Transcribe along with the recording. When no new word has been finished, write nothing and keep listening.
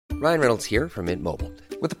Ryan Reynolds here from Mint Mobile.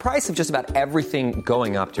 With the price of just about everything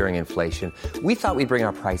going up during inflation, we thought we'd bring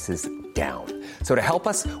our prices down. So to help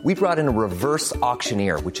us, we brought in a reverse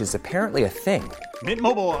auctioneer, which is apparently a thing. Mint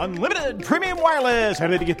Mobile Unlimited Premium Wireless. How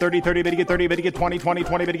to get 30, 30, bit to get 30, bit to get 20, 20,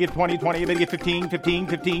 20, bit to get 20, 20, bit to get 15, 15,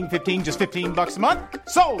 15, 15, just $15 a month?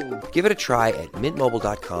 Sold! Give it a try at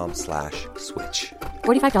mintmobile.com/switch.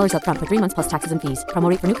 $45 up front for 3 months plus taxes and fees. Promo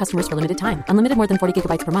rate for new customers for limited time. Unlimited more than 40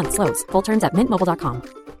 gigabytes per month. Slows full terms at mintmobile.com.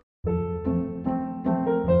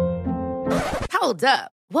 Hold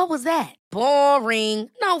up. What was that? Boring.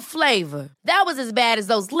 No flavor. That was as bad as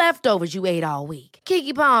those leftovers you ate all week.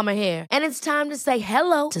 Keke Palmer here, and it's time to say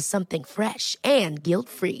hello to something fresh and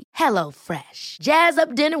guilt-free. Hello Fresh. Jazz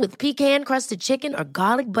up dinner with pecan-crusted chicken or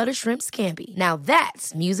garlic butter shrimp scampi. Now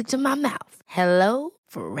that's music to my mouth. Hello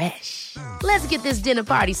Fresh. Let's get this dinner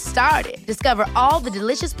party started. Discover all the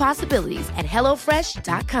delicious possibilities at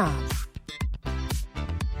hellofresh.com.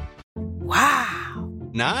 Wow.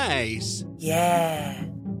 Nice. Yeah.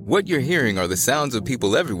 What you're hearing are the sounds of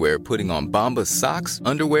people everywhere putting on Bombas socks,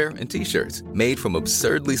 underwear, and T-shirts made from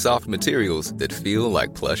absurdly soft materials that feel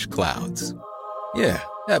like plush clouds. Yeah,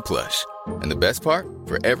 that plush. And the best part?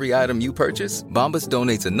 For every item you purchase, Bombas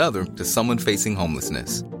donates another to someone facing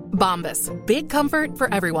homelessness. Bombas. Big comfort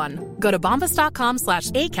for everyone. Go to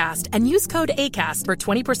bombas.com/ACAST and use code ACAST for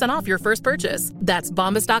 20% off your first purchase. That's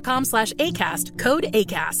bombas.com/ACAST. Code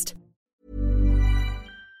ACAST.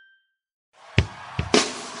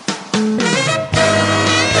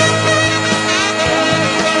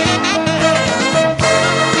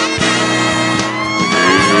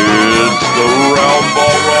 It's the Round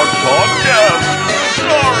Ball Rock Podcast,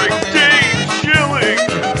 starring Dave Schilling,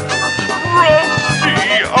 Rusty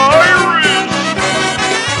Irish,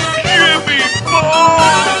 Jimmy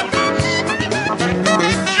Bones,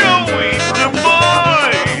 Joey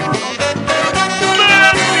Devine,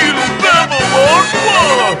 Matthew Bevilacqua,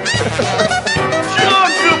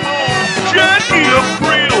 Giacomo Jackie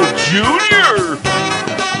Aprile Jr.,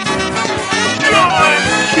 John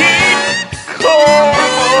Keith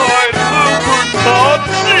Carmine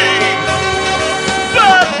Lubertazzi,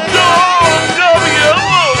 Fat Dog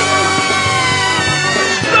Gabriello,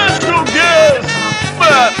 special guest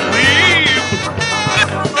Matt Lieb,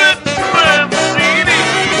 Vince Mancini,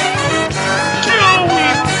 Joey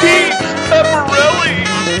Pete Pepperelli,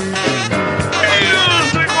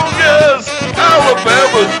 musical guest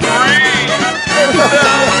Alabama 3,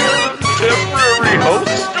 temporary host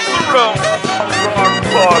of the Round Rock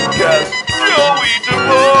Podcast, Joey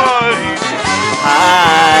Devine.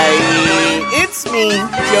 Hi, it's me,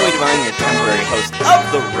 Joey Devine, your temporary host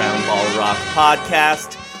of the Round Ball Rock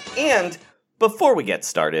Podcast. And before we get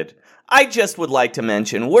started, I just would like to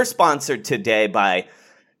mention we're sponsored today by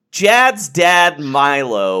Jad's Dad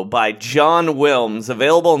Milo by John Wilms,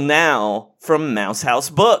 available now from Mouse House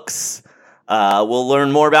Books. We'll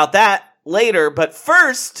learn more about that later, but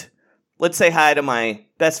first, let's say hi to my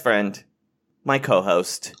best friend, my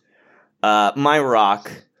co-host, my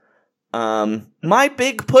rock, my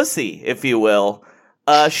big pussy, if you will,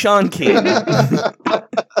 Sean King.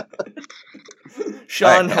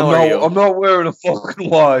 Sean, how are you? I'm not wearing a fucking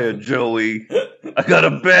wire, Joey. I got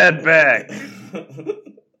a bad back.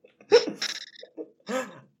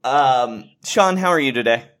 Sean, how are you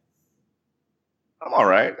today? I'm all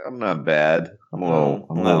right. I'm not bad. I'm a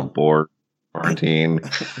little bored. Quarantine. I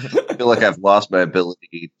feel like I've lost my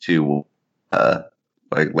ability to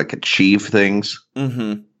like achieve things.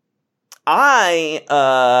 Mm-hmm.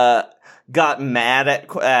 I got mad at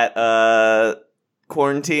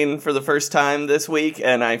quarantine for the first time this week,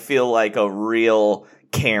 and I feel like a real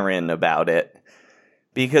Karen about it.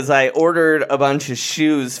 Because I ordered a bunch of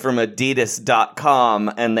shoes from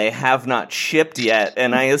Adidas.com, and they have not shipped yet,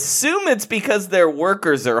 and I assume it's because their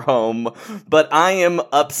workers are home, but I am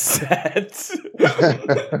upset.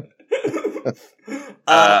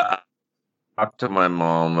 Talked to my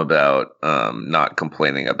mom about not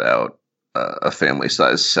complaining about a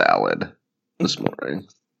family-sized salad this morning.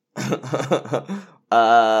 She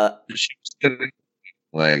was getting,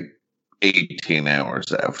 like, 18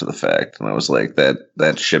 hours after the fact, and I was like,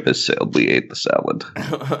 that ship has sailed. We ate the salad.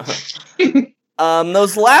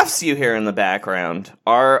 Those laughs you hear in the background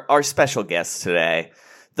are our special guests today.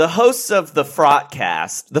 The hosts of the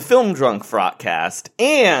Frotcast, the Film Drunk Frotcast,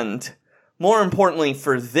 and, more importantly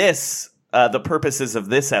for this, the purposes of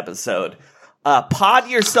this episode, Pod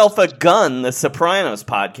Yourself a Gun, the Sopranos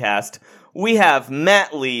podcast, we have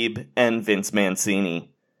Matt Lieb and Vince Mancini.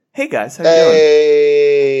 Hey, guys, how you doing?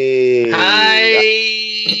 Hey! Hi!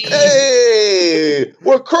 Hey! Hey,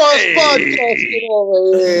 we're cross-podcasting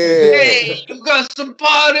over here. Hey, you got some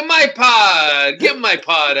pod in my pod. Get my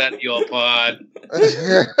pod out of your pod.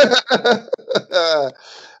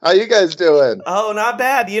 How you guys doing? Oh, not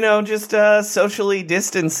bad. Just socially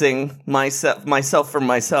distancing myself from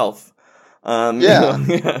myself. Yeah,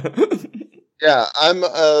 I'm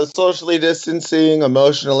socially distancing,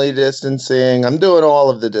 emotionally distancing. I'm doing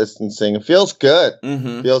all of the distancing. It feels good.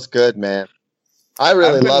 Mm-hmm. Feels good, man. I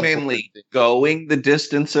really I've been love mainly going the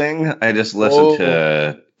distancing. I just listened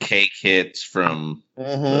to cake hits from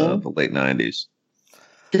the late 90s.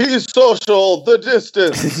 He's social, the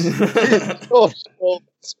distance. He's social,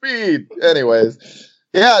 speed. Anyways,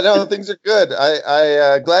 yeah, no, things are good.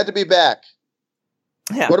 I glad to be back.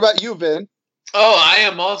 Yeah. What about you, Vin? Oh, I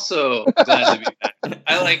am also glad to be back.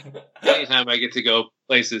 I like anytime I get to go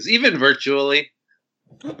places, even virtually.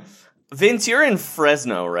 Vince, you're in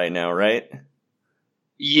Fresno right now, right?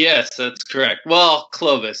 Yes, that's correct. Well,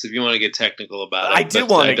 Clovis, if you want to get technical about it. I do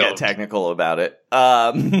want to get technical about it.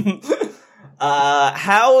 How are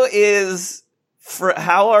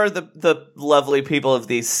the lovely people of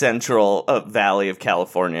the Central Valley of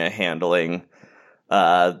California handling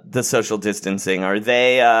the social distancing? Are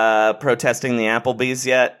they protesting the Applebee's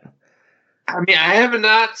yet? I mean, I have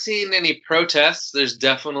not seen any protests. There's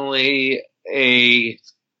definitely I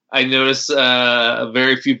notice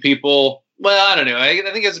very few people. Well, I don't know. I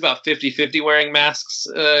think it's about 50-50 wearing masks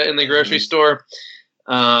in the grocery store.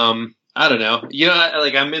 I don't know.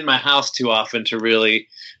 I'm in my house too often to really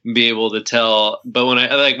be able to tell. But when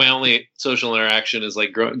my only social interaction is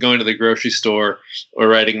like going to the grocery store or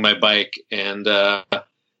riding my bike. And now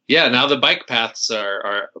the bike paths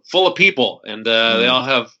are full of people, and they all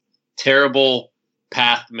have terrible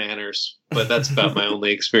path manners. But that's about my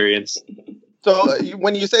only experience. So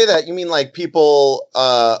when you say that, you mean like people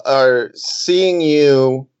are seeing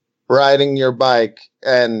you riding your bike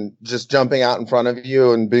and just jumping out in front of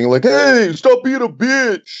you and being like, "Hey, stop being a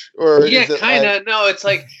bitch!" Or yeah, kind of. No, it's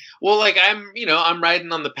like, well, like I'm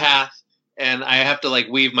riding on the path and I have to like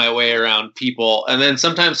weave my way around people, and then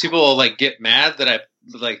sometimes people will like get mad that I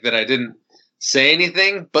didn't say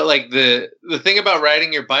anything. But like the thing about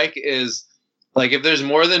riding your bike is like if there's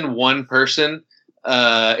more than one person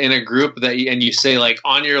in a group and you say like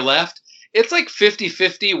on your left, it's like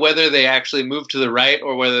 50-50 whether they actually move to the right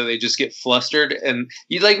or whether they just get flustered. And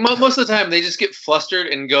you like most of the time they just get flustered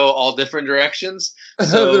and go all different directions.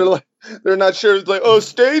 So they're not sure. It's like, oh,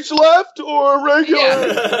 stage left or regular? Yeah,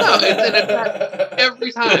 no, it's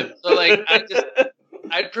every time. So like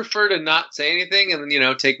I'd prefer to not say anything and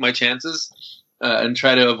then take my chances and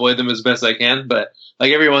try to avoid them as best I can. But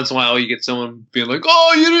like every once in a while you get someone being like,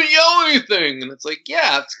 "Oh, you didn't yell anything," and it's like,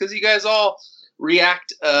 yeah, it's because you guys all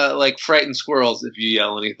react like frightened squirrels if you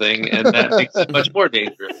yell anything, and that makes it much more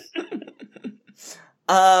dangerous.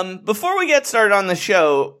 Before we get started on the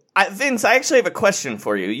show, Vince, I actually have a question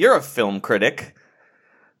for you. You're a film critic.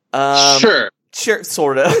 Sure,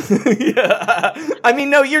 sort of. Yeah. I mean,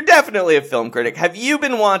 no, you're definitely a film critic. Have you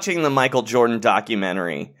been watching the Michael Jordan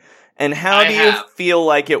documentary? And how do you feel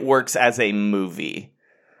like it works as a movie?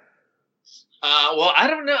 Well, I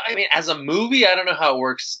don't know. I mean, as a movie, I don't know how it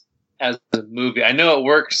works as a movie. I know it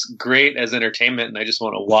works great as entertainment, and I just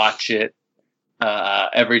want to watch it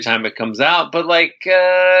every time it comes out. But like,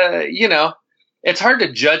 it's hard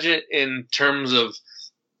to judge it in terms of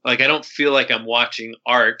like, I don't feel like I'm watching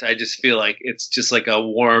art. I just feel like it's just like a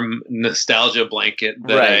warm nostalgia blanket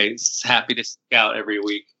that I'm happy to seek out every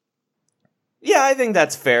week. Yeah, I think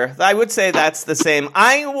that's fair. I would say that's the same.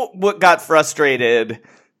 I got frustrated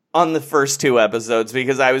on the first two episodes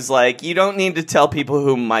because I was like, you don't need to tell people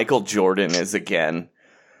who Michael Jordan is again.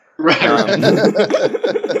 Right.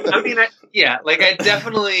 I mean, I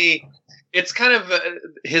definitely, it's kind of,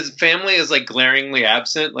 his family is like glaringly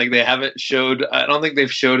absent. Like they haven't showed, I don't think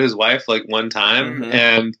they've showed his wife like one time. Mm-hmm.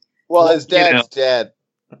 And well, his dad's dead.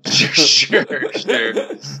 Sure.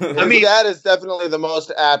 I mean, dad is definitely the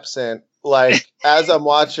most absent. Like, as I'm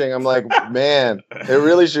watching, I'm like, man, they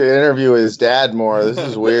really should interview his dad more. This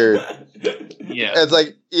is weird. Yeah. It's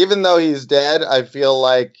like, even though he's dead, I feel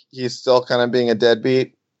like he's still kind of being a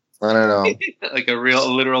deadbeat. I don't know. Like a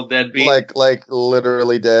literal deadbeat? Like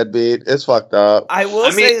literally deadbeat. It's fucked up. I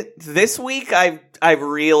will say, this week I've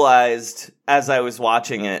realized, as I was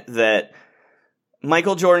watching it, that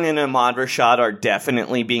Michael Jordan and Ahmad Rashad are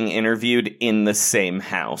definitely being interviewed in the same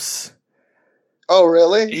house. Oh,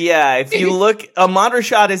 really? Yeah, if you look, Ahmad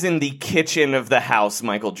Rashad is in the kitchen of the house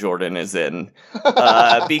Michael Jordan is in.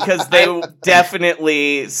 Because they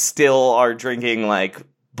definitely still are drinking, like,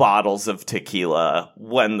 bottles of tequila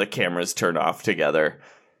when the cameras turn off together.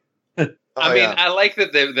 I like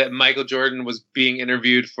that Michael Jordan was being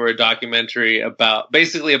interviewed for a documentary about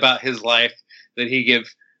his life that he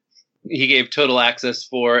gave total access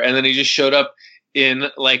for, and then he just showed up in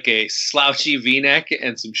like a slouchy V-neck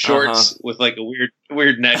and some shorts with like a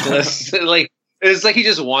weird necklace. Like it's like he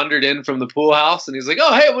just wandered in from the pool house and he's like,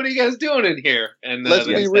 "Oh, hey, what are you guys doing in here?" And let's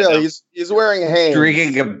be real, he's wearing Hanes,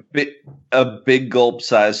 drinking a big gulp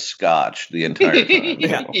sized scotch the entire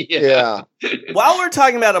time. Yeah. While we're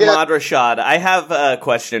talking about Ahmad Rashad, I have a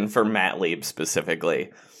question for Matt Lieb specifically.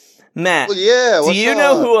 Matt, do you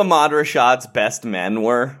know who Ahmad Rashad's best men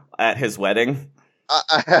were at his wedding?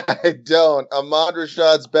 I don't. Ahmad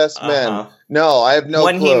Rashad's best men. No, I have no clue.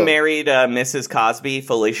 When he married Mrs. Cosby,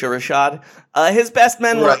 Felicia Rashad, his best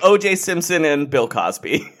men were O.J. Simpson and Bill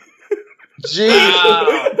Cosby. Gee.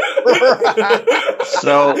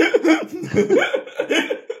 So.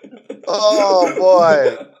 Oh,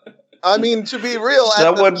 boy. I mean, to be real,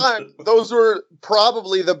 at the time, those were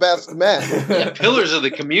probably the best men. Yeah, pillars of the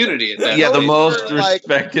community. The most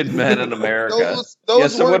respected men in America.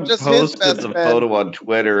 Those someone just posted the photo on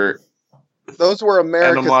Twitter. Those were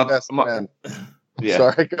America's best men. Yeah.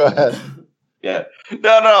 Sorry, go ahead. Yeah.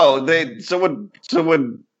 No. Someone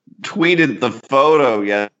tweeted the photo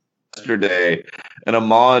yesterday, and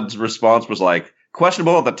Ahmad's response was like,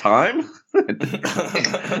 questionable at the time?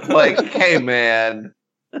 Like, hey, man.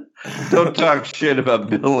 Don't talk shit about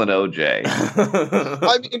Bill and OJ.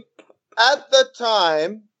 I mean, at the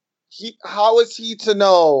time, how was he to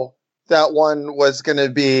know that one was going to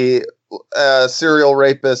be a serial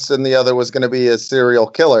rapist and the other was going to be a serial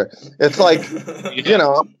killer? It's like,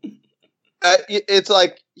 it's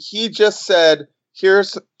like he just said,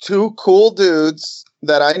 here's two cool dudes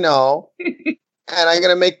that I know, and I'm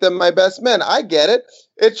going to make them my best men. I get it.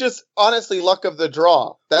 It's just, honestly, luck of the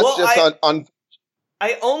draw. That's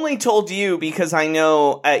I only told you because I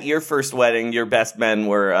know at your first wedding, your best men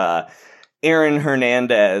were Aaron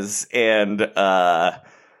Hernandez and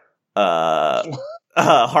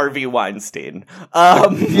Harvey Weinstein. So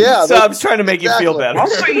I was trying to make you feel better.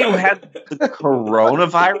 Also, you had the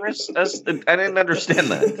coronavirus. I didn't understand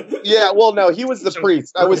that. Yeah, well, no, he was the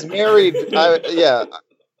priest. I was married. The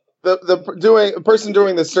person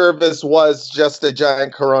doing the service was just a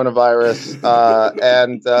giant coronavirus,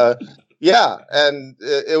 and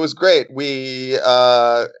it was great. We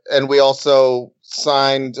also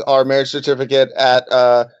signed our marriage certificate at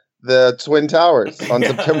the Twin Towers on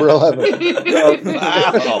September 11th.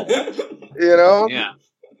 Wow. Yeah.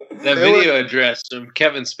 That video address from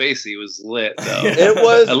Kevin Spacey was lit, though. It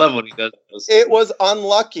was. I love when he does those. It was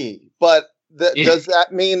unlucky, but does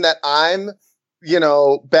that mean that I'm,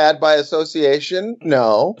 bad by association?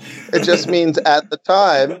 No. It just means at the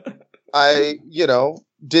time, I,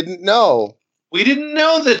 didn't know. We didn't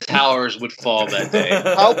know the towers would fall that day.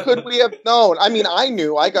 How could we have known? I mean, I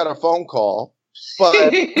knew. I got a phone call,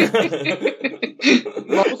 but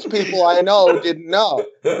most people I know didn't know.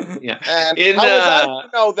 Yeah. And how was I to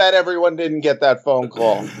know that everyone didn't get that phone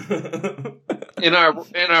call? In our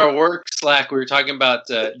work Slack, we were talking about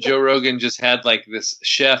Joe Rogan just had like this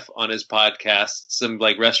chef on his podcast, some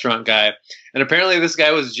like restaurant guy, and apparently this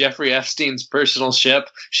guy was Jeffrey Epstein's personal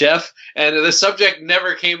chef, and the subject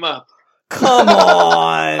never came up. Come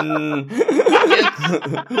on.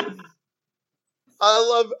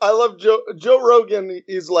 I love Joe Rogan.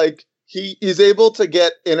 He's like he's able to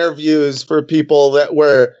get interviews for people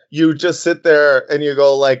where you just sit there and you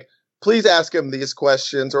go like, please ask him these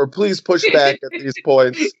questions or please push back at these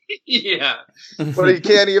points. Yeah. But he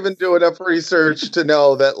can't even do enough research to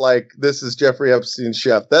know that like this is Jeffrey Epstein's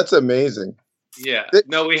chef. That's amazing. Yeah.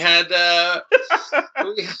 No, we had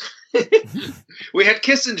we had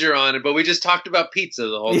Kissinger on it, but we just talked about pizza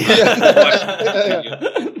the whole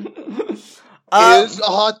time. Is a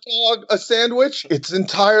hot dog a sandwich? It's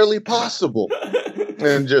entirely possible.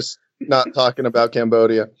 And just not talking about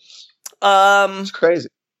Cambodia. It's crazy.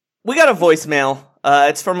 We got a voicemail.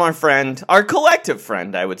 It's from our collective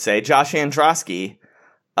friend, I would say, Josh Androsky.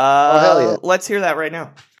 Hell yeah. Let's hear that right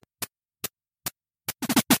now.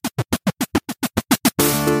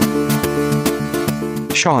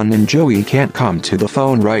 Sean and Joey can't come to the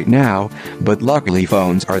phone right now, but luckily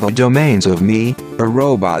phones are the domains of me, a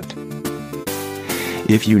robot.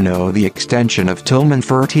 If you know the extension of Tillman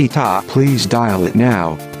Fertitta, please dial it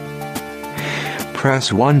now.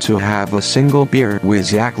 Press 1 to have a single beer with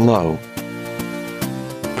Zach Lowe.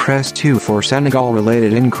 Press 2 for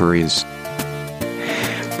Senegal-related inquiries.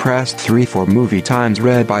 Press 3 for movie times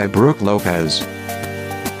read by Brooke Lopez.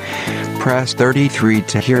 Press 33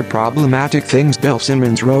 to hear problematic things Bill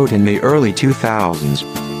Simmons wrote in the early 2000s.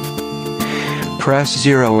 press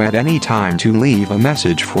 0 at any time to leave a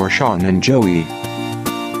message for Sean and Joey.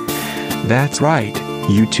 That's right,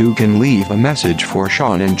 you too can leave a message for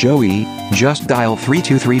Sean and Joey, just dial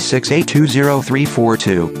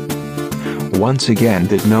 323-682-0342. Once again,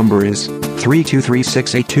 that number is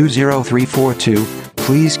 323-682-0342.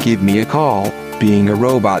 Please give me a call. Being a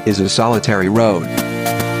robot is a solitary road.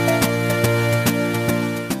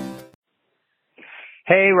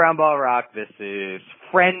 Hey, Roundball Rock, this is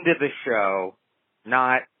friend of the show,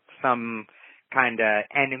 not some kind of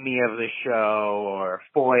enemy of the show or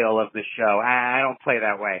foil of the show. I don't play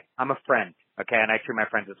that way. I'm a friend, okay, and I treat my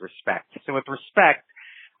friends with respect. So with respect,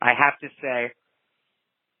 I have to say,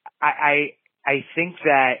 I think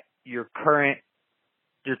that your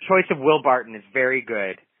choice of Will Barton is very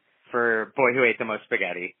good for Boy Who Ate the Most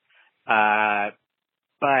Spaghetti. But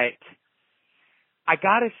I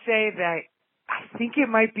gotta say that I think it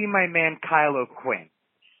might be my man Kyle O'Quinn.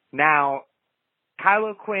 Now, Kyle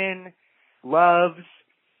O'Quinn loves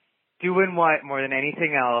doing what more than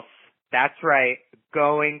anything else? That's right,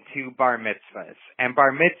 going to bar mitzvahs. And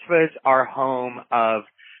bar mitzvahs are home of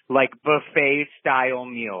like buffet style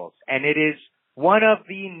meals. And it is one of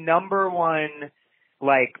the number one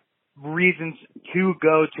like reasons to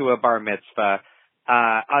go to a bar mitzvah,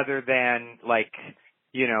 other than like,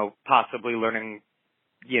 you know, possibly learning,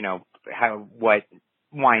 you know, what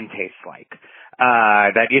wine tastes like.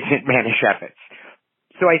 That isn't Manischewitz.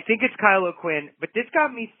 So I think it's Kyle O'Quinn, but this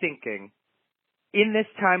got me thinking, in this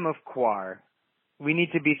time of Quar, we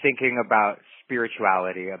need to be thinking about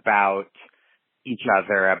spirituality, about each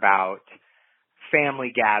other, about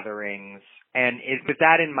family gatherings. And with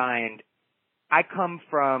that in mind, I come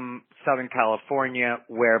from Southern California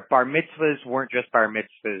where bar mitzvahs weren't just bar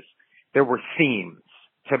mitzvahs. There were themes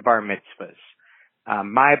to bar mitzvahs.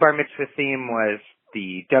 My bar mitzvah theme was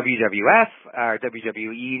the WWF, or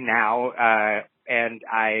WWE now, and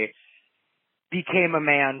I became a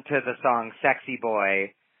man to the song Sexy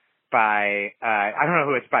Boy by, I don't know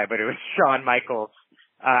who it's by, but it was Shawn Michaels.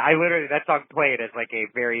 That song played as like a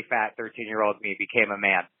very fat 13-year-old me became a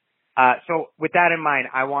man. So with that in mind,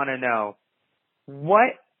 I want to know,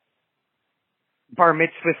 what bar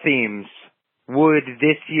mitzvah themes would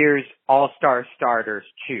this year's All-Star Starters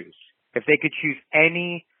choose? If they could choose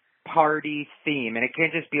any party theme, and it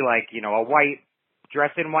can't just be like, you know, a white,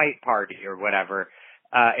 dress in white party or whatever,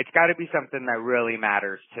 it's got to be something that really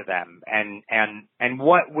matters to them. And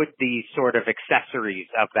what would the sort of accessories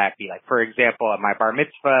of that be? Like, for example, at my bar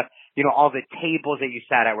mitzvah, you know, all the tables that you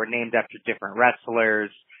sat at were named after different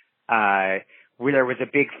wrestlers. Where there was a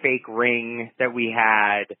big fake ring that we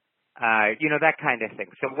had, you know, that kind of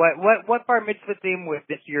thing. So what bar mitzvah theme would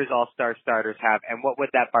this year's All-Star Starters have, and what would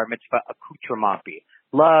that bar mitzvah accoutrement be?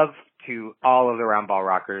 Love to all of the Roundball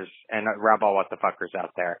Rockers and Roundball What the Fuckers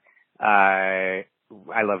out there. I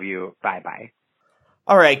love you. Bye-bye.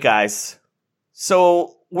 All right, guys.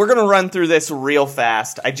 So we're going to run through this real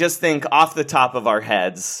fast. I just think off the top of our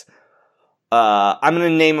heads, I'm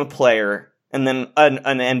going to name a player and then an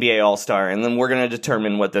NBA All-Star, and then we're going to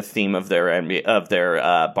determine what the theme of their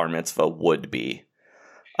bar mitzvah would be.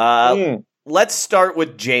 Let's start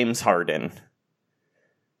with James Harden.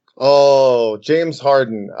 Oh, James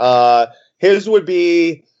Harden. His would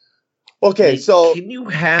be okay. So can you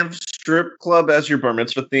have strip club as your bar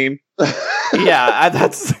mitzvah theme? Yeah,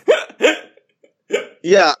 that's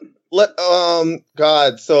yeah.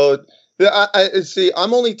 God. So I see.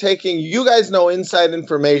 I'm only taking. You guys know inside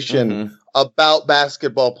information about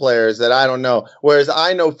basketball players that I don't know. Whereas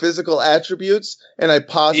I know physical attributes and I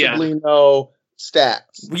possibly know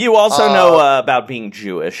stats. You also know about being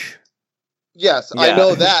Jewish. Yes, Yeah. I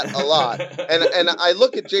know that a lot. And I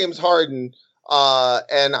look at James Harden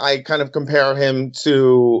and I kind of compare him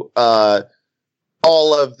to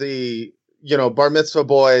all of the, you know, bar mitzvah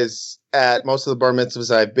boys at most of the bar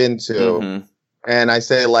mitzvahs I've been to. And I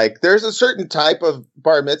say, like, there's a certain type of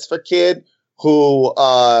bar mitzvah kid who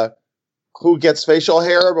gets facial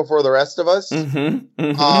hair before the rest of us. And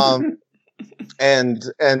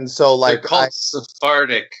so, like, they're called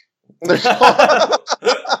Sephardic.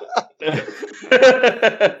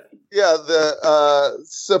 Yeah, the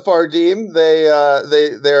Sephardim,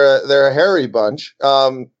 they're a hairy bunch.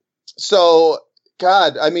 So,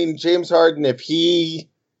 God, I mean, James Harden, if he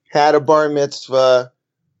had a bar mitzvah,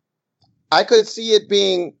 I could see it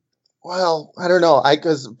being, well, I don't know,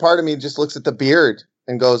 because part of me just looks at the beard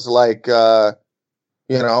and goes like, you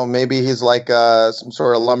know, maybe he's like some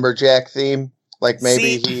sort of lumberjack theme, like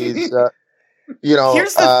maybe he's. You know,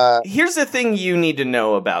 here's the thing you need to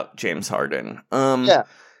know about James Harden.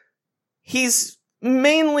 He's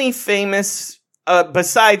mainly famous,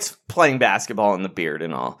 besides playing basketball and the beard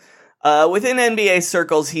and all. Within NBA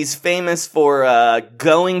circles, he's famous for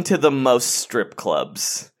going to the most strip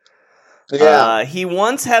clubs. Yeah. He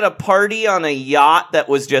once had a party on a yacht that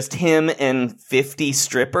was just him and 50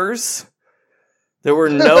 strippers. There were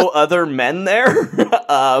no other men there.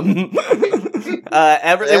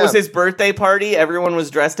 It was his birthday party. Everyone was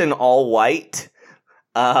dressed in all white.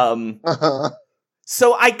 So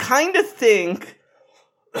I kind of think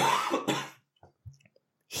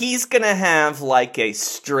he's gonna have like a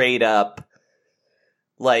straight up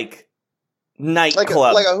like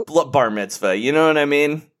nightclub bar mitzvah. You know what I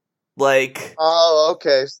mean? Like, oh,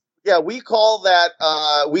 okay, yeah. We call that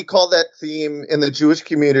theme in the Jewish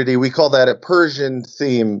community. We call that a Persian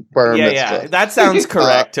theme bar mitzvah. Yeah, that sounds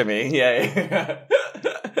correct to me. Yeah.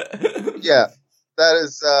 Yeah, that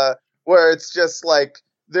is where it's just like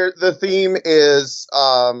the theme is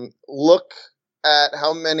look at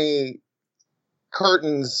how many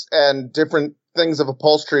curtains and different things of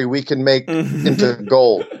upholstery we can make into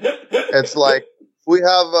gold. It's like we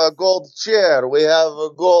have a gold chair, we have a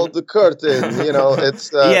gold curtain. You know,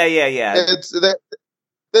 it's yeah. It's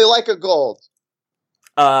they like a gold.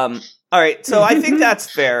 All right, so I think that's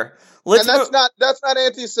fair. That's not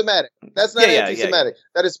anti-Semitic. That's not anti-Semitic. Yeah.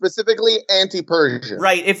 That is specifically anti-Persian.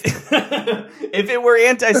 Right. If it were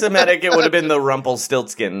anti-Semitic, it would have been the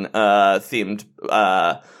Rumpelstiltskin themed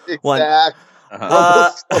one.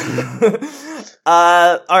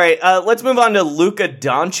 All right, let's move on to Luka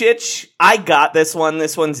Doncic. I got this one.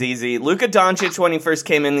 This one's easy. Luka Doncic, when he first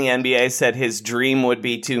came in the NBA, said his dream would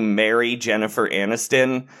be to marry Jennifer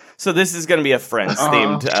Aniston. So this is going to be a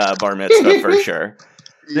Friends-themed bar mitzvah for sure.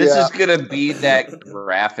 This is going to be that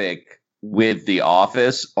graphic with The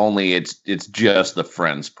Office, only it's just the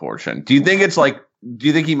Friends portion. Do you think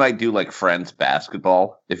he might do like Friends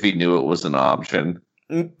basketball if he knew it was an option?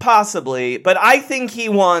 Possibly, but I think he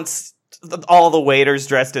wants all the waiters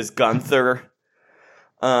dressed as Gunther.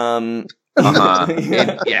 Yeah.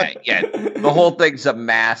 The whole thing's a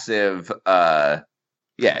massive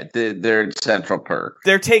they're Central Perk.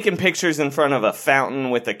 They're taking pictures in front of a fountain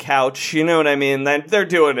with a couch. You know what I mean? They're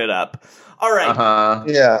doing it up. All right.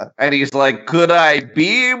 Yeah. And he's like, could I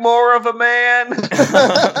be more of a man?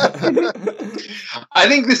 I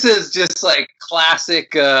think this is just like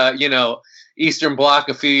classic, Eastern Bloc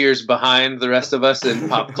a few years behind the rest of us in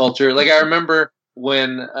pop culture. Like I remember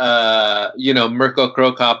when, Mirko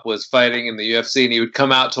Cro Cop was fighting in the UFC and he would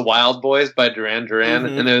come out to Wild Boys by Duran Duran.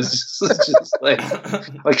 And it was just like,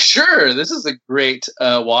 sure, this is a great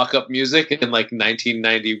walk-up music in like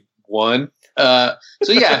 1991. I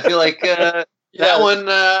feel like that one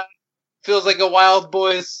feels like a Wild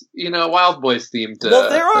Boys themed.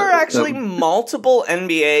 Well, there are actually multiple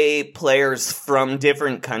NBA players from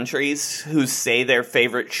different countries who say their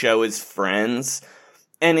favorite show is Friends.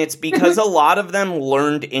 And it's because a lot of them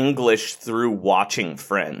learned English through watching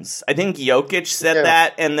Friends. I think Jokic said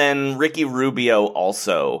that, and then Ricky Rubio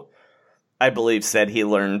also, I believe, said he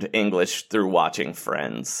learned English through watching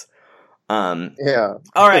Friends. Yeah.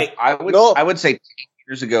 All right. I would say 10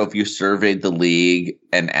 years ago, if you surveyed the league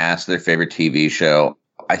and asked their favorite TV show,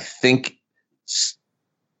 I think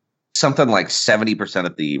something like 70%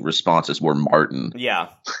 of the responses were Martin. Yeah.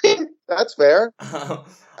 That's fair.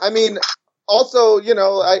 I mean, also, I've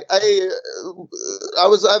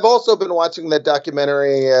also been watching that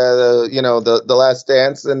documentary, The Last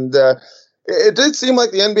Dance, and it did seem like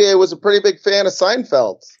the NBA was a pretty big fan of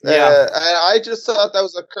Seinfeld. Yeah. I just thought that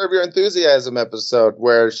was a Curb Your Enthusiasm episode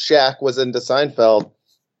where Shaq was into Seinfeld.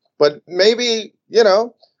 But maybe,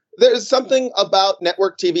 there's something about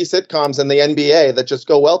network TV sitcoms and the NBA that just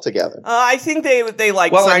go well together. I think they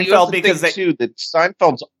like Seinfeld because that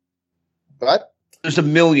Seinfeld's. What? There's a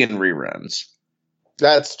million reruns.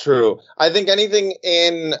 That's true. I think anything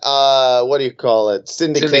in what do you call it?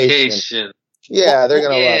 Syndication. Yeah, they're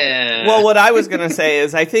gonna love it. Well, what I was gonna say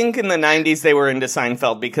is I think in the 90s they were into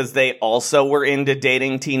Seinfeld because they also were into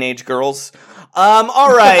dating teenage girls.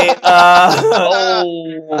 All right.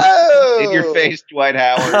 In your face, Dwight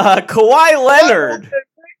Howard. Kawhi Leonard.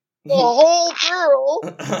 The whole girl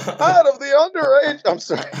out of the underage. I'm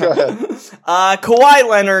sorry. Go ahead. Kawhi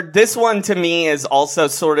Leonard. This one to me is also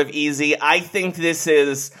sort of easy. I think this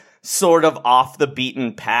is sort of off the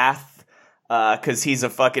beaten path because he's a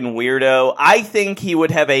fucking weirdo. I think he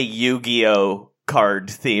would have a Yu-Gi-Oh card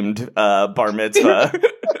themed bar mitzvah.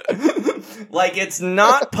 Like it's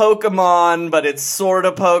not Pokemon, but it's sort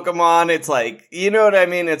of Pokemon. It's like, you know what I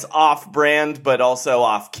mean? It's off brand, but also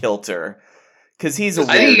off kilter. Because he's a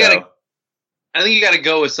weirdo. I think you got to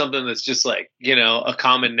go with something that's just like, a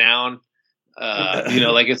common noun.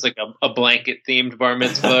 Like it's like a blanket themed bar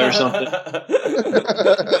mitzvah or something.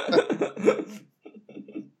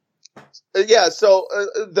 So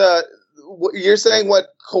you're saying what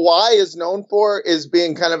Kawhi is known for is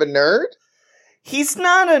being kind of a nerd? He's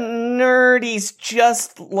not a nerd. He's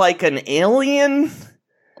just like an alien.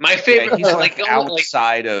 My favorite, he's like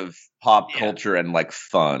outside of pop culture and like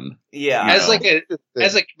fun. Yeah, as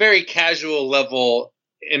a very casual level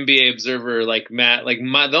NBA observer, like Matt. Like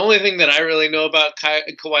the only thing that I really know about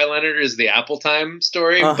Kawhi Leonard is the Apple Time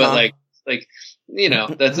story. But like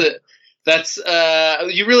that's it. That's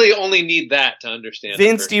you really only need that to understand.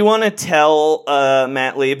 Vince, do you want to tell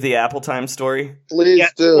Matt Lieb the Apple Time story? Please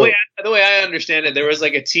do. The way I understand it, there was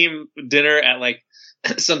like a team dinner at like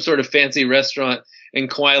some sort of fancy restaurant, and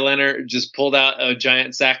Kawhi Leonard just pulled out a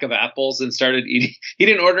giant sack of apples and started eating. He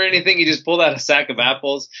didn't order anything. He just pulled out a sack of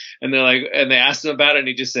apples, and they asked him about it, and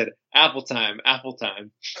he just said, "Apple time, apple time."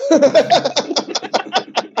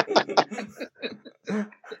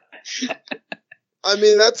 I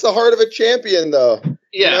mean, that's the heart of a champion, though.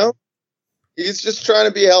 Yeah. You know? He's just trying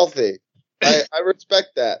to be healthy. I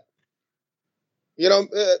respect that.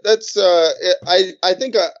 That's, I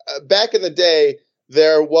think back in the day,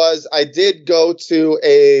 I did go to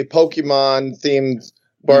a Pokemon themed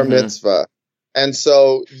bar mitzvah. And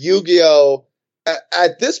so Yu-Gi-Oh!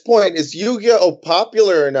 At this point, is Yu-Gi-Oh!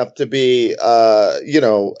 Popular enough to be, a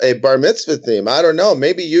bar mitzvah theme? I don't know.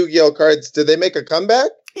 Maybe Yu-Gi-Oh! Cards, did they make a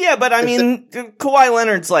comeback? Yeah, but I mean, Kawhi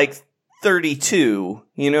Leonard's like 32,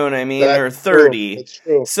 you know what I mean? Or 30. That's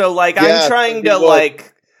true. So, like, I'm trying to,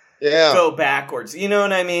 go backwards. You know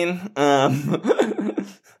what I mean? All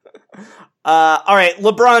right,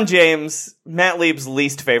 LeBron James, Matt Lieb's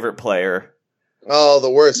least favorite player. Oh, the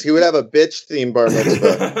worst. He would have a bitch-themed bar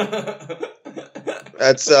mitzvah.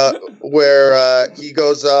 That's where he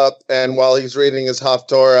goes up, and while he's reading his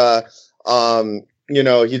Haftorah,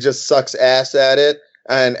 he just sucks ass at it.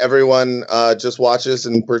 And everyone just watches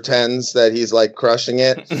and pretends that he's like crushing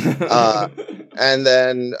it. And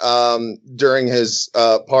then during his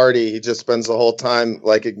party, he just spends the whole time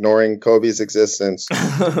like ignoring Kobe's existence.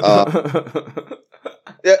 Yeah.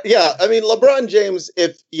 I mean, LeBron James,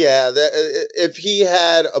 if he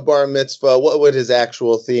had a bar mitzvah, what would his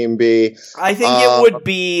actual theme be? I think it would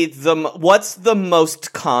be what's the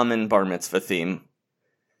most common bar mitzvah theme?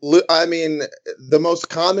 I mean, the most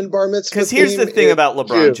common bar mitzvah. Because here's the thing about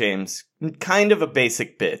LeBron James, kind of a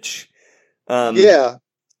basic bitch. He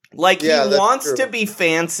wants to be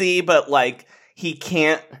fancy, but like he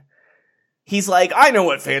can't. He's like, I know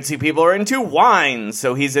what fancy people are into, wine,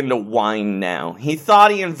 so he's into wine now. He thought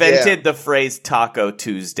he invented the phrase Taco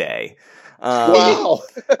Tuesday. Wow.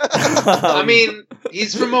 I mean,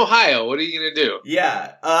 he's from Ohio. What are you gonna do?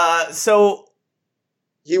 Yeah. So.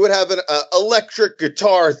 He would have an electric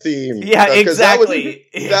guitar theme. Yeah, exactly.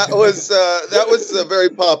 That was a very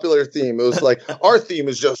popular theme. It was like, our theme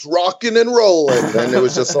is just rocking and rolling, and it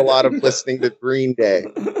was just a lot of listening to Green Day.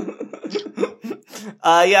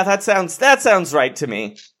 That sounds right to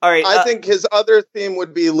me. All right, I think his other theme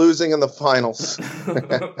would be losing in the finals.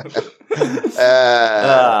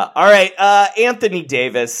 All right, Anthony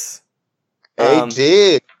Davis.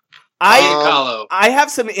 AD. I have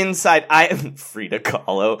some inside. Frida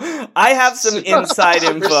Kahlo. I have some inside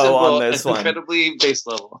info on this one. Incredibly base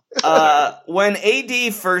level. When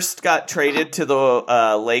AD first got traded to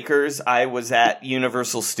the Lakers, I was at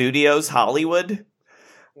Universal Studios Hollywood,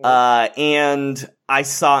 and I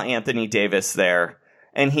saw Anthony Davis there,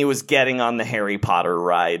 and he was getting on the Harry Potter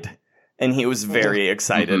ride, and he was very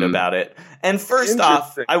excited about it. And first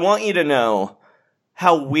off, I want you to know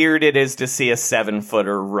how weird it is to see a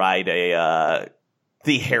 7-footer ride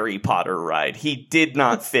the Harry Potter ride. He did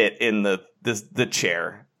not fit in the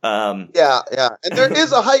chair. And there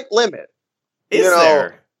is a height limit. Is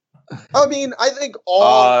there? I mean, I think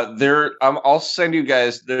all I'll send you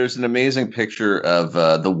guys. There's an amazing picture of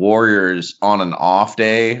the Warriors on an off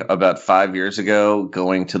day about 5 years ago,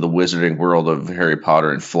 going to the Wizarding World of Harry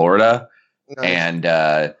Potter in Florida, and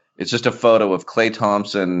it's just a photo of Klay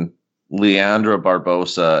Thompson, Leandra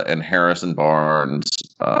Barbosa, and Harrison Barnes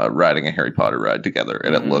riding a Harry Potter ride together,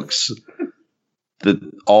 and it looks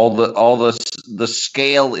the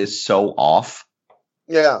scale is so off.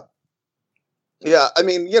 Yeah. I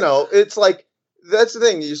mean, it's like that's the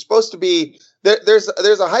thing. You're supposed to be there's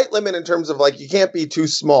a height limit in terms of like you can't be too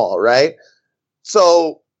small, right?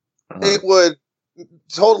 So it would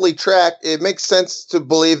totally track. It makes sense to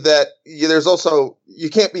believe that there's also you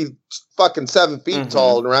can't be fucking 7 feet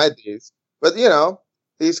tall and ride these. But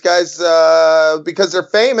these guys because they're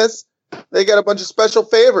famous, they got a bunch of special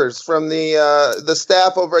favors from the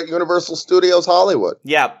staff over at Universal Studios Hollywood.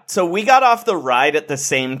 Yeah, so we got off the ride at the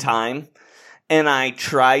same time, and I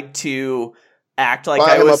tried to act like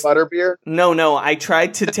Buy I him was a butterbeer? No, I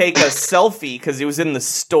tried to take a selfie because he was in the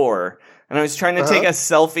store, and I was trying to take a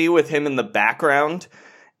selfie with him in the background,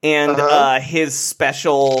 and his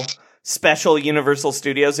special Universal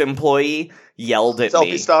Studios employee yelled at me.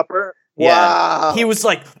 Selfie stopper? Yeah. Wow. He was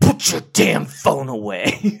like, "Put your damn phone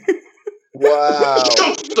away." Wow.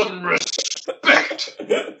 Show some respect.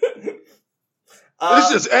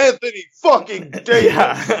 This is Anthony fucking Davis.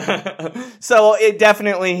 Yeah. So it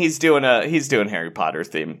definitely he's doing Harry Potter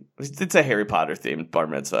theme. It's a Harry Potter themed bar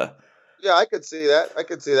mitzvah. Yeah, I could see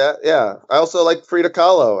that. Yeah. I also like Frida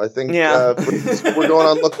Kahlo. I think we're going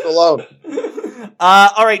on looks alone.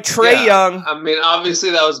 All right, Trae Young. I mean,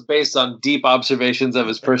 obviously that was based on deep observations of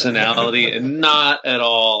his personality and not at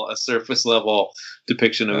all a surface level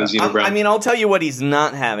depiction of his unibrow. I mean, I'll tell you what he's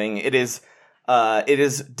not having. It is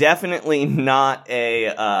definitely not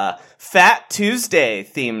a Fat Tuesday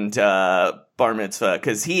themed bar mitzvah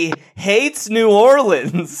because he hates New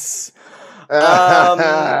Orleans. All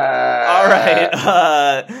right,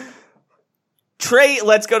 Trae.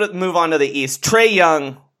 Let's move on to the East. Trae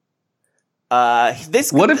Young. This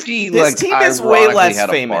team is way less had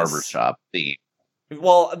famous. A barbershop theme.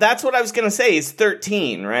 Well, that's what I was gonna say. He's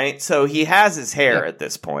 13, right? So he has his hair at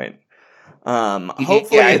this point.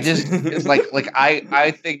 Hopefully, it's like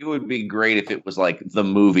I think it would be great if it was like the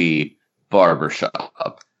movie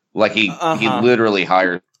Barbershop. Like he literally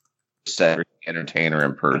hired Cedric Entertainer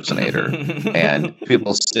impersonator, and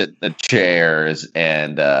people sit in the chairs,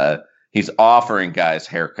 and he's offering guys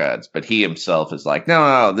haircuts, but he himself is like,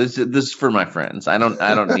 no, this is for my friends. I don't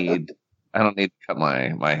need to cut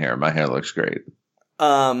my hair. My hair looks great.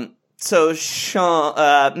 So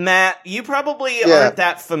Sean, Matt, you probably aren't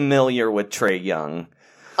that familiar with Trae Young.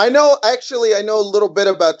 I know a little bit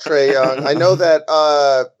about Trae Young. I know that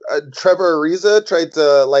Trevor Ariza tried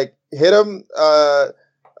to like hit him.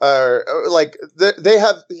 They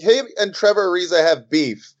have him and Trevor Ariza have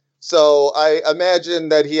beef. So I imagine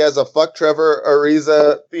that he has a fuck Trevor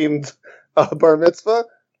Ariza themed bar mitzvah.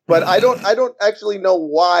 But I don't actually know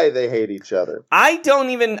why they hate each other. I didn't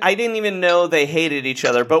even know they hated each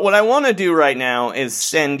other. But what I want to do right now is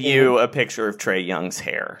send you a picture of Trae Young's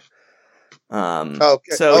hair.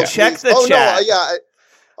 Okay. So check the chat.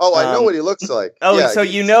 No, I know what he looks like. So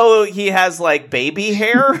you know he has like baby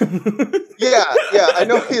hair? yeah, I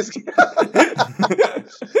know he has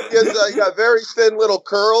got very thin little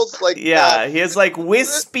curls. He has like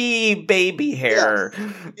wispy baby hair.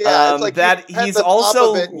 Yeah, it's like that he's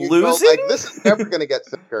also losing. Like, this is never going to get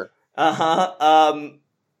thicker.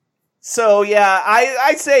 So yeah,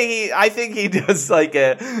 I think he does like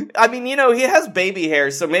he has baby hair,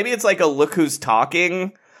 so maybe it's like a Look Who's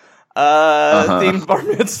Talking themed bar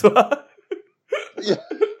mitzvah.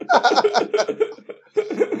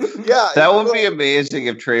 That would be amazing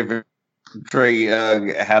if Trae Young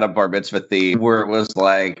had a bar mitzvah theme where it was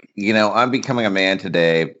like, I'm becoming a man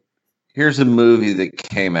today. Here's a movie that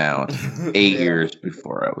came out 8 years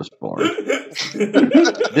before I was born.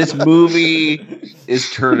 This movie is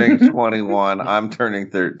turning 21. I'm turning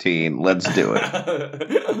 13. Let's do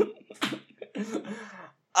it.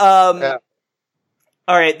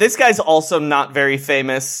 All right, this guy's also not very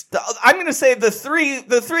famous. I'm going to say the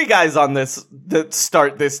three guys on this that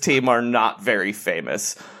start this team are not very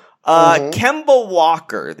famous. Kemba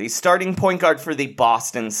Walker, the starting point guard for the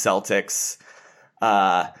Boston Celtics.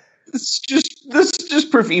 This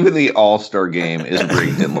just proof even the All-Star game is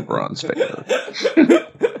rigged in LeBron's favor.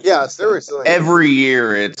 Yeah, seriously. Every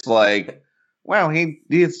year it's like, wow, he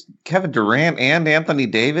has Kevin Durant and Anthony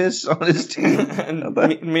Davis on his team.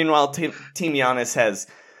 Meanwhile, Team Giannis has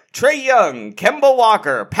Trae Young, Kemba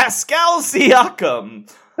Walker, Pascal Siakam.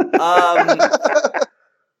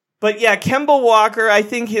 But yeah, Kemba Walker, I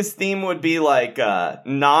think his theme would be like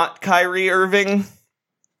not Kyrie Irving.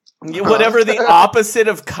 Whatever the opposite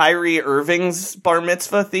of Kyrie Irving's bar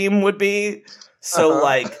mitzvah theme would be. So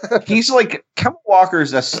he's like, Kemba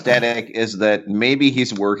Walker's aesthetic is that maybe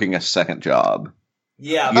he's working a second job.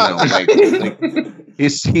 Yeah.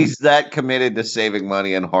 He's that committed to saving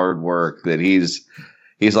money and hard work that he's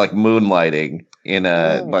like moonlighting in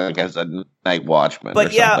as a night watchman. But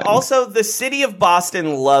or something. Also the city of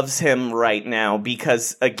Boston loves him right now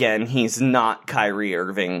because again, he's not Kyrie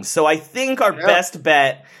Irving. So I think our best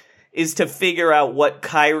bet is to figure out what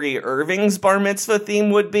Kyrie Irving's bar mitzvah theme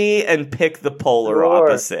would be and pick the polar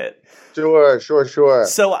opposite. Sure.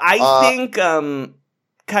 So I think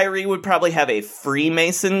Kyrie would probably have a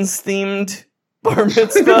Freemasons themed bar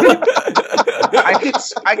mitzvah.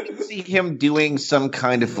 I could see him doing some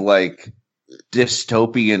kind of like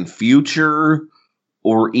dystopian future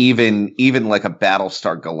or even like a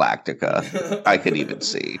Battlestar Galactica, I could even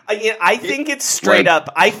see. I think it's straight up.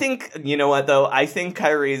 I think, you know what, though? I think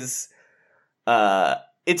Kyrie's,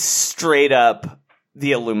 it's straight up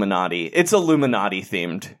the Illuminati. It's Illuminati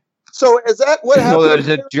themed. So is that what happened? So there's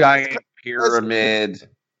a giant pyramid.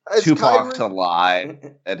 Tupac's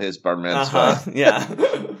alive at his bar mitzvah. Yeah.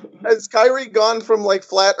 Has Kyrie gone from like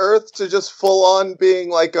flat Earth to just full on being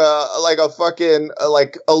like a fucking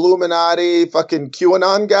like Illuminati fucking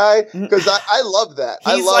QAnon guy? Because I love that.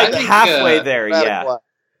 He's I love like that. halfway there. Yeah.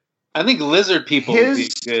 I think lizard people would be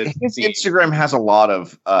good. His Instagram has a lot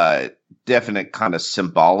of definite kind of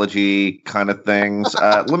symbology kind of things.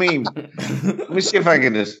 Let me see if I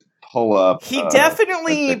can just pull up. He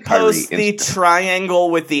definitely posts the triangle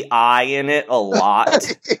with the eye in it a lot.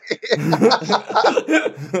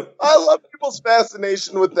 I love people's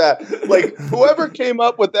fascination with that. Like, whoever came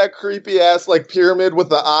up with that creepy ass like pyramid with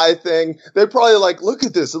the eye thing, they're probably like, look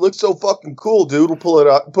at this. It looks so fucking cool, dude. We'll pull it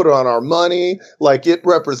up, put it on our money. Like, it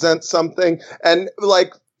represents something. And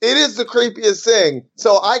like, it is the creepiest thing.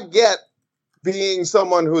 So I get being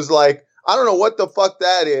someone who's like, I don't know what the fuck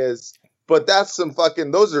that is. But that's some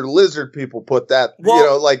fucking, those are lizard people put that,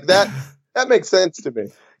 like that makes sense to me.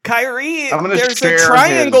 Kyrie, there's a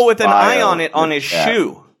triangle with an eye on it on his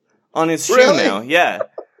shoe. On his shoe now, yeah.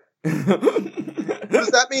 Does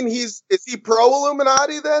that mean is he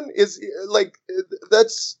pro-Illuminati then? Is like,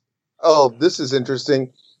 this is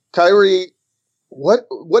interesting. Kyrie, what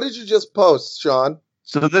did you just post, Sean?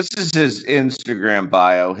 So this is his Instagram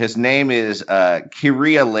bio. His name is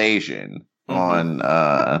Kyrie Alasian on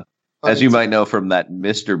as you might know from that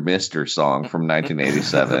Mr. Mister song from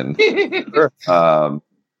 1987.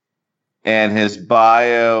 And his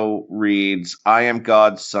bio reads, I am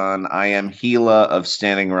God's son. I am Gila of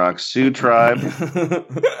Standing Rock Sioux Tribe.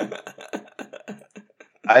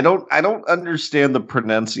 I don't understand the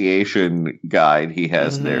pronunciation guide he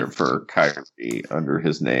has there for Kyrie under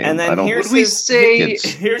his name. And then here's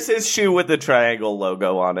his shoe with the triangle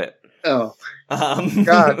logo on it. Oh.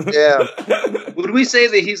 God damn. Would we say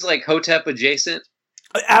that he's like Hotep adjacent?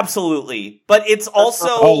 Absolutely. But it's also...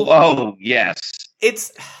 Oh, yes.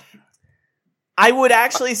 I would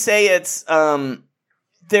actually say it's...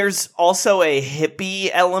 there's also a hippie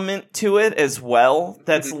element to it as well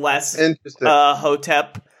that's less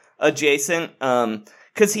Hotep adjacent.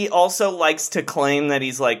 Because he also likes to claim that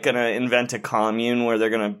he's like going to invent a commune where they're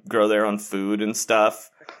going to grow their own food and stuff.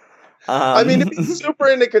 I mean, if he's super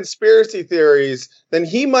into conspiracy theories, then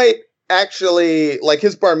he might actually, like,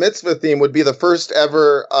 his bar mitzvah theme would be the first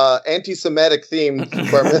ever anti-Semitic themed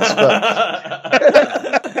bar mitzvah.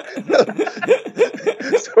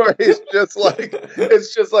 So it's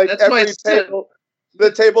just like that's every table.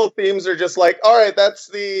 The table themes are just like, all right, that's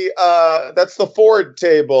the Ford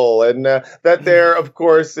table, and that there, of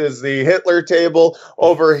course, is the Hitler table.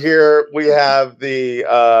 Over here, we have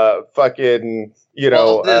the fucking.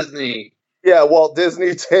 Walt Disney. Walt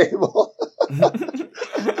Disney table.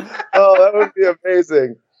 Oh, that would be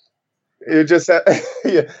amazing. You just have,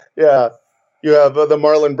 You have the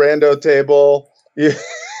Marlon Brando table. The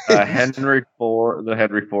Henry Ford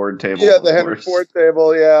table. Yeah, the Henry Ford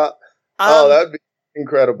table. Yeah. That would be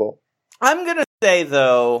incredible. I'm gonna say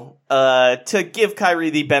though, to give Kyrie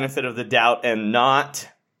the benefit of the doubt and not.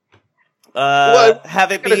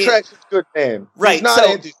 Have it be a good name, right? He's not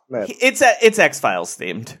anti-Semitic. It's X-Files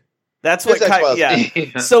themed. That's what.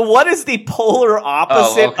 Yeah. So what is the polar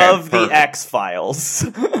opposite of the X-Files?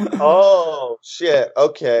 Oh shit!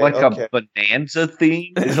 Okay, a Bonanza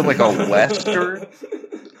theme? Is it like a Western?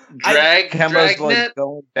 Dragnet?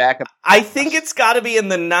 Going back. I think it's got to be in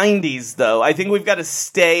the 90s, though. I think we've got to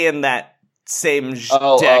stay in that same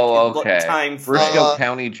time. Briscoe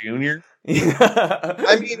County Jr.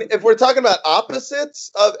 I mean, if we're talking about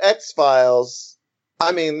opposites of X-Files,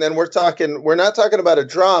 I mean, then we're not talking about a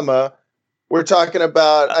drama. We're talking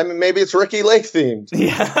about, I mean, maybe it's Ricky Lake themed.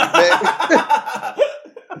 Yeah.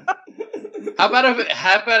 How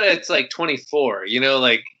about it's like 24,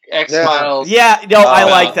 like X-Files? Yeah, no, I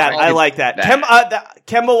like that. I like that.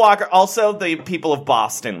 Kemba Walker, also the people of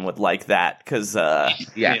Boston would like that, because, so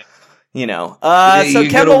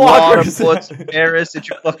Kemba Walker's Paris at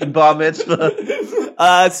your fucking bar mitzvah.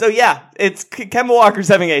 So yeah, it's Kemba Walker's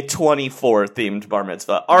having a 24 themed bar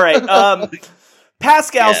mitzvah. All right,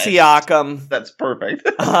 Pascal Siakam. That's perfect.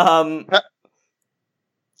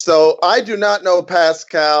 So I do not know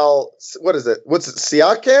Pascal. What is it? What's it?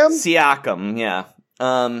 Siakam? Siakam, yeah.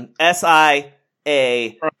 Siakam.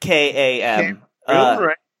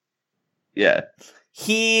 Right. Yeah.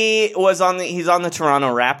 He's on the Toronto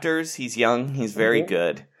Raptors. He's young. He's very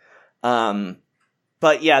good.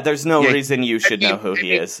 But yeah, there's no Yeah, reason you should know who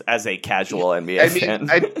he is as a casual NBA fan.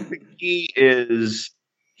 I think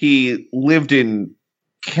he lived in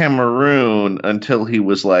Cameroon until he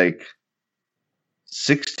was like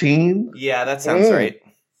 16. Yeah, that sounds right.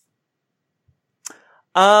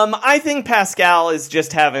 I think Pascal is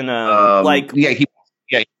just having a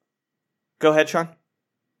Go ahead, Sean.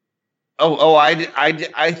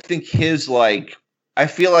 I think his I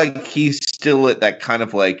feel like he's still at that kind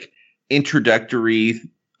of introductory.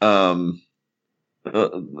 I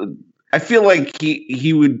feel like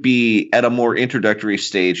he would be at a more introductory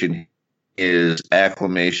stage in his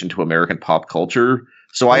acclimation to American pop culture.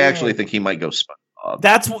 So I actually think he might go SpongeBob.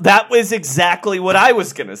 That was exactly what I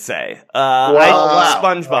was gonna say.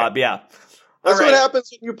 SpongeBob, yeah. That's what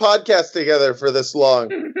happens when you podcast together for this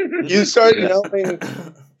long. You start knowing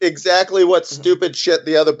exactly what stupid shit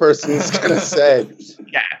the other person's gonna say.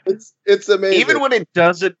 Yeah, it's amazing, even when it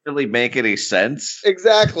doesn't really make any sense.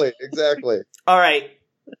 Exactly. All right,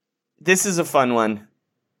 this is a fun one.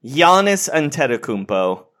 Giannis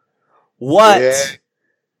Antetokounmpo. What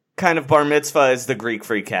kind of bar mitzvah is the Greek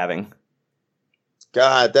freak having?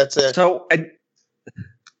 God, that's it. So it's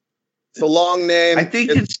a long name. I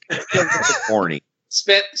think it's horny.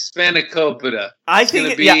 Spanakopita. I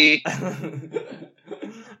think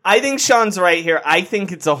I think Sean's right here. I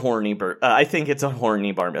think it's a horny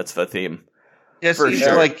bar mitzvah theme. Yes,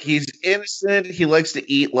 he's innocent. He likes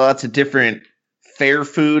to eat lots of different fair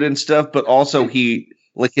food and stuff, but also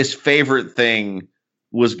his favorite thing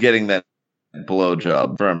was getting that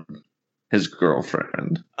blowjob from his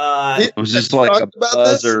girlfriend. It was just like a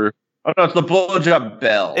buzzer. Oh no, it's the blowjob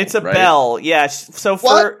bell. It's a bell, yeah. So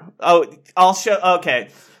I'll show. Okay,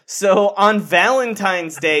 so on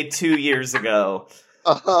Valentine's Day 2 years ago,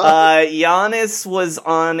 Giannis was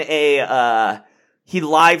on he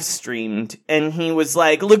live streamed and he was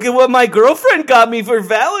like, "Look at what my girlfriend got me for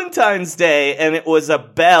Valentine's Day," and it was a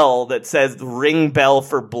bell that says "Ring bell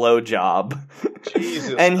for blowjob."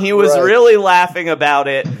 Jesus and he was really laughing about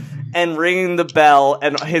it. And ringing the bell,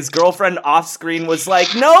 and his girlfriend off screen was like,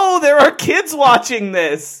 "No, there are kids watching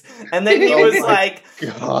this." And then he was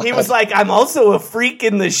like, "I'm also a freak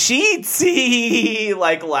in the sheets." He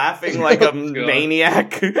laughing like a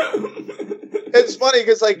maniac. It's funny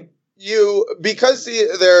because because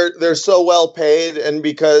they're so well paid, and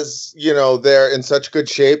because they're in such good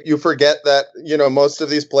shape, you forget that most of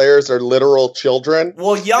these players are literal children.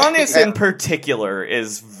 Well, Giannis in particular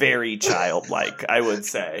is very childlike, I would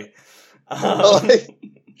say.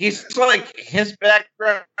 He's his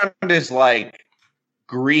background is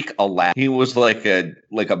Greek Aladdin. He was like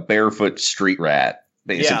a barefoot street rat,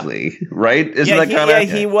 basically, right? Isn't that kind of? Yeah,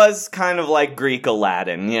 he was kind of like Greek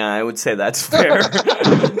Aladdin. Yeah, I would say that's fair.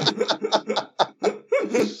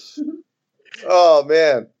 Oh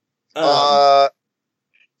man.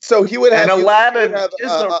 So he would have. And Aladdin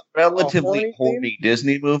is a relatively horny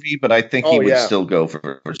Disney movie, but I think he would still go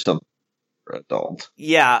for something for adult.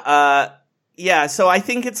 Yeah. Yeah. So I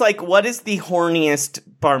think it's what is the horniest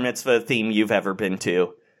bar mitzvah theme you've ever been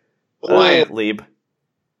to? Lieb.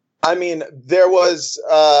 I mean, there was.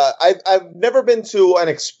 I've never been to an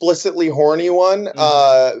explicitly horny one.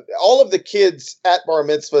 Mm-hmm. All of the kids at bar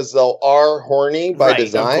mitzvahs though are horny by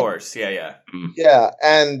design. Of course, yeah. Yeah,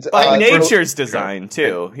 and by nature's design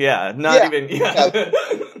too. Yeah, not even. Yeah.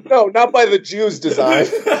 No, not by the Jews' design.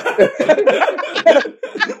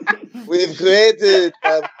 We've created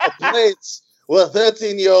a place where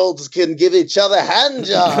 13-year-olds can give each other hand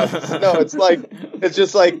jobs. No, it's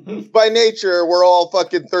just by nature, we're all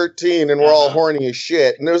fucking 13 and we're all horny as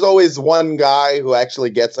shit. And there's always one guy who actually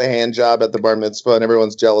gets a hand job at the bar mitzvah and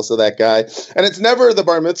everyone's jealous of that guy. And it's never the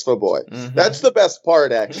bar mitzvah boy. Mm-hmm. That's the best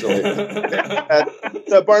part, actually.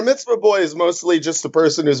 The bar mitzvah boy is mostly just the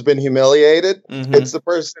person who's been humiliated. Mm-hmm. It's the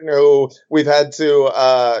person who we've had to,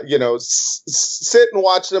 sit and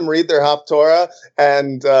watch them read their Haftorah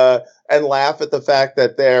and laugh at the fact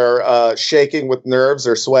that they're shaking with nerves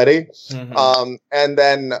or sweaty. Mm-hmm. And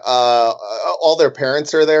then all their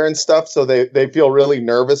parents are there and stuff, so they feel really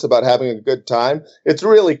nervous about having a good time. It's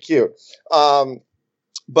really cute.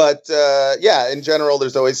 But in general,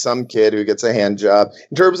 there's always some kid who gets a hand job.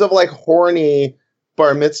 In terms of horny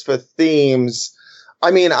bar mitzvah themes,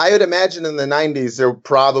 I mean, I would imagine in the 90s there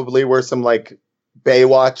probably were some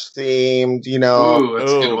Baywatch themed, Ooh,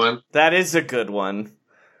 that's a good one. That is a good one.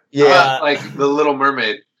 Yeah, The Little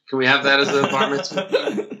Mermaid. Can we have that as a bar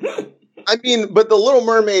mitzvah? I mean, but The Little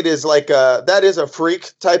Mermaid is that is a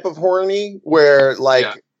freak type of horny where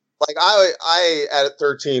I at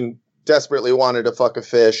 13 desperately wanted to fuck a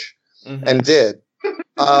fish and did.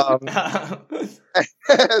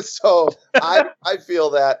 So I feel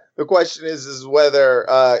that the question is whether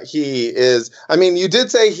he is. I mean, you did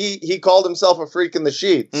say he called himself a freak in the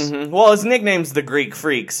sheets. Mm-hmm. Well, his nickname's the Greek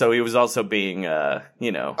Freak, so he was also being, Oh,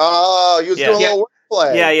 he was doing a little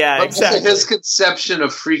wordplay. Yeah, But exactly. His conception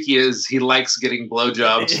of freaky is he likes getting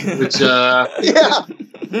blowjobs, which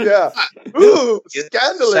yeah. Ooh,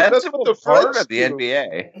 scandalous. That's what the part French of the do.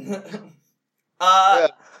 NBA.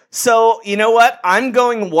 So, you know what? I'm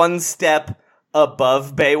going one step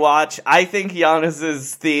above Baywatch. I think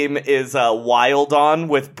Giannis's theme is Wild On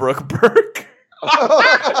with Brooke Burke.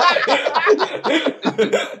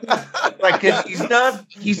 Like, 'cause he's not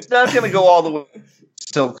going to go all the way to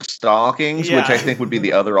Silk Stockings, which I think would be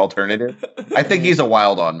the other alternative. I think he's a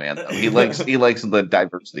Wild On man, though. He likes the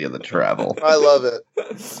diversity of the travel. I love it.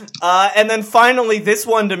 And then finally, this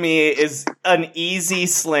one to me is an easy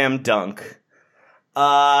slam dunk.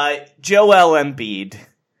 Joel Embiid.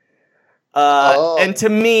 And to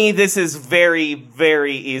me, this is very,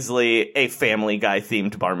 very easily a Family Guy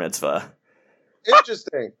themed bar mitzvah.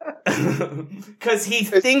 Interesting. Because he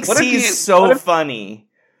thinks he's so funny.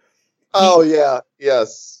 Oh, yeah.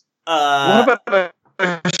 Yes. What about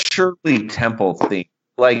a Shirley Temple thing?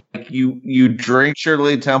 Like, you drink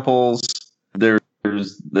Shirley Temples. There's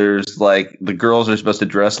like the girls are supposed to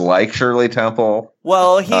dress like Shirley Temple.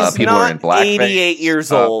 Well, he's people are in not blackface. 88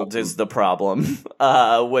 years old is the problem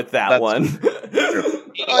with that one.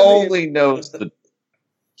 He only knows the.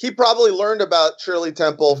 He probably learned about Shirley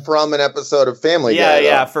Temple from an episode of Family Guy.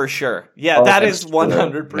 Yeah, for sure. Yeah, that is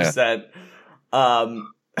 100%. All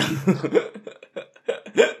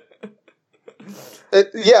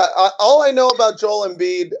I know about Joel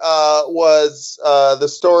Embiid was the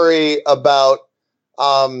story about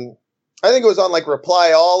I think it was on like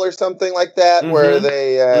Reply All or something like that, where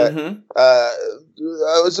they it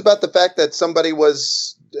was about the fact that somebody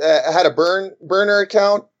was had a burner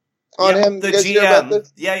account on him. The you guys hear about GM.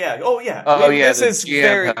 this? Yeah. Oh yeah. This is GM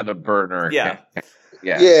very had a burner. Yeah.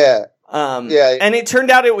 Yeah. And it turned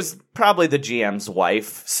out it was probably the GM's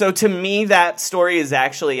wife. So to me, that story is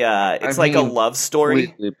actually it's like a love story.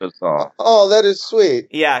 Completely bizarre. Oh, that is sweet.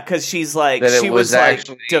 Yeah, because she's like That she it was like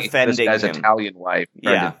actually defending this guy's him. Italian wife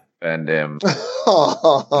trying to defend him.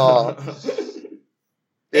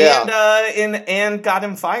 And got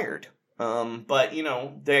him fired. But you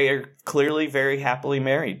know they are clearly very happily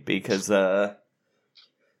married because they're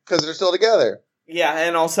still together. Yeah,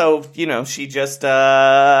 and also, you know, she just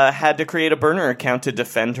had to create a burner account to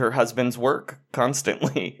defend her husband's work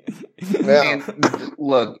constantly. Yeah. And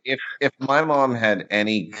look, if my mom had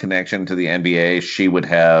any connection to the NBA, she would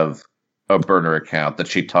have a burner account that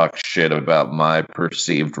she talks shit about my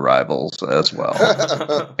perceived rivals as well.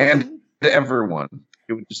 And everyone.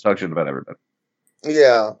 She would just talk shit about everybody.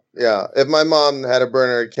 Yeah. If my mom had a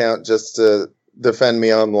burner account just to defend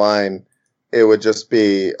me online, it would just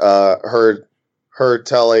be her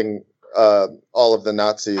telling all of the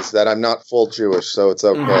Nazis that I'm not full Jewish, so it's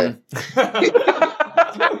okay.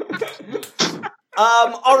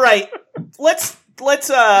 All right, let's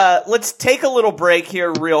take a little break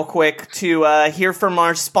here real quick to hear from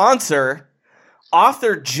our sponsor,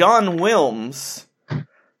 author John Wilms,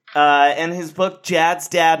 and his book Jad's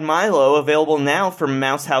Dad Milo, available now from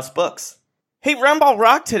Mouse House Books. Hey, Roundball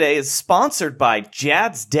Rock today is sponsored by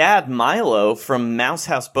Jad's Dad Milo from Mouse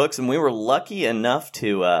House Books, and we were lucky enough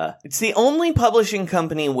to, it's the only publishing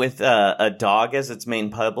company with a dog as its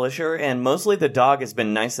main publisher, and mostly the dog has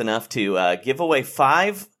been nice enough to give away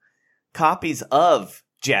 5 copies of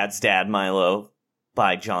Jad's Dad Milo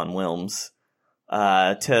by John Wilms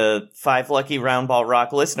to 5 lucky Roundball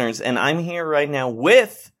Rock listeners, and I'm here right now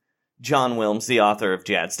with John Wilms, the author of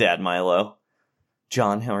Jad's Dad Milo.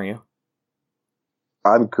 John, how are you?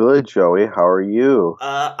 I'm good, Joey. How are you?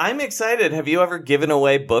 I'm excited. Have you ever given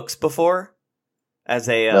away books before as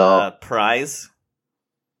a prize?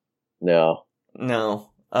 No.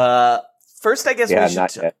 First, I guess Yeah, we should.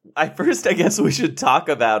 not yet. First, I guess we should talk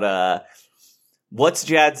about what's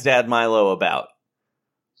Jad's Dad Milo about?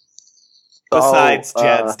 Besides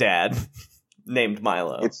Jad's dad, named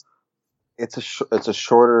Milo. It's a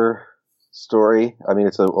shorter story. I mean,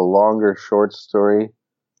 it's a longer short story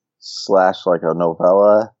 / like a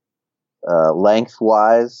novella.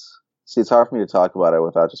 Lengthwise, see, it's hard for me to talk about it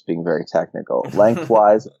without just being very technical.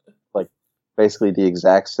 Lengthwise, like basically the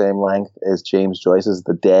exact same length as James Joyce's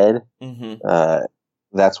The Dead. Mm-hmm.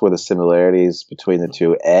 That's where the similarities between the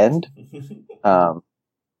two end.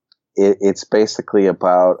 It's basically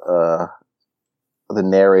about the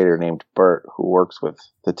narrator named Bert, who works with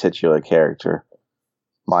the titular character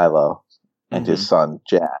Milo and his son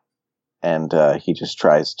Jad, and he just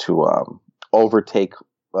tries to overtake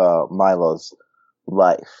Milo's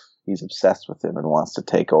life. He's obsessed with him and wants to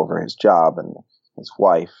take over his job and his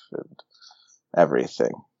wife and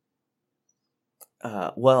everything.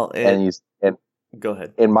 Go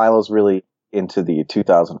ahead. And Milo's really into the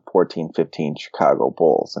 2014-15 Chicago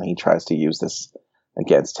Bulls, and he tries to use this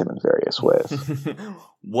against him in various ways.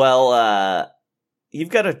 Well, you've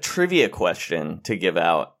got a trivia question to give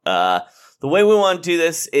out. The way we want to do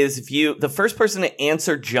this is the first person to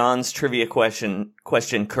answer John's trivia question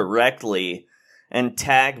correctly and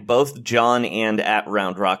tag both John and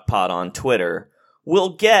 @RoundRockPod on Twitter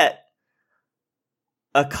will get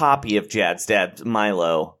a copy of Jad's Dad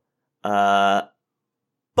Milo. But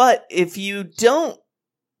if you don't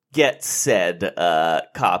get said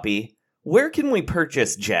copy, where can we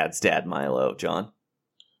purchase Jad's Dad Milo, John?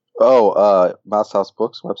 Mouse House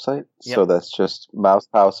Books website. Yep. So that's just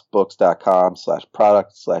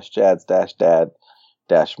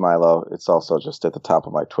mousehousebooks.com/product/Jad's-Dad-Milo. It's also just at the top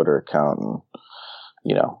of my Twitter account, and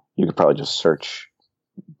you could probably just search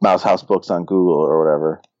Mouse House Books on Google or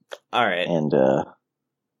whatever. All right, and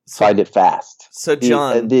find it fast. So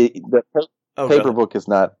John, the paper book is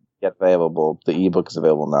not yet available. The ebook is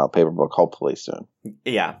available now. Paper book hopefully soon.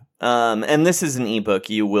 Yeah. And this is an ebook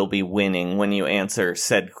you will be winning when you answer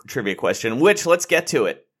said trivia question, which, let's get to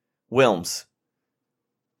it. Wilms,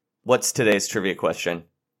 what's today's trivia question?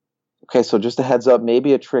 Okay, so just a heads up,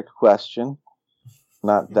 maybe a trick question.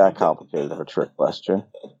 Not that complicated of a trick question.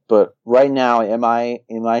 But right now, am I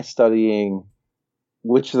studying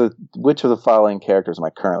which of the following characters am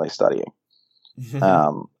I currently studying?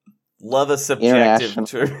 Love a subjective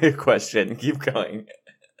trivia question. Keep going.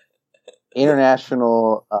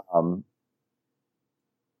 International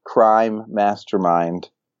crime mastermind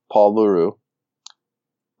Paul LaRue,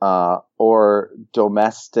 or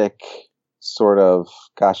domestic sort of,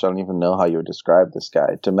 gosh, I don't even know how you would describe this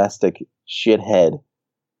guy, domestic shithead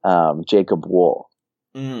Jacob Wool.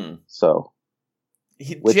 So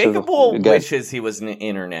Jacob Wool wishes he was an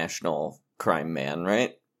international crime man,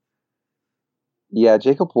 right? Yeah,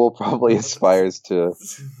 Jacob Wool probably aspires to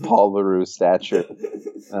Paul LaRue's stature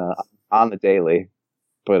on the daily,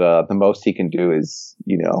 but the most he can do is,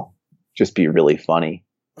 just be really funny.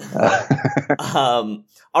 All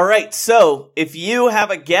right, so if you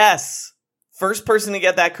have a guess, first person to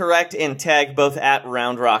get that correct and tag both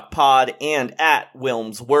 @RoundRockPod and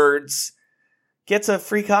 @WilmsWords gets a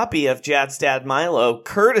free copy of Jad's Dad Milo,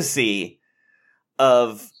 courtesy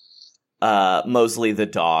of Mosley the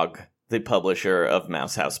Dog, the publisher of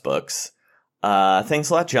Mouse House Books. Thanks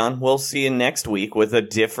a lot, John. We'll see you next week with a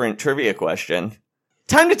different trivia question.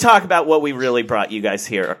 Time to talk about what we really brought you guys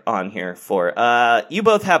here for. You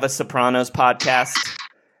both have a Sopranos podcast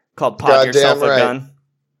called Pod Yourself a Gun.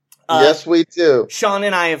 Yes, we do. Sean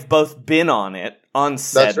and I have both been on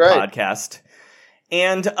said podcast.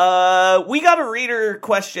 And we got a reader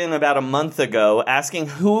question about a month ago asking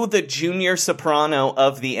who the junior soprano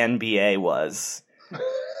of the NBA was.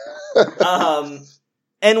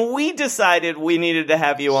 And we decided we needed to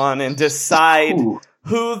have you on and decide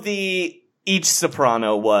who each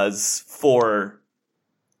soprano was for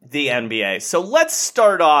the NBA. So let's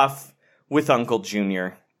start off with Uncle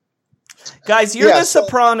Junior. Guys, you're the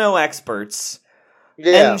soprano experts.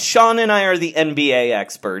 Yeah. And Sean and I are the NBA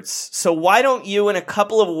experts. So why don't you, in a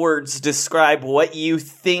couple of words, describe what you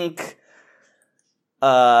think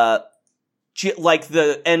like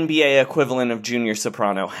the NBA equivalent of junior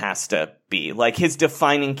soprano has to be, like his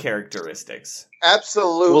defining characteristics.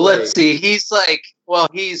 Absolutely. Well, let's see. He's a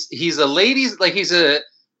ladies, like he's a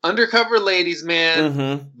undercover ladies man.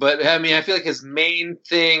 Mm-hmm. But I mean, I feel like his main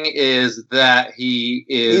thing is that he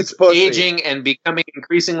is aging and becoming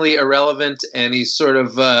increasingly irrelevant, and he's sort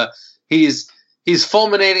of he's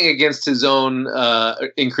fulminating against his own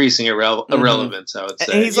increasing irrelevance. I would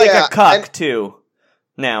say and he's like a cuck too.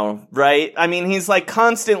 Now, right? I mean, he's like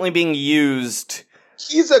constantly being used.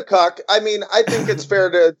 He's a cuck. I mean, I think it's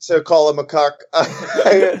fair to call him a cuck.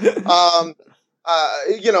 One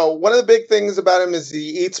of the big things about him is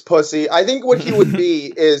he eats pussy. I think what he would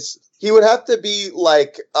be is he would have to be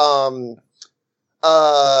like kind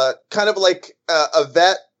of like a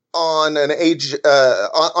vet on an age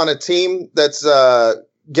on a team that's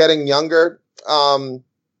getting younger.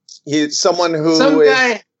 He's someone who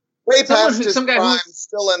is way past his prime,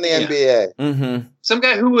 still in the NBA. Mm-hmm. Some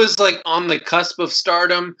guy who was like on the cusp of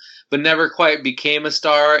stardom, but never quite became a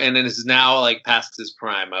star, and then is now like past his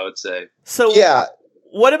prime, I would say. So,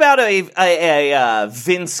 what about a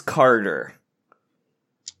Vince Carter?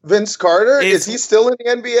 Vince Carter? Is he still in the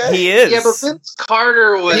NBA? He is. Yeah, but Vince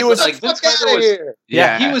Carter was Vince Carter was.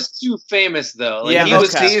 Yeah, he was too famous though. Like, he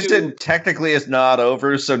was season technically is not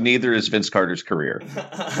over, so neither is Vince Carter's career.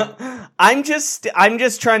 I'm just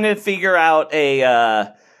trying to figure out an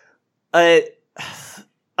old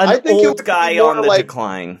guy on the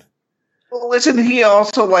decline. Well, isn't he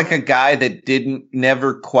also like a guy that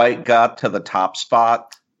never quite got to the top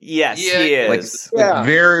spot? Yes, he is.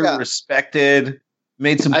 Very respected.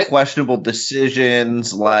 Made some questionable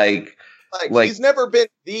decisions. Like he's never been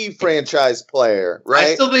the franchise player, right?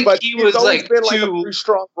 I still think he was always been like a pretty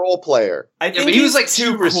strong role player. I think but he was like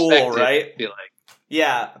too respected, cool, right? I feel like.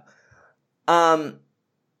 Yeah.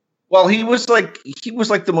 Well, he was like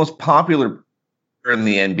the most popular in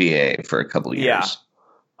the NBA for a couple of years. Yeah.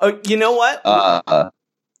 Oh, you know what?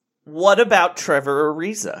 What about Trevor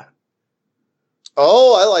Ariza?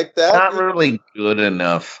 Oh, I like that. Not really good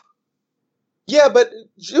enough. Yeah, but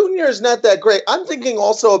Junior is not that great. I'm thinking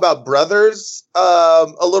also about brothers a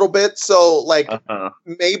little bit. So, like,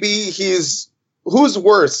 maybe who's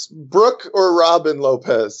worse, Brooke or Robin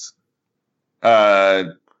Lopez?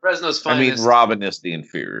 Fresno's finest. I mean, Robin is the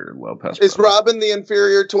inferior Lopez. Is Robin the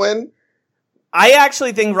inferior twin? I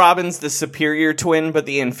actually think Robin's the superior twin, but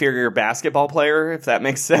the inferior basketball player, if that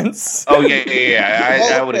makes sense. Oh, yeah.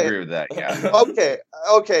 I would agree with that, yeah.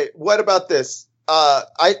 Okay. What about this?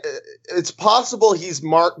 It's possible he's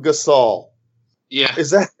Mark Gasol. Yeah.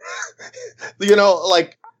 Is that,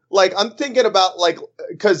 like I'm thinking about,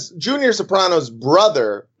 because Junior Soprano's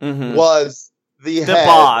brother was the head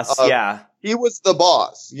boss, yeah. He was the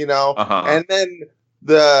boss, and then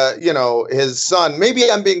his son,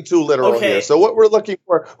 maybe I'm being too literal here. So what we're looking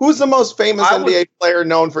for, who's the most famous NBA player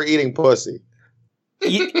known for eating pussy?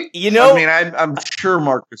 I mean, I'm sure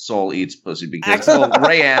Marc Gasol eats pussy because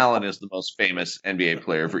Ray Allen is the most famous NBA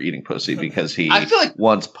player for eating pussy because he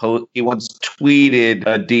once tweeted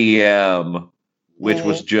a DM, which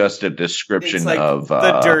was just a description of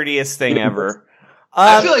the dirtiest thing ever.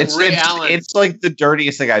 I feel like Ray Allen. It's like the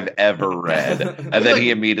dirtiest thing I've ever read, and then he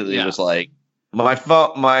immediately was like, "My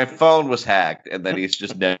phone was hacked," and then he's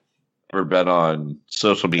just never been on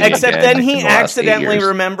social media. Except again then he in the last 8 accidentally,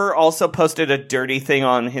 years. also posted a dirty thing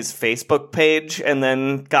on his Facebook page and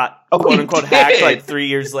then got quote-unquote hacked like 3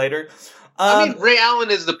 years later. I mean, Ray Allen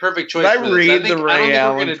is the perfect choice. Did for I this. read I think, the Ray I don't think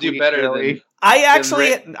Allen we're going to do tweet, better really? than.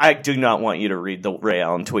 I do not want you to read the Ray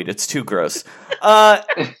Allen tweet. It's too gross. No,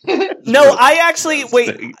 I actually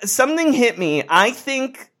wait. Something hit me. I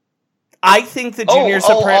think the Junior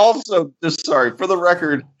Soprano. Also, sorry for the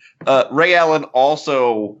record. Ray Allen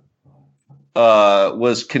also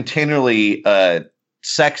was continually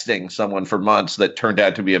sexting someone for months that turned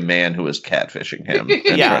out to be a man who was catfishing him. And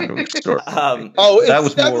trying to extort him.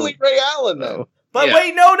 It's definitely Ray Allen though. But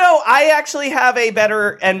wait, no, I actually have a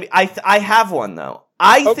better, and I have one though.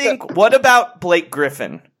 I think. What about Blake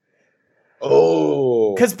Griffin?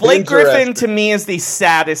 Oh, because Blake Griffin to me is the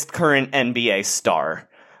saddest current NBA star.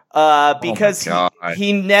 Because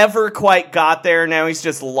he never quite got there. Now he's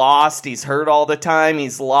just lost. He's hurt all the time.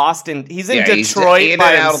 He's lost he's in Detroit he's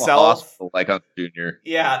by out himself. Of the hospital, like Uncle Junior.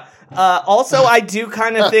 Yeah. Also, I do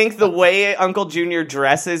kind of think the way Uncle Junior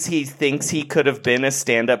dresses, he thinks he could have been a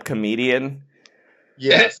stand-up comedian.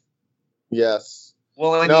 Yes. Yes.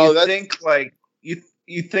 Well, and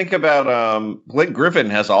you think about Blake Griffin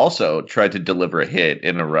has also tried to deliver a hit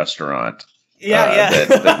in a restaurant. Yeah. That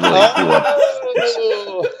really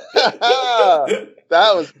blew up.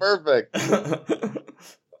 That was perfect.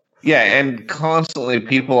 Yeah, and constantly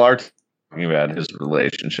people are talking about his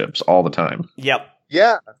relationships all the time. Yep.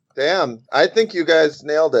 Yeah. Damn. I think you guys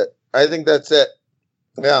nailed it. I think that's it.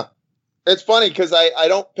 Yeah. It's funny because I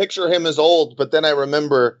don't picture him as old, but then I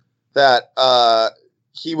remember that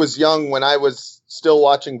he was young when I was still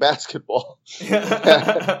watching basketball.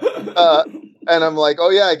 And I'm like,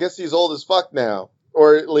 oh yeah, I guess he's old as fuck now.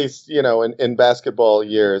 Or at least, in basketball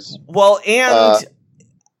years. Well, and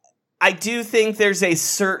I do think there's a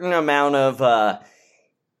certain amount of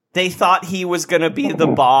they thought he was going to be the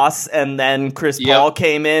boss, and then Chris Paul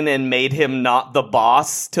came in and made him not the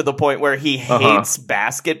boss to the point where he hates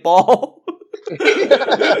basketball.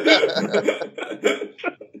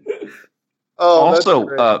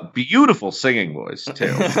 Also, beautiful singing voice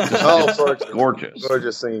too. Gorgeous,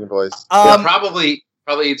 gorgeous singing voice. Probably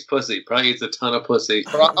eats pussy. Probably eats a ton of pussy.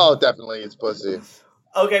 Oh, definitely eats pussy.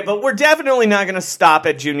 Okay, but we're definitely not going to stop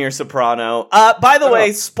at Junior Soprano. By the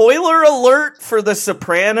way, spoiler alert for The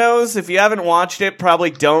Sopranos. If you haven't watched it,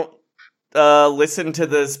 probably don't listen to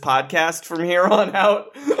this podcast from here on out.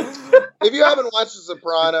 If you haven't watched The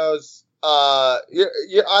Sopranos, I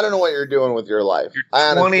don't know what you're doing with your life.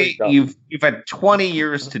 I honestly don't. You've had 20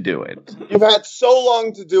 years to do it. You've had so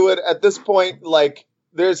long to do it. At this point, like,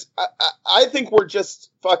 I think we're just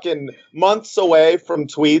fucking months away from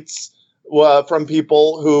tweets from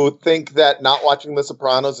people who think that not watching The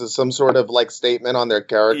Sopranos is some sort of like statement on their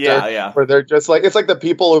character. Yeah. Where they're just like, it's like the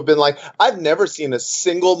people who've been like, I've never seen a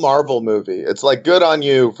single Marvel movie. It's like, good on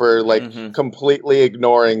you for like completely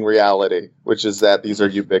ignoring reality, which is that these are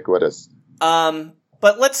ubiquitous. But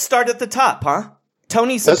let's start at the top, huh?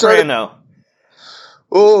 Tony Soprano.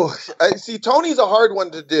 Oh, see, Tony's a hard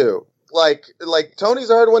one to do. Like Tony's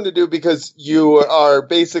a hard one to do because you are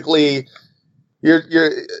basically. You're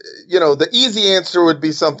the easy answer would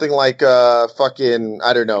be something like fucking,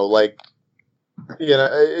 I don't know, like,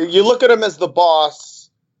 you look at him as the boss,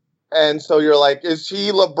 and so you're like, is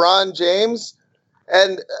he LeBron James?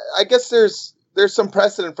 And I guess there's some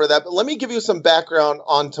precedent for that, but let me give you some background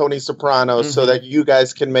on Tony Soprano so that you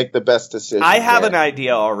guys can make the best decision. I have an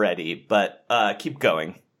idea already, but keep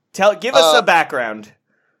going. Give us a background.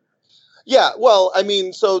 Yeah, well, I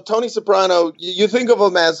mean, so Tony Soprano, you think of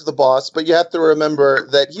him as the boss, but you have to remember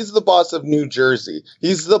that he's the boss of New Jersey.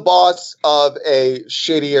 He's the boss of a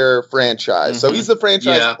shittier franchise. So he's the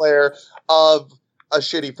franchise player of a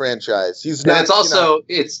shitty franchise. He's not. And it's also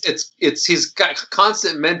he's got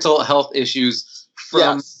constant mental health issues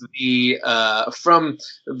from the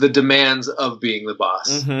demands of being the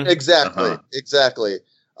boss. Exactly.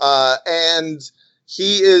 And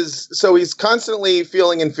he's constantly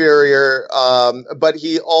feeling inferior, but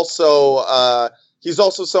he's also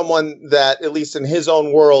someone that, at least in his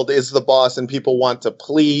own world, is the boss and people want to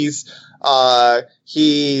please. I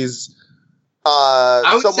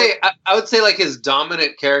would say like his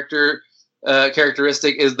dominant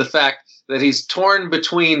characteristic is the fact that he's torn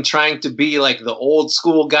between trying to be like the old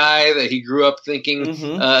school guy that he grew up thinking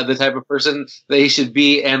the type of person that he should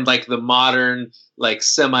be, and like the modern, like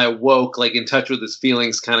semi woke, like in touch with his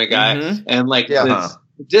feelings kind of guy. And like the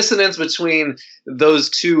dissonance between those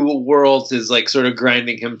two worlds is like sort of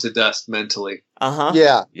grinding him to dust mentally.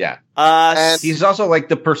 And he's also like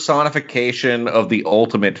the personification of the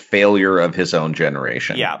ultimate failure of his own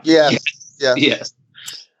generation. Yes.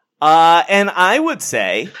 And I would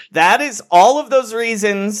say that is all of those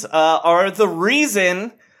reasons are the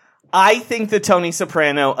reason I think the Tony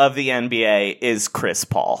Soprano of the NBA is Chris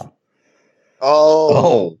Paul.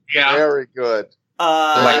 Oh, very good.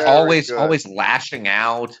 Always lashing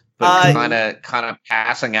out, but kind of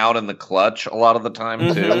passing out in the clutch a lot of the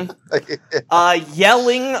time too.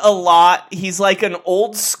 Yelling a lot. He's like an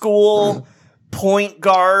old school point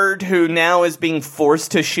guard who now is being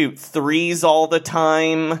forced to shoot threes all the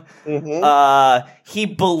time. He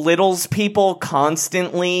belittles people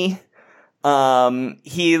constantly.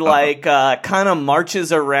 He kind of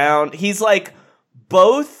marches around. He's like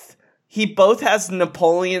he both has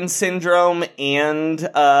Napoleon syndrome and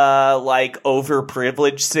like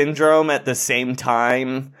overprivileged syndrome at the same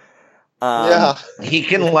time. He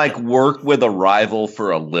can like work with a rival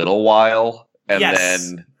for a little while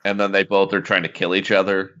and then they both are trying to kill each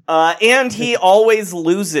other. And he always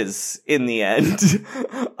loses in the end,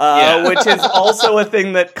 which is also a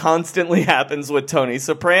thing that constantly happens with Tony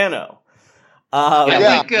Soprano.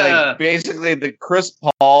 Basically, the Chris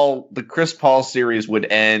Paul series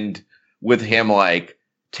would end with him like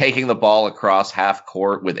taking the ball across half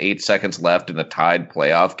court with 8 seconds left in a tied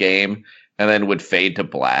playoff game, and then would fade to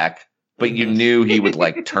black. But you knew he would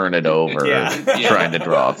like turn it over trying to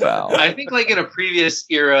draw a foul. I think like in a previous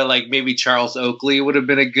era, like maybe Charles Oakley would have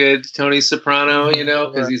been a good Tony Soprano,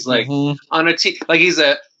 because he's like on a team, like he's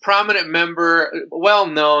a prominent member, well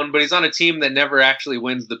known, but he's on a team that never actually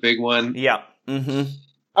wins the big one.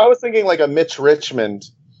 I was thinking like a Mitch Richmond,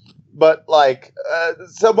 but like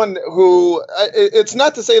someone who it's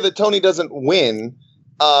not to say that Tony doesn't win.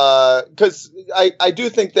 Because I do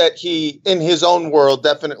think that he, in his own world,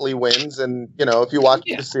 definitely wins. And, if you watch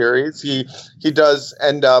the series, he does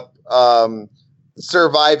end up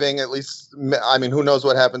surviving, at least. I mean, who knows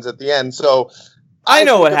what happens at the end. So I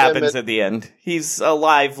know what happens at the end. He's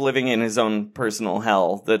alive, living in his own personal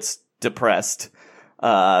hell that's depressed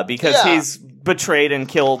because he's betrayed and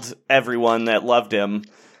killed everyone that loved him.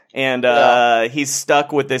 And he's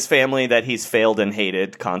stuck with this family that he's failed and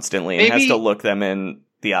hated constantly and has to look them in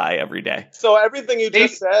the eye every day. So everything you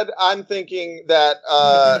just said, I'm thinking that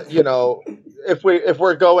if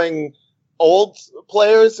we're going old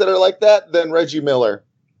players that are like that, then Reggie Miller.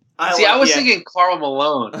 I was thinking Karl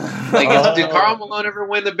Malone. Like, did Karl Malone ever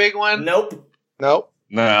win the big one? Nope.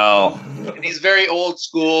 No. And he's very old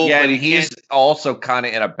school. Yeah, but and he's also kind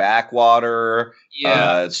of in a backwater,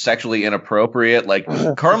 Yeah. sexually inappropriate. Like,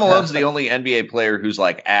 Karl Malone's the only NBA player who's,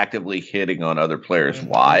 like, actively hitting on other players'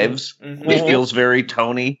 wives. Which feels very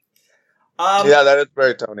Tony. Yeah, that is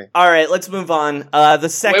very Tony. All right, let's move on. The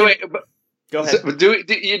second... Wait. Go ahead. So, do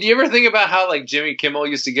you ever think about how like Jimmy Kimmel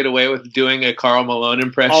used to get away with doing a Karl Malone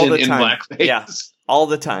impression in blackface? Yeah, all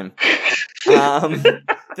the time.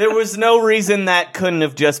 There was no reason that couldn't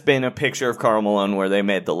have just been a picture of Karl Malone where they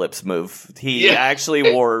made the lips move. He actually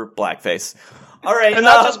wore blackface. All right. And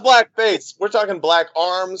not just black face. We're talking black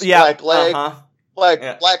arms, black leg,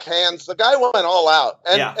 black hands. The guy went all out.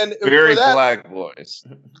 And very for that, black voice.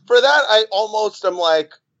 For that, I almost am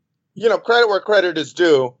like, credit where credit is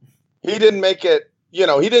due. He didn't make it, he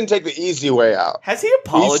didn't take the easy way out. Has he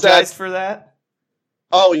apologized for that?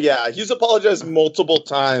 Oh, yeah. He's apologized multiple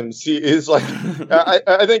times. He is like,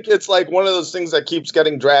 I think it's like one of those things that keeps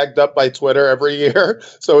getting dragged up by Twitter every year.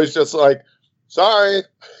 So he's just like, sorry,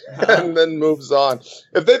 and then moves on.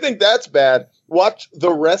 If they think that's bad, watch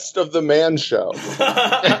the rest of the Man Show.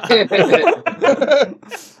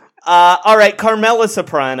 All right, Carmela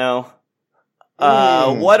Soprano.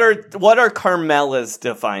 What are Carmela's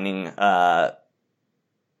defining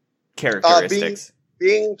characteristics?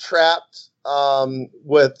 Being trapped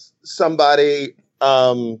with somebody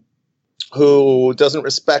who doesn't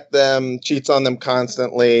respect them, cheats on them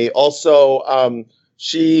constantly. Also,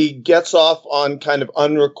 she gets off on kind of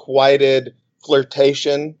unrequited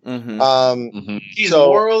flirtation. She's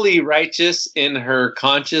morally righteous in her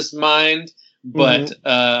conscious mind, but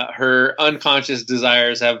her unconscious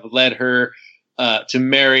desires have led her to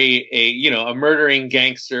marry a murdering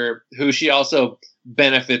gangster who she also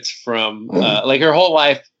benefits from. Like her whole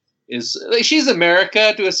life is like she's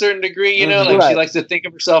America to a certain degree, she likes to think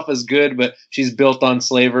of herself as good, but she's built on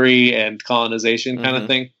slavery and colonization kind of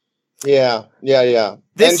thing. Yeah.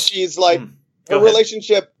 And she's like her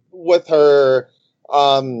relationship with her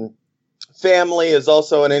family is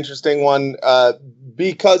also an interesting one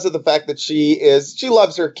because of the fact that she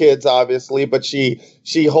loves her kids, obviously, but she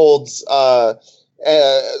holds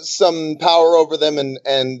some power over them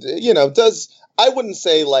and does, I wouldn't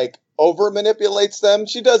say like over manipulates them.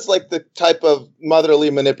 She does like the type of motherly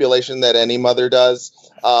manipulation that any mother does.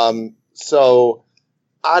 So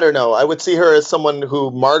I don't know. I would see her as someone who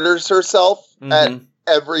martyrs herself at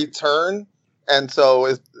every turn. And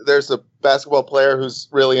so there's a basketball player who's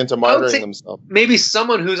really into martyring themselves. Maybe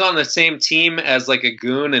someone who's on the same team as like a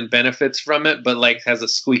goon and benefits from it, but like has a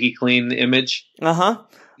squeaky clean image.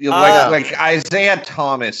 Like Isaiah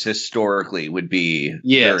Thomas historically would be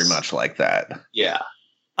very much like that. Yeah.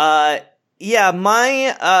 My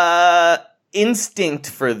instinct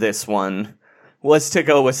for this one was to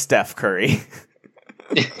go with Steph Curry.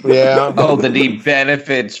 Yeah. Oh, that he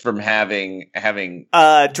benefits from having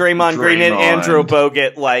Draymond Green and Andrew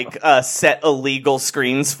Bogut set illegal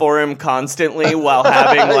screens for him constantly while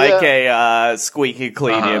having a squeaky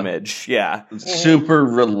clean image. Yeah. Super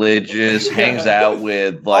religious, hangs out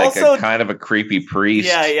with also, a kind of a creepy priest.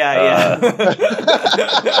 Yeah.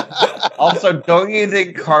 Also, don't you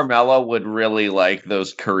think Carmela would really like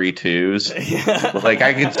those Curry 2s? Yeah. Like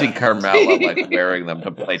I could see Carmela wearing them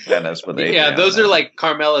to play tennis with Adriana. Yeah, those are like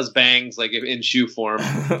Carmela's bangs, like in shoe form.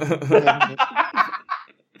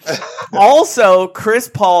 Also, Chris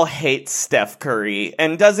Paul hates Steph Curry,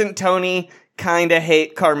 and doesn't Tony kind of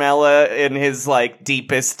hate Carmela in his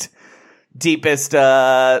deepest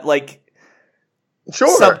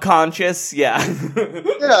subconscious? Yeah.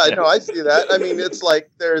 Yeah, no, I see that. I mean, it's like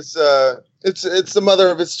there's it's the mother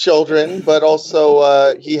of his children, but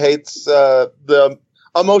also he hates the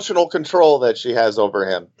emotional control that she has over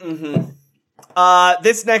him.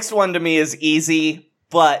 This next one to me is easy,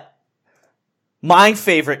 but my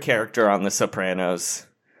favorite character on The Sopranos,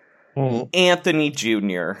 Anthony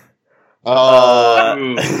Jr. Yeah.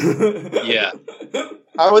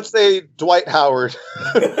 I would say Dwight Howard.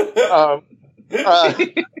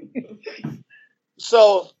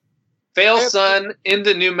 So, Fail Son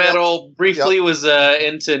into nu metal. Briefly was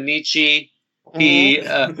into Nietzsche.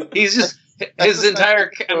 He's just his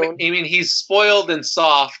entire. I mean, he's spoiled and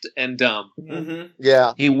soft and dumb.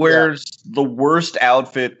 Yeah, he wears the worst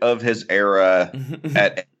outfit of his era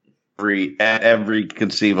at every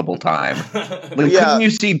conceivable time. Couldn't you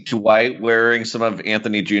see Dwight wearing some of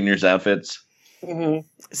Anthony Jr.'s outfits?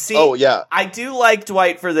 See, I do like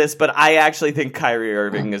Dwight for this, but I actually think Kyrie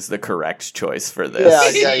Irving is the correct choice for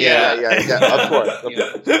this. Yeah, of course.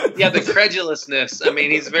 Yeah, the credulousness. I mean,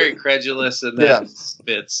 he's very credulous, and that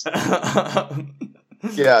fits.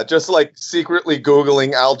 Yeah, just like secretly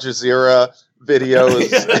Googling Al Jazeera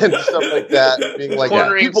videos and stuff like that, being like,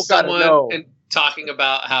 cornering people gotta someone know. and talking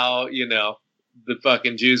about how the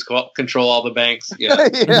fucking Jews control all the banks. Yeah,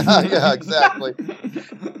 yeah, exactly.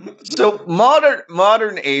 So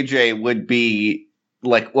modern AJ would be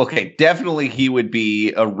like, okay, definitely he would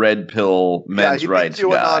be a red pill men's rights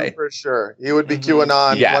QAnon guy for sure. He would be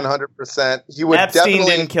QAnon 100%. He would Epstein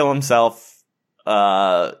definitely didn't kill himself.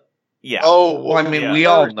 Yeah. Oh, well, I mean, we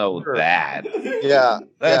all know that. Yeah,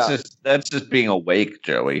 that's just being awake,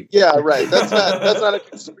 Joey. Yeah, right. That's not a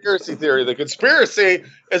conspiracy theory. The conspiracy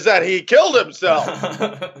is that he killed himself.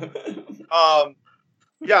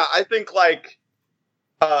 Yeah, I think like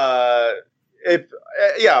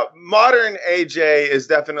modern AJ is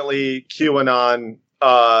definitely QAnon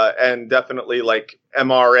and definitely like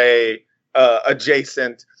MRA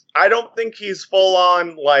adjacent. I don't think he's full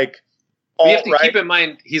on like. You have to keep in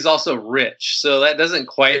mind he's also rich, so that doesn't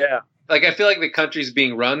quite. Yeah. Like I feel like the country's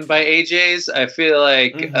being run by AJs. I feel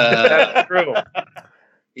like that's true.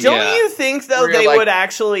 Don't you think though they would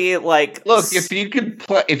actually like look if you could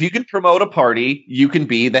promote a party, you can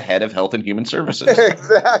be the head of Health and Human Services.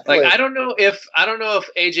 Exactly. Like I don't know if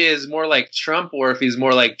AJ is more like Trump or if he's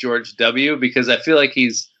more like George W. Because I feel like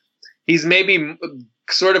he's maybe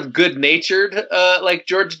sort of good-natured like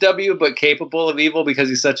George W., but capable of evil because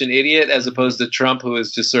he's such an idiot, as opposed to Trump, who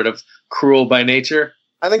is just sort of cruel by nature.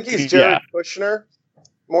 I think he's Jared Kushner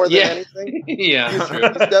more than anything. Yeah, he's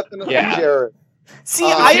definitely Jared. See,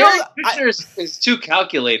 Jared Kushner is too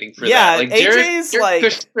calculating for that. Like AJ's Jared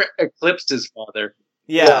Kushner eclipsed his father.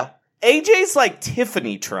 Yeah. AJ's like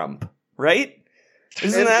Tiffany Trump, right?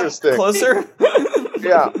 Isn't that closer?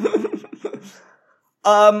 Yeah.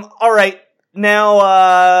 All right.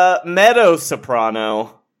 Now, Meadow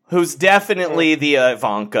Soprano, who's definitely the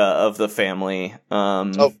Ivanka of the family.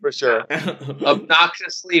 Oh, for sure.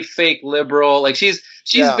 Obnoxiously fake liberal. Like she's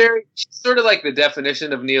sort of like the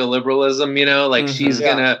definition of neoliberalism. Like she's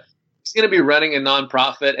gonna be running a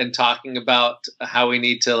nonprofit and talking about how we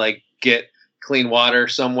need to like get clean water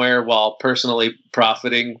somewhere while personally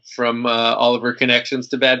profiting from all of her connections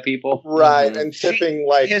to bad people. Right, and tipping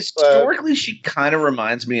like historically, she kind of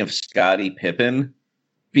reminds me of Scottie Pippen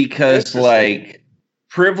because like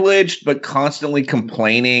privileged but constantly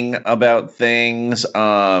complaining about things.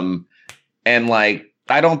 And like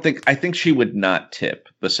I think she would not tip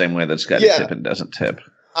the same way that Scottie Pippen doesn't tip.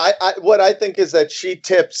 What I think is that she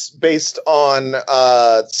tips based on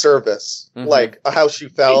service, like how she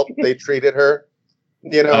felt they treated her.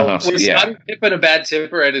 Was Scottie Pippen a bad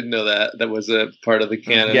tipper? I didn't know that. That was a part of the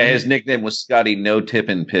canon. Yeah, his nickname was Scottie No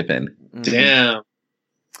Tippin' Pippen. Damn.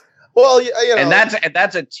 Well, and that's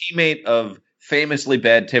a teammate of famously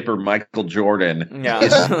bad tipper Michael Jordan. Yeah,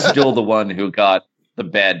 is still the one who got the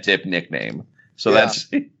bad tip nickname. So that's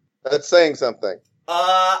saying something.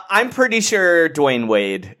 I'm pretty sure Dwayne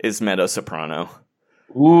Wade is Meadow Soprano.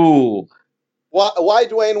 Ooh. Why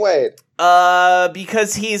Dwayne Wade?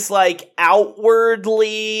 Because he's like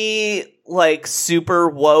outwardly like super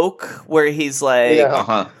woke, where he's like,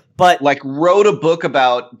 but like wrote a book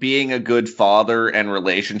about being a good father and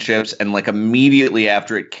relationships, and like immediately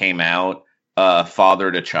after it came out,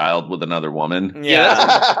 fathered a child with another woman.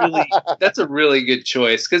 Yeah, that's a really good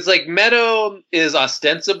choice because like Meadow is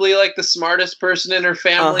ostensibly like the smartest person in her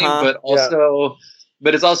family, but also.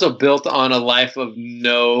 But it's also built on a life of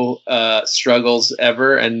no struggles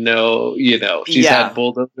ever, and no, she's had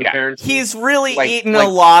bulldozer parents. He's really eaten a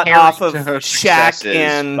lot off of Shaq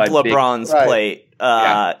and LeBron's plate.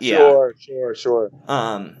 Sure.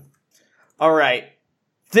 All right.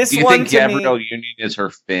 This Do you one think to Gabrielle me, Union is her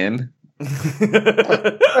Finn?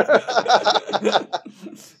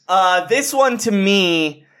 This one to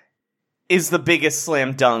me is the biggest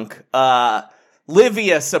slam dunk.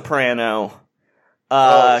 Livia Soprano.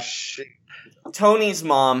 Tony's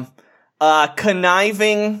mom,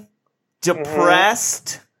 conniving,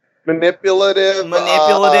 depressed, manipulative,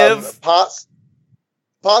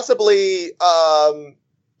 possibly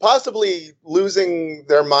losing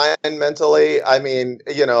their mind mentally. I mean,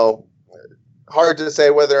 hard to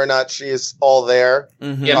say whether or not she's all there.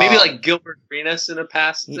 Yeah, maybe like Gilbert Arenas in a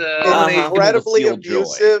past. Incredibly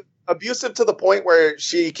abusive to the point where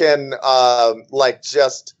she can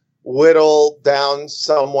just whittle down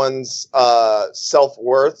someone's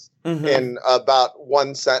self-worth in about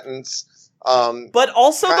one sentence. But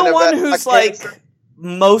also the one who's like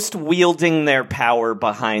most wielding their power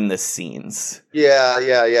behind the scenes.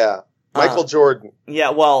 Yeah. Michael Jordan.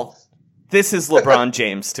 Yeah, well, this is LeBron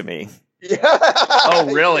James to me.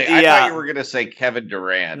 Oh, really? I thought you were going to say Kevin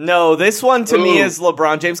Durant. No, this one to me is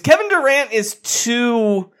LeBron James. Kevin Durant is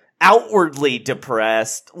too outwardly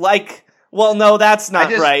depressed. Like, well, no, that's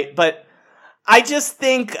not right. But I just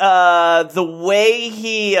think the way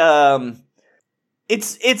he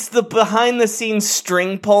it's the behind the scenes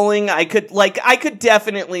string pulling. I could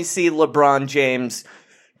definitely see LeBron James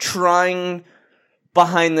trying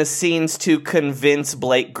behind the scenes to convince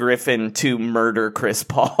Blake Griffin to murder Chris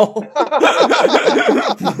Paul.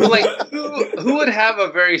 Like who would have a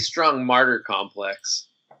very strong martyr complex?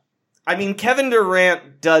 I mean, Kevin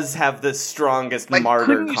Durant does have the strongest martyr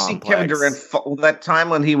couldn't you complex. see Kevin Durant that time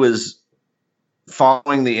when he was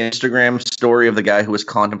following the Instagram story of the guy who was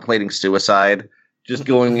contemplating suicide, just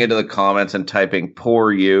going into the comments and typing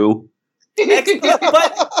 "poor you"?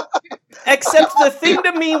 Except the thing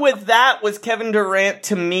to me with that was Kevin Durant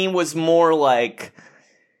to me was more like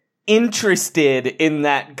interested in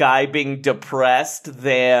that guy being depressed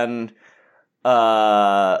than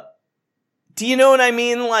do you know what I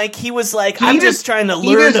mean? Like he was like, I'm just trying to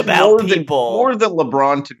learn about people. More than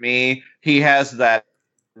LeBron to me, he has that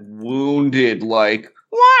wounded, like,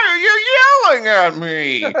 why are you yelling at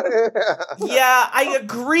me? Yeah, I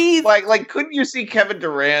agree. Like, couldn't you see Kevin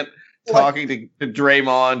Durant talking to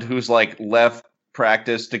Draymond, who's like left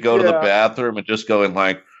practice to go to the bathroom and just going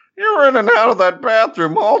like, you're in and out of that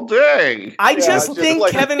bathroom all day. I just think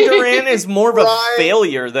like, Kevin Durant is more of a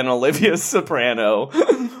failure than Olivia Soprano.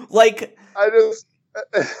 Like,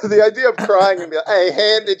 the idea of crying and be like, I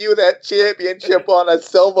handed you that championship on a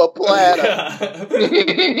silver platter.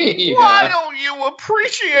 Why don't you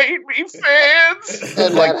appreciate me, fans?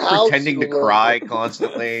 And like pretending to cry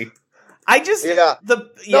constantly. I just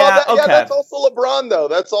that's also LeBron though.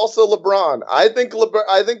 That's also LeBron. I think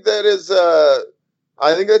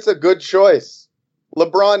that's a good choice.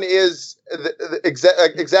 LeBron is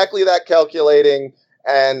exactly that calculating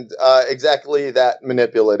and exactly that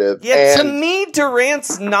manipulative. Yeah, to me,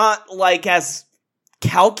 Durant's not like as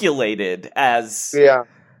calculated as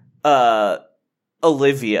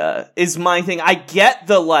Olivia is my thing. I get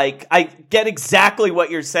exactly what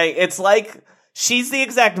you're saying. It's like she's the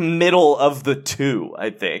exact middle of the two, I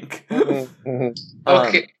think.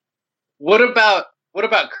 Okay. What about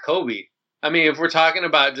Kobe? I mean, if we're talking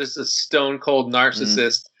about just a stone cold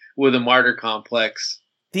narcissist with a martyr complex.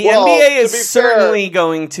 The NBA is certainly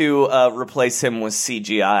going to replace him with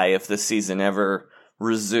CGI if the season ever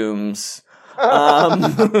resumes.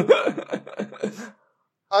 I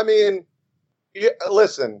mean,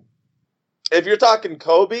 listen, if you're talking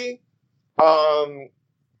Kobe, I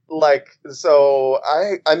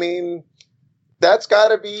mean, that's got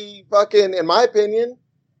to be fucking, in my opinion,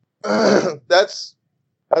 that's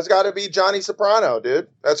got to be Johnny Soprano, dude.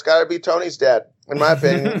 That's got to be Tony's dad, in my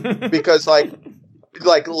opinion, because like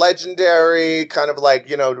legendary, kind of like,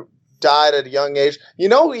 you know, died at a young age. You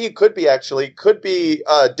know, he could be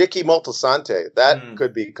Dickie Moltisanti. That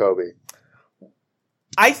could be Kobe.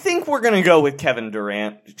 I think we're gonna go with Kevin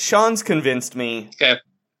Durant. Sean's convinced me. Okay,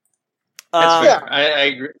 that's fair. I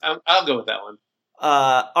agree. I'll go with that one.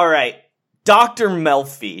 All right, Dr.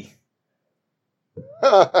 Melfi.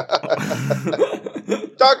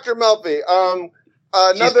 Dr. Melfi.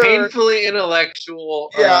 She's painfully intellectual.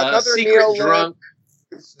 Another secret drunk.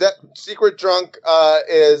 That secret drunk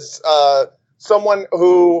is someone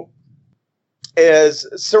who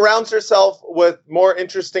surrounds herself with more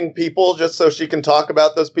interesting people just so she can talk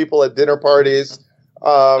about those people at dinner parties.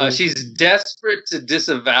 She's desperate to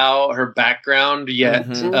disavow her background, yet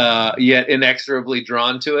inexorably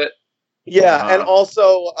drawn to it. Yeah, and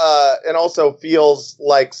also feels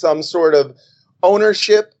like some sort of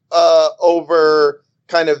ownership over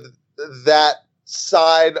kind of that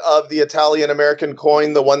side of the Italian American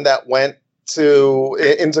coin, the one that went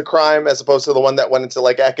into crime as opposed to the one that went into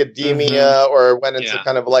like academia or went into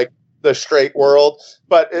kind of like the straight world.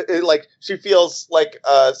 But it like she feels like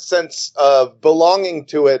a sense of belonging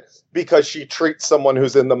to it because she treats someone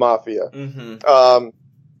who's in the mafia.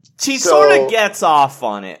 She sort of gets off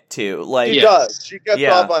on it too. Like she does. She gets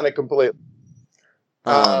off on it completely.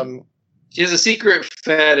 She has a secret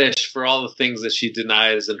fetish for all the things that she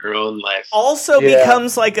denies in her own life. Also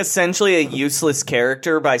becomes like essentially a useless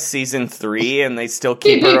character by season 3, and they still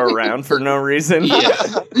keep her around for no reason.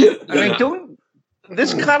 I mean,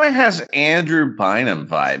 this kind of has Andrew Bynum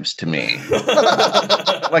vibes to me.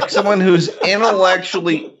 Like someone who's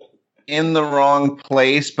intellectually in the wrong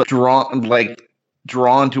place, but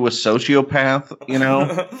drawn to a sociopath, you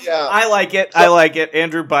know? Yeah. I like it. I like it.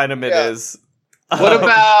 Andrew Bynum it is. What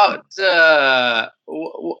about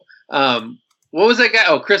what was that guy?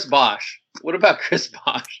 Oh, Chris Bosh. What about Chris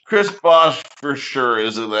Bosh? Chris Bosh for sure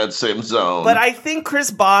is in that same zone. But I think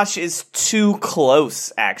Chris Bosh is too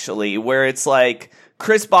close, actually, where it's like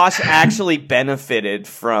Chris Bosh actually benefited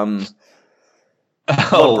from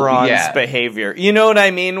LeBron's behavior. You know what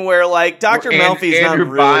I mean? Where like Dr. Melfi's Andrew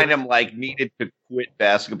not really... Bynum like needed to quit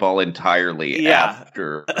basketball entirely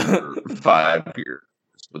after 5 years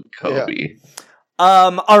with Kobe. Yeah.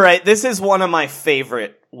 All right, this is one of my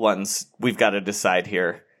favorite ones we've got to decide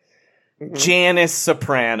here. Janice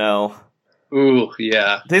Soprano. Ooh,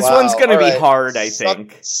 yeah. This one's going to be hard, I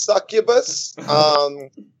think. Succubus.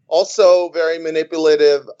 Also very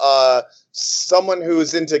manipulative. Someone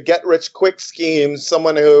who's into get-rich-quick schemes.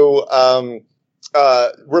 Someone who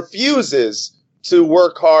refuses to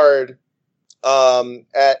work hard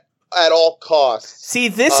at all costs. See,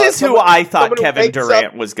 this is who I thought Kevin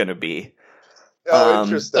Durant was going to be. Oh,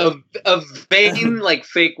 interesting. A vain, like,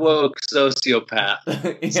 fake woke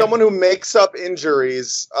sociopath. Someone who makes up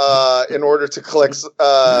injuries in order to collect,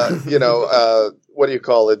 what do you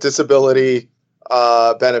call it? Disability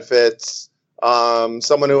benefits.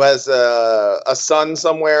 Someone who has a son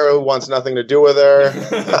somewhere who wants nothing to do with her.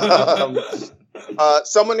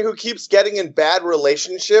 Someone who keeps getting in bad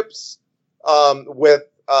relationships with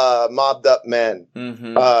mobbed up men.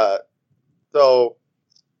 Mm-hmm. So,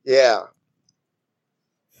 yeah.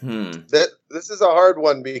 This is a hard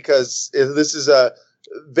one because this is a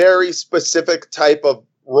very specific type of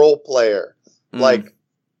role player. Like,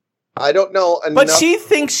 I don't know enough. But she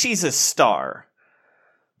thinks she's a star.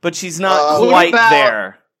 But she's not quite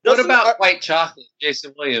there. What about White Chocolate,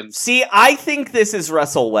 Jason Williams? See, I think this is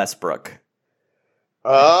Russell Westbrook.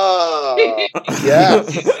 Yes.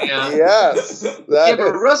 Yes. But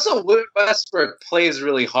Russell Westbrook plays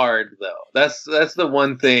really hard, though. That's the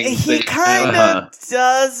one thing. He kind of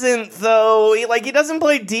doesn't, though. He doesn't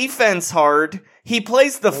play defense hard. He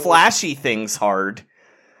plays the flashy things hard.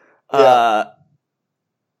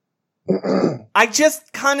 I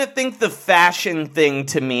just kind of think the fashion thing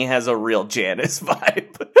to me has a real Janice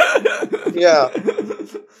vibe. Yeah.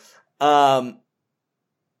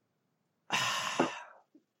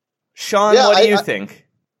 Sean, what do you think?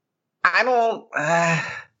 I don't.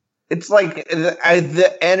 It's like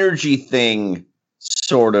the energy thing,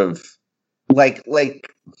 sort of. Like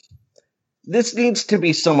this needs to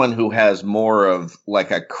be someone who has more of like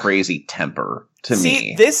a crazy temper.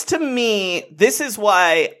 See, this is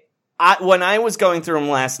why. When I was going through them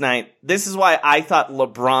last night, this is why I thought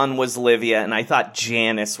LeBron was Livia and I thought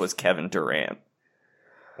Janice was Kevin Durant.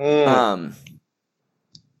 But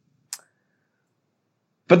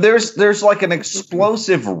there's like an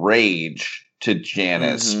explosive rage to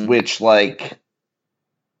Janice, which like,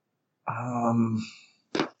 I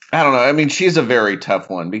don't know. I mean, she's a very tough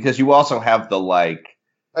one because you also have the like,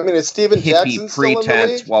 I mean, is Steven Jackson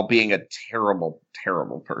pretense while being a terrible,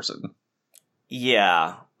 terrible person.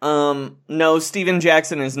 Yeah. No, Steven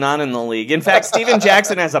Jackson is not in the league. In fact, Steven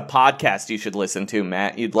Jackson has a podcast you should listen to,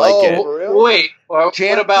 Matt. You'd like it. Really? Wait,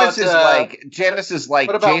 Janice is like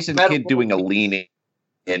Jason Kidd doing a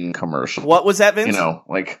lean-in commercial. What was that, Vince? You know,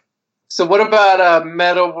 like. So what about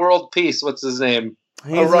Meta World Peace? What's his name?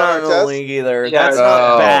 He's not in the league either. Yeah, that's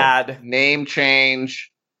not bad. Name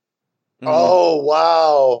change. Oh,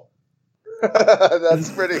 wow.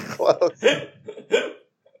 That's pretty close.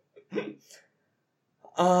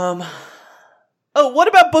 What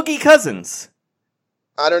about Boogie Cousins?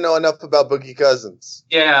 I don't know enough about Boogie Cousins.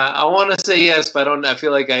 Yeah, I want to say yes, but I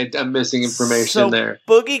feel like I'm missing information there.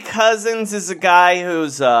 Boogie Cousins is a guy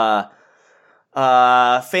who's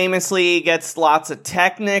famously gets lots of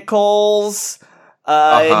technicals.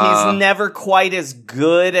 He's never quite as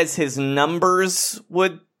good as his numbers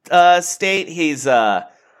would state. He's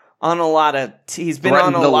on a lot of he's been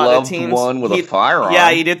on a lot of teams. One with a firearm.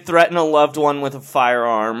 Yeah, he did threaten a loved one with a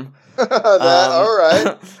firearm. All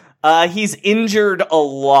right. He's injured a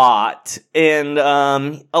lot, and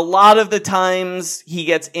a lot of the times he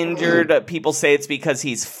gets injured, people say it's because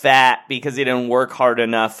he's fat, because he didn't work hard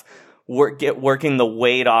enough, working the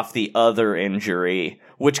weight off the other injury,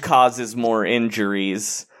 which causes more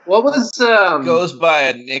injuries. What was goes by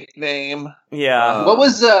a nickname? Yeah. What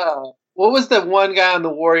was the one guy on the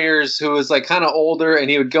Warriors who was like kind of older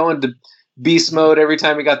and he would go into beast mode every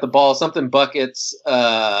time he got the ball? Something buckets.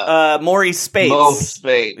 Maurice Spates. Mo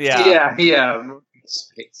Spates. Yeah.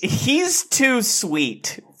 He's too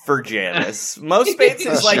sweet for Janice. Mo Spates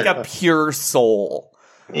is like a pure soul.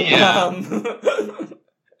 Yeah.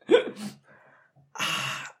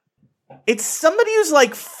 It's somebody who's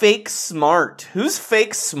like fake smart. Who's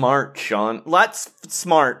fake smart, Sean? Lots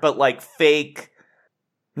smart, but like fake.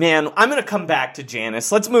 Man, I'm going to come back to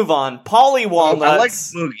Janice. Let's move on. Paulie Walnuts. I like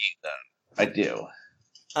Boogie, though. I do.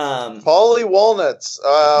 Paulie Walnuts.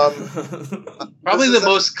 Probably the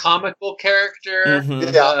most comical character.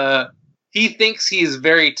 Mm-hmm. he thinks he's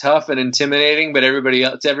very tough and intimidating, but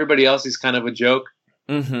to everybody else, he's kind of a joke.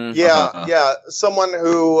 Mm-hmm. Yeah. Someone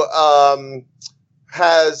who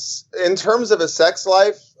has, in terms of his sex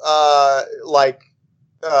life,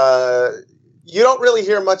 you don't really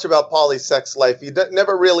hear much about Paulie's sex life. He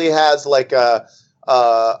never really has like a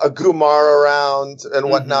Gumar around and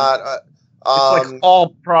whatnot. It's like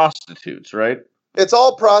all prostitutes, right? It's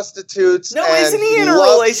all prostitutes. No, and isn't he in a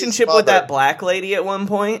relationship with that black lady at one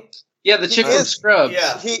point? Yeah, the chick from Scrubs.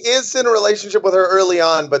 Yeah. He is in a relationship with her early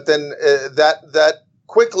on, but then that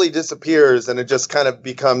quickly disappears, and it just kind of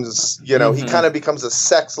becomes, he kind of becomes a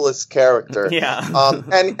sexless character. Yeah.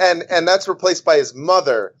 And that's replaced by his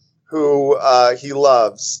mother, who he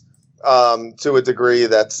loves to a degree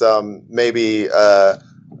that's maybe a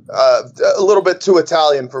little bit too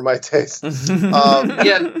Italian for my taste.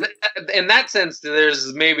 Yeah, in that sense,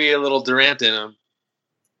 there's maybe a little Durant in him.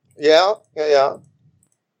 Yeah.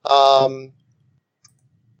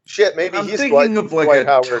 Shit, maybe I'm he's thinking of like Dwight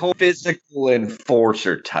a Howard. physical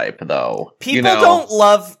enforcer type, though. People don't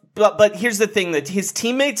love, but here's the thing, that his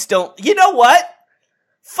teammates don't. You know what?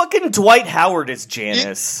 Fucking Dwight Howard is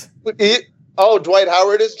Janice. Dwight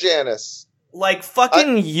Howard is Janice. Like,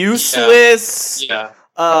 fucking useless. Yeah.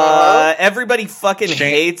 Everybody fucking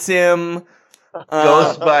hates him.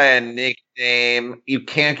 Goes by a nickname. You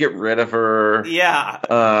can't get rid of her.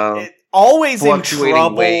 Yeah. Always in fluctuating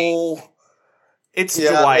trouble. weight. It's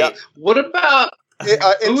Dwight. Yeah. What about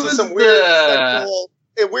into some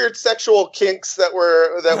weird sexual kinks that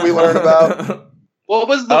we learn about? What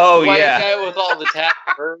was the white guy with all the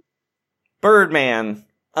tattoos? Birdman.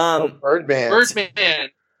 Birdman.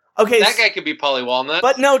 Okay, that guy could be Paulie Walnuts.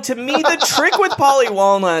 But no, to me, the trick with Paulie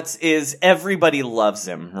Walnuts is everybody loves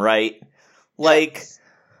him, right? Like,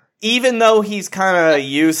 even though he's kind of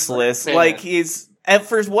useless, like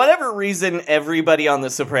for whatever reason, everybody on The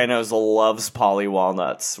Sopranos loves Paulie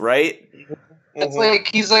Walnuts, right? It's like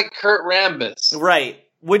he's like Kurt Rambis, right?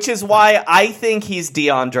 Which is why I think he's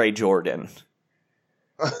DeAndre Jordan.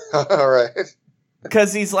 All right.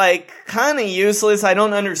 Because he's like kind of useless. I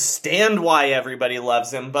don't understand why everybody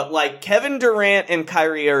loves him, but like Kevin Durant and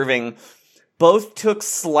Kyrie Irving both took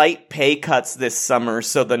slight pay cuts this summer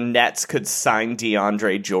so the Nets could sign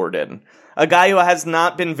DeAndre Jordan, a guy who has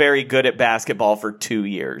not been very good at basketball for 2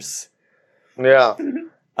 years. Yeah.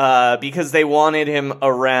 Because they wanted him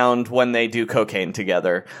around when they do cocaine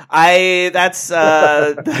together.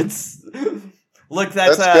 Look,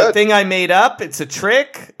 that's a good. thing I made up. It's a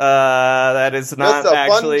trick. That is not That's a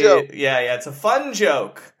actually. fun joke. Yeah, it's a fun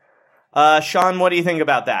joke. Sean, what do you think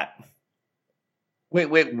about that?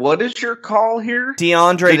 Wait, what is your call here?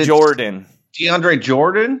 DeAndre Jordan. DeAndre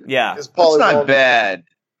Jordan? Yeah. That's not bad.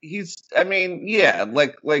 He's,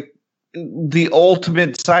 like the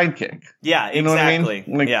ultimate sidekick. Yeah, You know what I mean?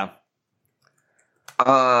 exactly. Like, yeah.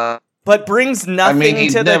 But brings nothing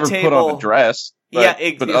he's to the never table. put on a dress. But,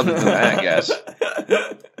 Yeah, but other than that, I guess.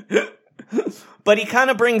 But he kind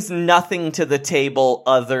of brings nothing to the table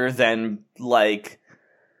other than, like,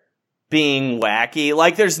 being wacky.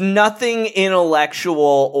 Like, there's nothing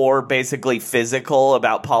intellectual or basically physical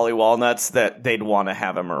about Paulie Walnuts that they'd want to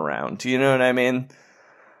have him around. Do you know what I mean?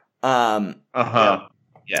 Yeah.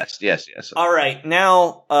 Yes. All right,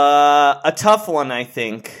 now, a tough one, I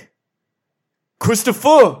think.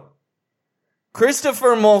 Christopher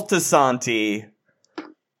Moltisanti.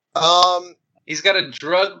 He's got a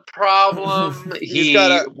drug problem. He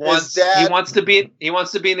wants to be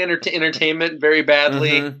in entertainment very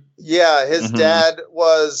badly. Mm-hmm. Yeah, his dad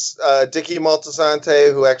was Dickie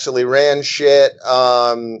Moltisanti, who actually ran shit,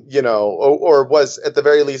 or was at the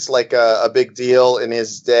very least like a big deal in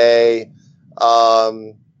his day.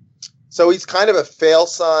 So he's kind of a fail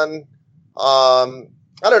son.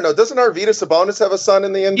 I don't know. Doesn't Arvydas Sabonis have a son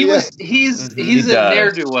in the NBA? He's a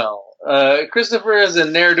ne'er-do-well. Christopher is a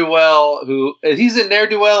ne'er-do-well he's a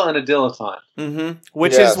ne'er-do-well and a dilettante. Mm-hmm.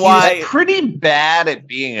 Which is why he's pretty bad at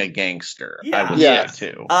being a gangster. I would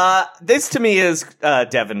say too. This to me is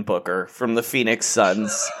Devin Booker from the Phoenix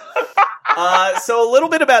Suns. So a little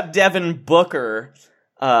bit about Devin Booker,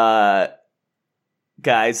 guys.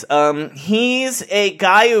 He's a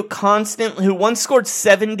guy who once scored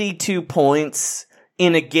 72 points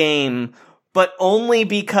in a game, but only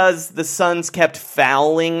because the Suns kept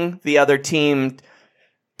fouling the other team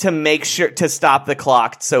to make sure to stop the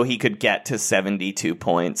clock so he could get to 72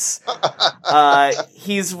 points.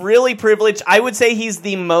 He's really privileged. I would say he's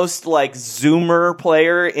the most like Zoomer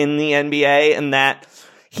player in the NBA, and that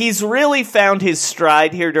he's really found his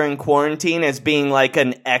stride here during quarantine as being like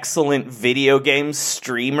an excellent video game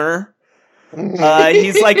streamer.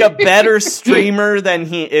 He's like a better streamer than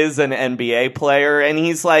he is an NBA player, and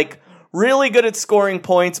he's like really good at scoring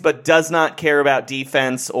points, but does not care about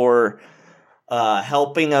defense or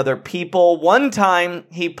helping other people. One time,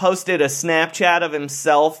 he posted a Snapchat of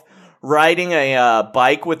himself riding a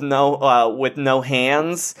bike with no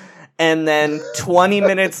hands, and then 20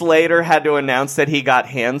 minutes later had to announce that he got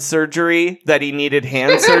hand surgery, that he needed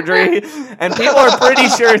hand surgery, and people are pretty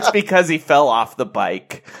sure it's because he fell off the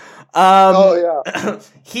bike.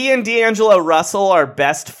 He and D'Angelo Russell are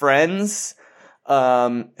best friends,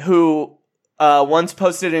 who once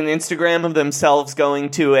posted an Instagram of themselves going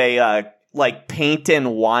to a paint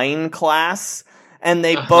and wine class, and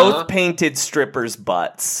they both painted strippers'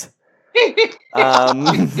 butts. Okay,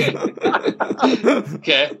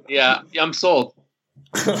 yeah, I'm sold.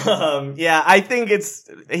 Yeah, I think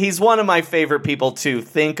he's one of my favorite people to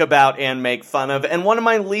think about and make fun of, and one of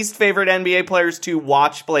my least favorite NBA players to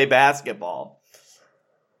watch play basketball.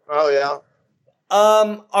 Oh, yeah.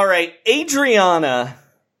 All right, Adriana,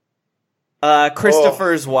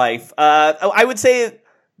 Christopher's wife. I would say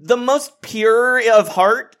the most pure of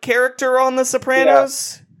heart character on The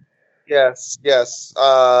Sopranos. Yes.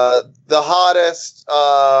 The hottest,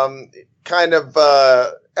 kind of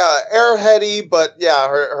airheady, but yeah,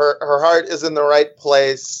 her heart is in the right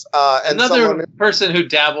place. And another person who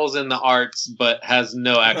dabbles in the arts but has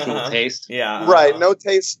no actual taste. Yeah, right. No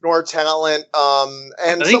taste nor talent.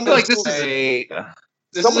 And I think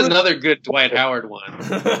this is another good Dwight Howard one.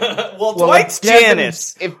 well, Dwight's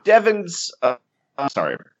Janice. If Devin's,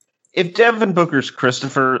 if Devin Booker's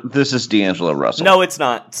Christopher, this is D'Angelo Russell. No, it's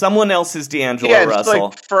not. Someone else is D'Angelo Russell. Russell.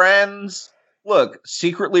 It's like Friends. Look,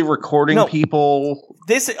 secretly recording people.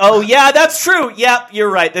 That's true. Yep, you're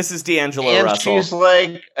right. This is D'Angelo Russell. And she's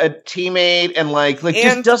like a teammate and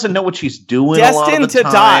just doesn't know what she's doing. Destined to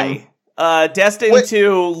die. Destined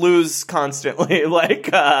to lose constantly.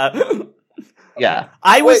 Yeah.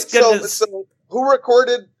 So who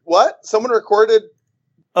recorded what? Someone recorded.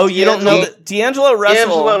 Oh, you don't know that D'Angelo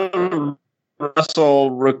Russell. D'Angelo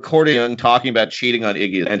Russell recording and talking about cheating on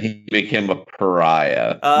Iggy, and he became a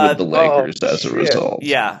pariah with the Lakers as a result.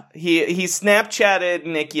 Yeah, he Snapchatted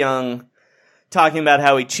Nick Young talking about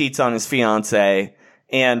how he cheats on his fiance,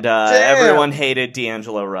 and everyone hated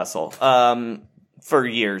D'Angelo Russell for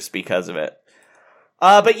years because of it.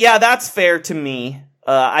 But yeah, that's fair to me.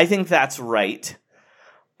 I think that's right.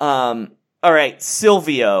 All right,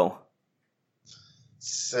 Silvio.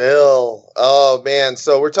 Oh man,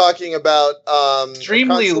 so we're talking about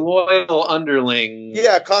extremely loyal underling.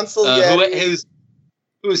 Yeah, Consigliere,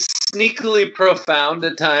 who's sneakily profound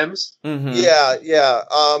at times. Mm-hmm. Yeah.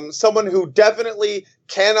 Someone who definitely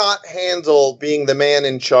cannot handle being the man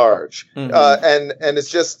in charge. Mm-hmm. And it's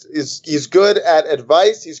just he's good at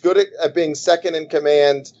advice. He's good at being second in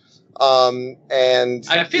command. And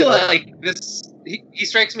I feel like he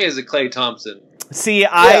strikes me as a Klay Thompson. See,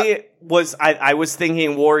 I was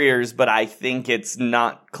thinking Warriors, but I think it's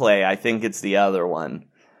not Klay. I think it's the other one.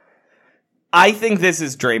 I think this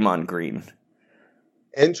is Draymond Green.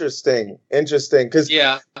 Interesting. Because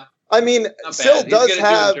I mean, not Sil bad. does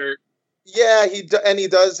have. Yeah, he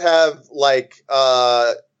does have like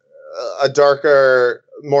a darker,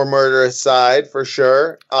 more murderous side for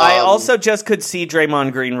sure. I also just could see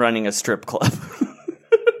Draymond Green running a strip club.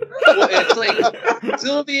 Well, it's like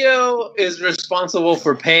Silvio is responsible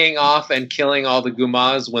for paying off and killing all the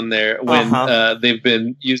Gumas when they've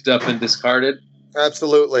been used up and discarded.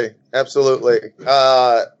 Absolutely.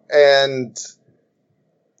 And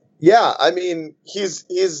yeah, I mean,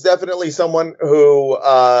 he's definitely someone who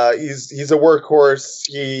he's a workhorse.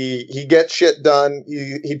 He gets shit done.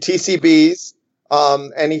 He TCBs.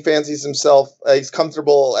 And he fancies himself. He's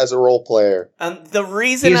comfortable as a role player. The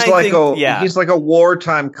reason he's like a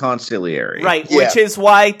wartime consigliere, right? Yeah. Which is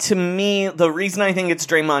why, to me, the reason I think it's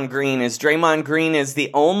Draymond Green is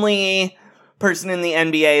the only person in the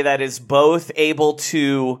NBA that is both able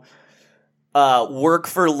to work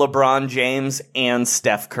for LeBron James and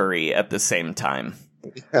Steph Curry at the same time.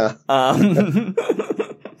 Yeah.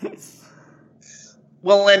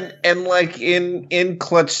 Well, and like in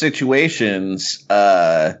clutch situations,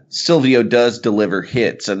 Silvio does deliver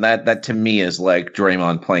hits, and that to me is like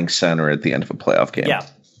Draymond playing center at the end of a playoff game. Yeah.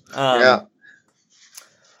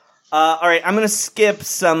 All right, I'm going to skip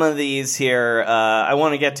some of these here. I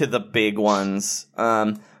want to get to the big ones.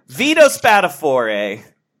 Vito Spatafore.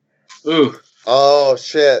 Ooh. Oh,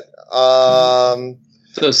 shit.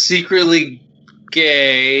 So secretly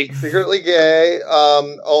gay.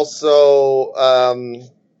 Also,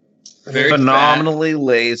 very phenomenally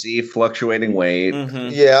lazy, fluctuating weight.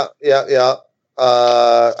 Mm-hmm. Yeah.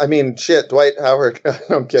 I mean, shit, Dwight Howard.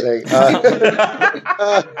 I'm kidding.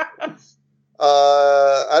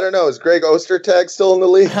 I don't know. Is Greg Ostertag still in the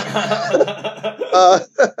league?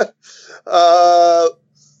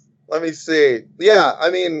 Let me see. Yeah,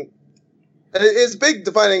 I mean, his big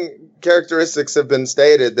defining characteristics have been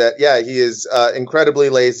stated that, yeah, he is incredibly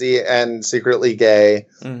lazy and secretly gay.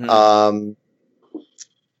 Mm-hmm.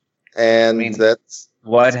 And that's...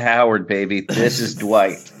 Dwight Howard, baby. This is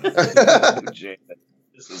Dwight.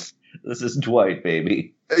 This is Dwight,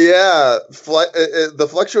 baby. Yeah, the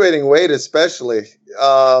fluctuating weight especially.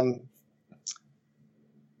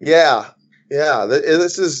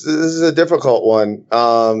 This is a difficult one.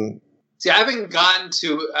 See, I haven't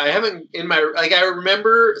I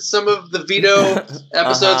remember some of the Vito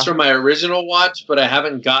episodes from my original watch, but I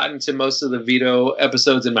haven't gotten to most of the Vito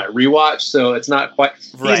episodes in my rewatch, so it's not quite,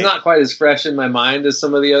 he's not quite as fresh in my mind as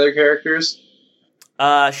some of the other characters.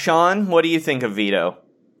 Sean, what do you think of Vito?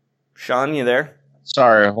 Sean, you there?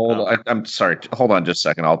 Sorry, I'm sorry. Hold on just a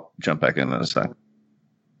second. I'll jump back in a second.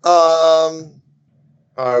 Are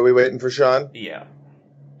we waiting for Sean? Yeah.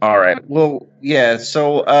 All right. Well, yeah.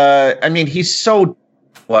 So, I mean, he's so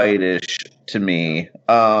whitish to me.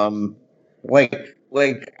 I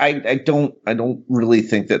don't really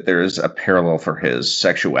think that there's a parallel for his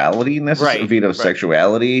sexuality necessarily, Vito's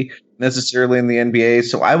sexuality necessarily in the NBA.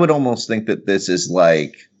 So I would almost think that this is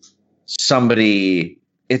like somebody.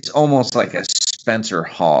 It's almost like a Spencer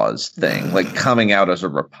Hawes thing, like coming out as a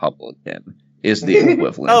Republican is the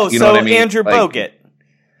equivalent. Oh, you know what I mean? Andrew Bogut.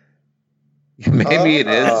 Maybe it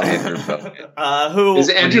is Andrew Bogut. Who is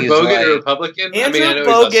Andrew Bogut a Republican? Andrew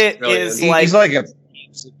Bogut is like he's like a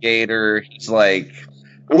Pizzagator. He's like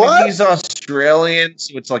he's Australian,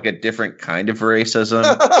 so it's like a different kind of racism.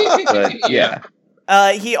 But yeah.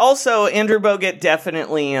 Andrew Bogut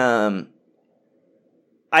definitely.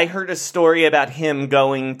 I heard a story about him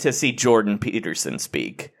going to see Jordan Peterson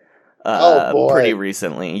speak. Pretty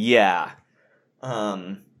recently. Yeah.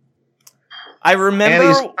 I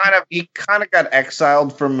remember, and he kind of got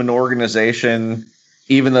exiled from an organization,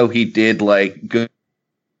 even though he did like good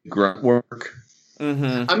grunt work.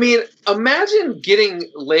 Mm-hmm. I mean, imagine getting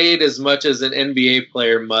laid as much as an NBA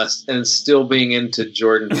player must, and still being into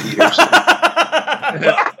Jordan Peterson.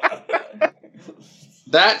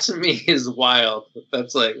 That to me is wild.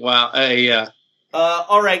 That's like wow.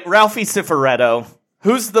 All right, Ralphie Cifaretto.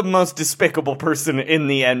 Who's the most despicable person in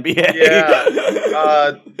the NBA?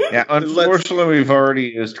 Yeah. Unfortunately, we've already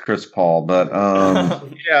used Chris Paul, but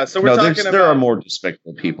yeah. So we're talking about there are more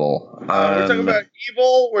despicable people. We're talking about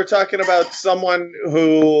evil. We're talking about someone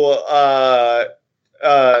who,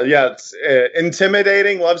 it's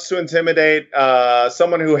intimidating, loves to intimidate.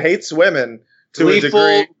 Someone who hates women to a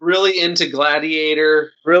degree. Really into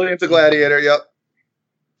Gladiator. Yep.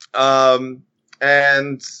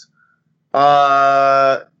 And.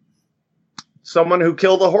 Someone who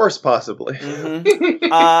killed a horse, possibly.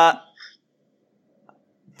 Mm-hmm.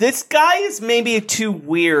 This guy is maybe too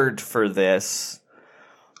weird for this,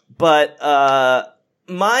 but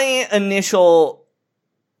my initial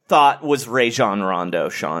thought was Rajon Rondo,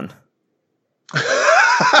 Sean.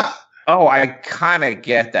 Oh, I kind of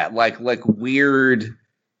get that. Like weird.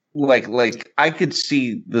 Like I could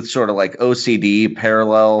see the sort of like OCD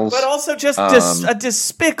parallels, but also just a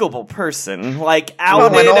despicable person, like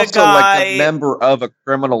outed a guy, like a member of a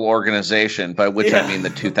criminal organization, by which I mean the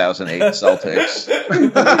 2008 Celtics.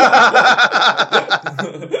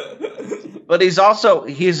 But he's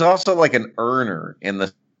also like an earner in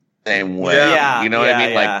the same way. Yeah, you know what I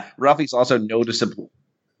mean? Like Ruffy's also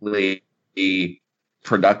noticeably a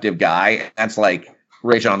productive guy. That's like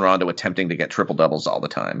Rajon Rondo attempting to get triple doubles all the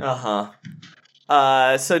time.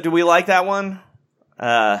 So do we like that one?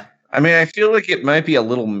 I mean, I feel like it might be a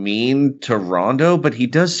little mean to Rondo, but he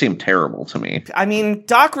does seem terrible to me. I mean,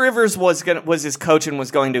 Doc Rivers was his coach and was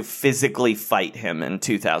going to physically fight him in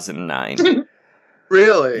 2009.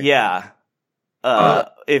 Really? Yeah.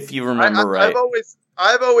 If you remember right.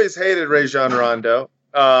 I've always hated Rajon Rondo,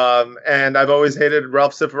 and I've always hated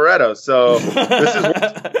Ralph Cifaretto. So this is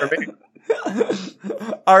for me.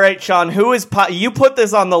 All right, Sean, who is you put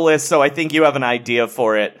this on the list, so I think you have an idea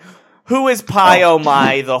for it. Who is Pi Oh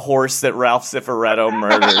My, the horse that Ralph Cifaretto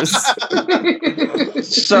murders?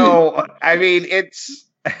 So, I mean, it's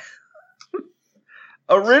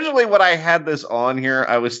originally when I had this on here,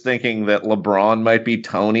 I was thinking that LeBron might be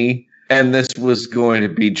Tony, and this was going to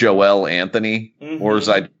be Joel Anthony, or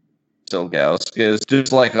Zydrunas,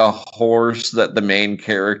 just like a horse that the main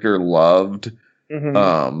character loved.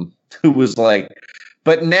 Who was like,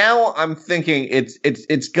 but now I'm thinking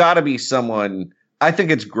it's got to be someone. I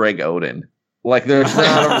think it's Greg Oden. Like, there's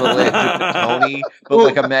not a relation to Tony, but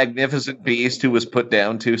like a magnificent beast who was put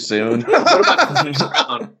down too soon. What about Chris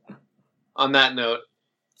Brown? on that note?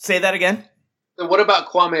 Say that again. What about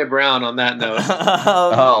Kwame Brown on that note?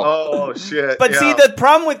 Oh shit! But see, the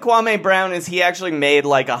problem with Kwame Brown is he actually made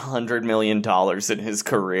like $100 million in his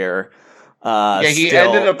career. He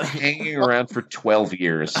ended up hanging around for 12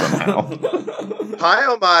 years somehow.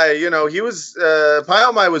 Pyomai, he was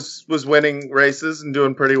Pyomai was winning races and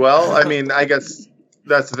doing pretty well. I mean, I guess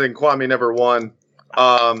that's the thing. Kwame never won,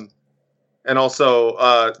 and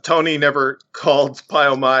also Tony never called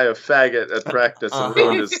Pyomai a faggot at practice and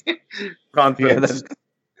ruined his confidence.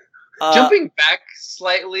 Jumping back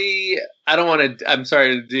slightly, I don't want to. I'm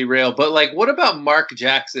sorry to derail, but like, what about Mark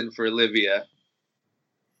Jackson for Livia?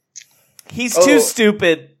 He's too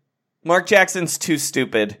stupid. Mark Jackson's too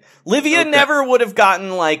stupid. Livia never would have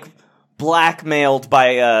gotten, like, blackmailed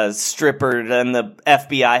by a stripper, and the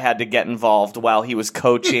FBI had to get involved while he was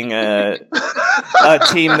coaching a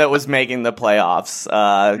team that was making the playoffs.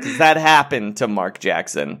 'Cause that happened to Mark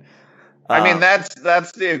Jackson. I mean,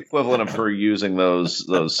 that's the equivalent of her using those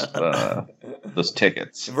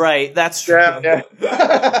tickets. Right, that's true. Yeah.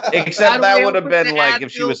 Except that would have been like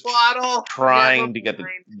if she was trying to get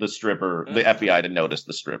the stripper, the FBI to notice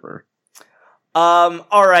the stripper. All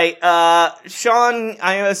right, Sean,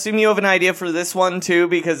 I assume you have an idea for this one too,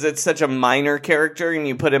 because it's such a minor character and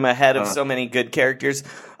you put him ahead of so many good characters.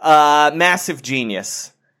 Massive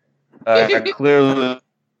genius. Clearly.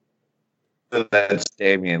 That's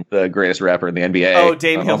Damian, the greatest rapper in the NBA. Oh,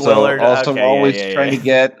 Damian Lillard. Also, okay, always yeah. trying to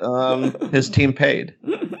get his team paid.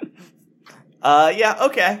 Yeah,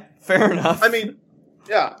 okay. Fair enough. I mean,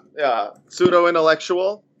 yeah.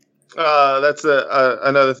 Pseudo-intellectual. That's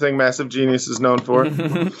another thing Massive Genius is known for.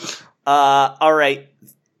 All right.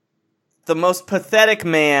 The most pathetic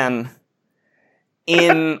man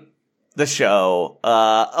in the show.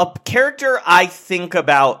 A character I think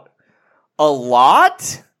about a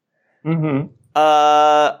lot. Mm-hmm.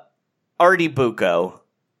 Artie Bucco.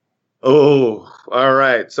 Oh, all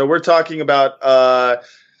right. So we're talking about the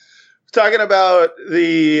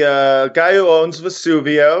guy who owns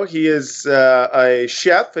Vesuvio. He is a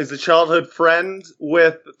chef. He's a childhood friend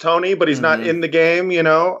with Tony, but he's not in the game. He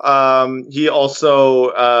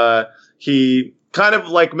also he kind of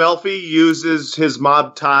like Melfi uses his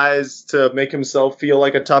mob ties to make himself feel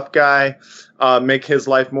like a tough guy, make his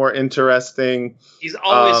life more interesting. He's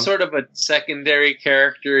always sort of a secondary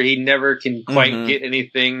character. He never can quite get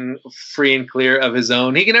anything free and clear of his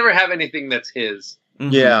own. He can never have anything that's his.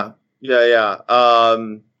 Yeah. He's got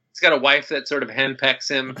a wife that sort of henpecks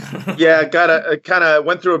him. Yeah, kind of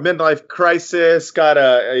went through a midlife crisis. Got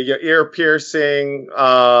a ear piercing.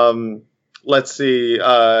 Let's see.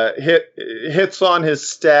 Hits on his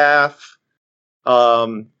staff.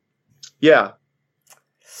 Yeah.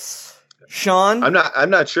 Sean? I'm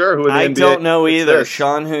not sure who in the I NBA don't know either. this.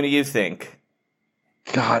 Sean, who do you think?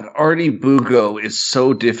 God, Artie Bucco is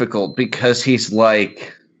so difficult because he's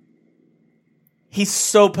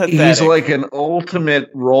so pathetic. He's like an ultimate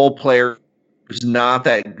role player who's not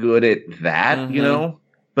that good at that,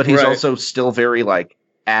 but he's also still very like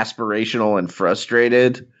aspirational and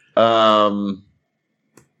frustrated. I'm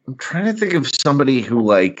trying to think of somebody who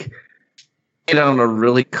like hit on a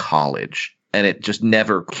really college and it just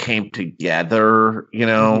never came together,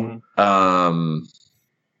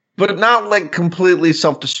 but not like completely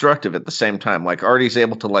self-destructive at the same time. Like Artie's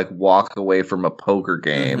able to like walk away from a poker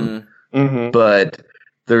game, but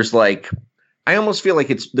there's like, I almost feel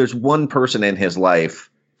like there's one person in his life,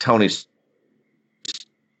 Tony's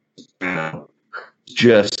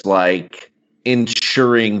just like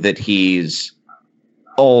ensuring that he's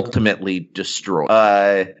ultimately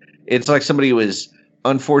destroyed. It's like somebody who has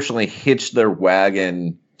unfortunately hitched their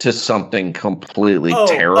wagon to something completely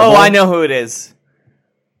terrible. Oh, I know who it is.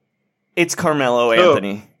 It's Carmelo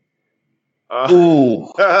Anthony.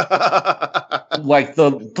 Ooh. Like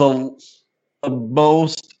the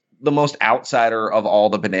most outsider of all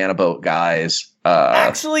the Banana Boat guys.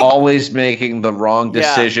 Actually, always making the wrong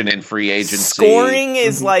decision in free agency. Scoring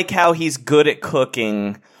is like how he's good at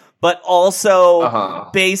cooking, but also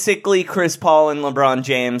basically Chris Paul and LeBron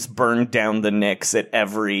James burned down the Knicks at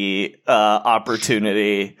every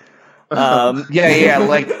opportunity.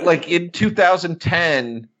 Like in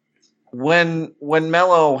 2010 when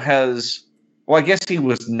Melo has, well, I guess he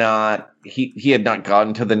was not, he had not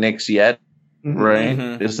gotten to the Knicks yet,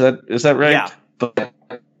 right? Is that right? Yeah.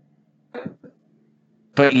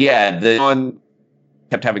 But yeah, the one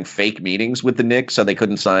kept having fake meetings with the Knicks, so they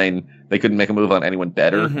couldn't make a move on anyone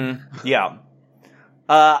better. Yeah.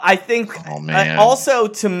 I think also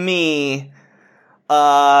to me,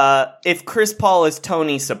 if Chris Paul is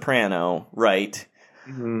Tony Soprano, right?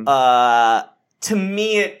 To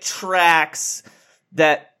me, it tracks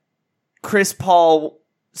that Chris Paul.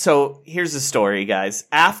 So here's the story, guys.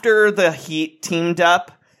 After the Heat teamed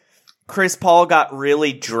up, Chris Paul got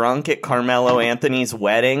really drunk at Carmelo Anthony's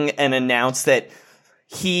wedding and announced that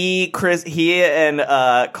he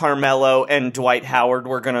and Carmelo and Dwight Howard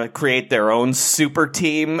were going to create their own super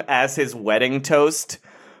team as his wedding toast,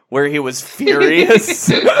 where he was furious.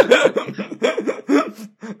 And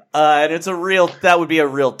that would be a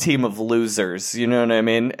real team of losers, you know what I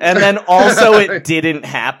mean? And then also it didn't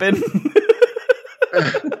happen.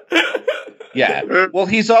 Yeah. Well,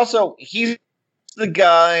 he's the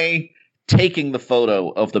guy taking the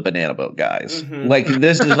photo of the banana boat guys. Mm-hmm. Like,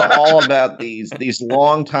 this is all about these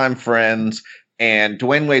longtime friends, and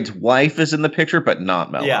Dwayne Wade's wife is in the picture, but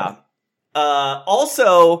not Melo. Yeah.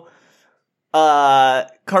 Also,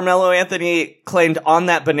 Carmelo Anthony claimed on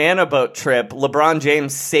that banana boat trip, LeBron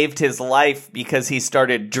James saved his life because he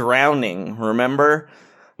started drowning, remember?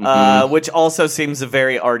 Mm-hmm. Which also seems a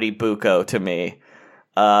very Artie Bucco to me.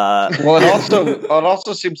 Well, it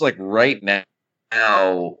also seems like right now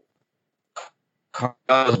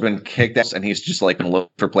Carmelo's been kicked out and he's just like been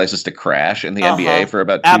looking for places to crash in the NBA for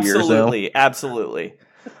about 2 years now. Absolutely.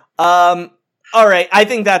 All right, I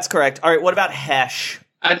think that's correct. All right, what about Hesh?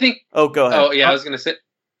 I think. Oh, go ahead. Oh, yeah, I was going to say.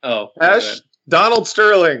 Oh, Hesh, Donald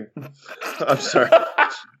Sterling. I'm sorry.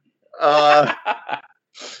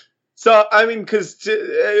 So, I mean, because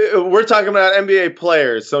we're talking about NBA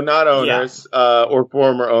players, so not owners or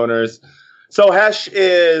former owners. So Hesh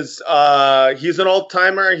is he's an old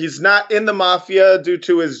timer. He's not in the mafia due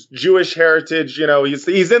to his Jewish heritage. You know,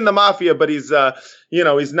 he's in the mafia, but he's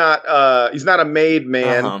he's not a made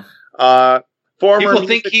man. Former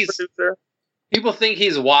producer. People think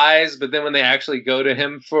he's wise, but then when they actually go to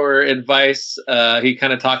him for advice, he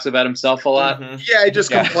kind of talks about himself a lot. Mm-hmm. Yeah, he just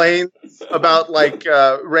complains about like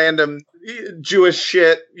random Jewish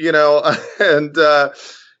shit, you know, and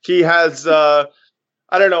he has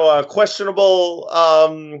questionable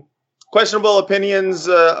opinions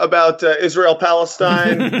about Israel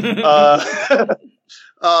Palestine.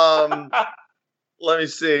 Let me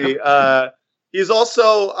see. He's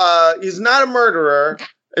also he's not a murderer.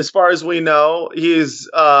 As far as we know, he's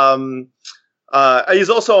also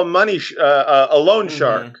a loan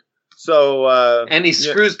shark. So and he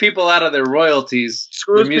screws people out of their royalties.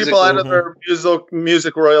 Screws people out of their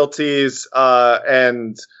music royalties,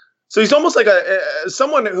 and so he's almost like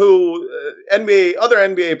someone who other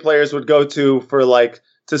NBA players would go to for like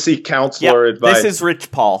to seek counsel or advice. This is Rich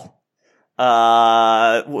Paul.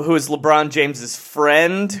 Who is LeBron James's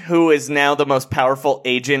friend, who is now the most powerful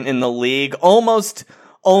agent in the league, almost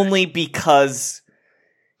only because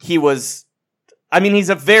he was, I mean, he's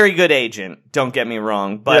a very good agent, don't get me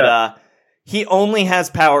wrong, but he only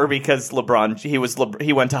has power because he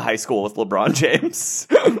went to high school with LeBron James.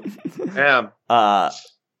 Damn.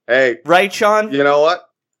 Hey. Right, Sean? You know what?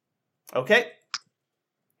 Okay.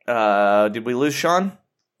 Did we lose Sean?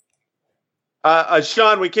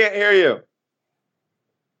 Sean, we can't hear you.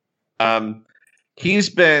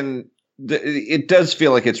 He's been. It does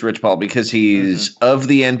feel like it's Rich Paul because he's of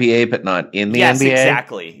the NBA, but not in the NBA. Yes,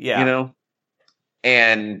 exactly. Yeah, you know,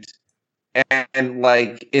 and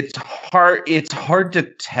like it's hard to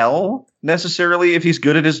tell necessarily if he's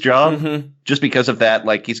good at his job just because of that.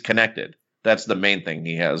 Like he's connected. That's the main thing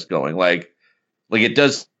he has going. Like it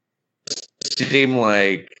does seem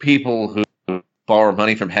like people who borrow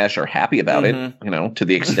money from Hesh are happy about it, you know, to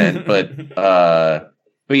the extent. But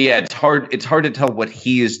yeah, it's hard to tell what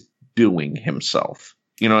he is doing himself.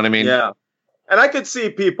 You know what I mean? Yeah. And I could see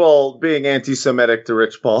people being anti-Semitic to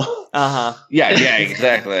Rich Paul. Yeah,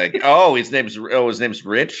 exactly. Like, his name's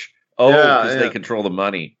Rich. Because they control the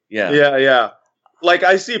money. Yeah. Like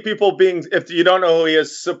I see people being, if you don't know who he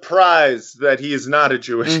is, surprised that he is not a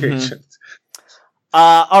Jewish agent.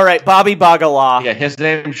 All right, Bobby Bacala. Yeah, his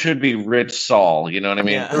name should be Rich Saul. You know what I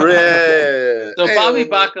mean? Yeah. So Bobby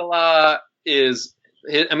Bacala is,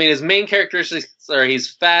 his main characteristics are he's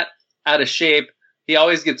fat, out of shape. He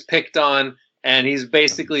always gets picked on, and he's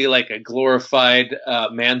basically like a glorified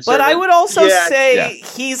manservant. But I would also say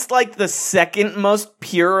he's like the second most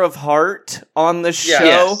pure of heart on the show.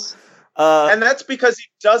 Yes. And that's because he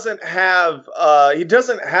doesn't have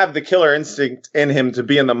the killer instinct in him to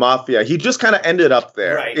be in the mafia. He just kind of ended up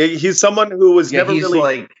there. Right. He's someone who was never really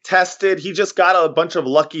like tested. He just got a bunch of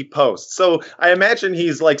lucky posts. So I imagine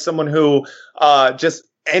he's like someone who just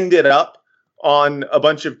ended up on a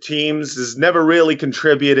bunch of teams, has never really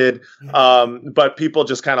contributed, but people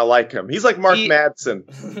just kind of like him. He's like Mark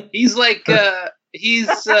Madsen. He's like he's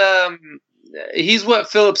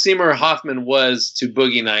what Philip Seymour Hoffman was to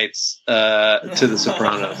Boogie Nights to The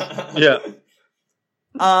Sopranos. Yeah.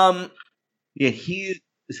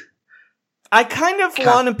 I kind of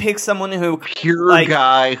want to pick someone who pure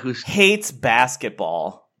guy who hates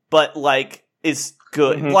basketball, but like is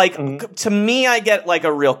good. Mm-hmm, Like to me, I get like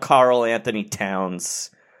a real Karl Anthony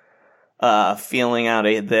Towns feeling out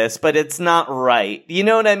of this, but it's not right. You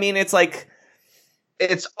know what I mean? It's like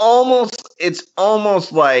it's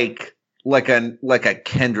almost like a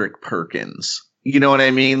Kendrick Perkins. You know what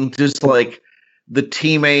I mean? Just like the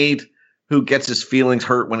teammate who gets his feelings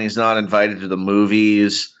hurt when he's not invited to the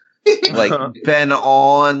movies. Like been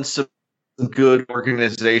on some good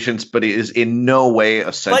organizations, but he is in no way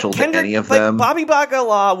essential to any of them. Bobby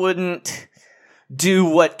Bacala wouldn't do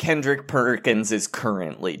what Kendrick Perkins is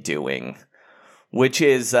currently doing, which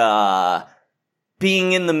is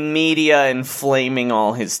being in the media and flaming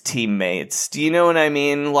all his teammates. Do you know what I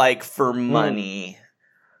mean? Like for money.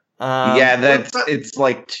 It's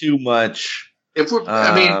like too much. If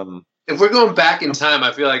we're going back in time,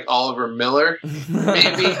 I feel like Oliver Miller,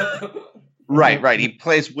 maybe. Right. He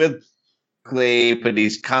plays with Clay, but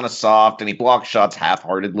he's kind of soft and he blocks shots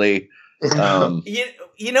half-heartedly.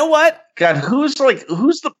 You know what? God, who's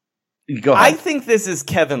the? Go ahead. I think this is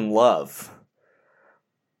Kevin Love.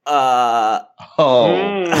 His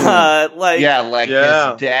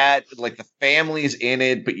dad, like the family's in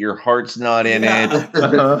it, but your heart's not in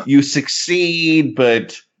it. You succeed,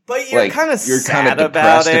 but you're kind of sad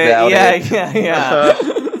about it.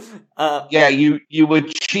 You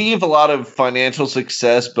achieve a lot of financial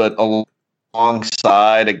success, but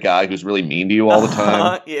alongside a guy who's really mean to you all the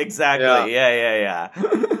time. Exactly. Yeah.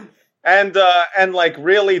 And like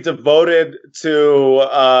really devoted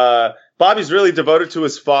to Bobby's really devoted to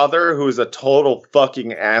his father, who is a total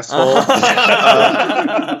fucking asshole.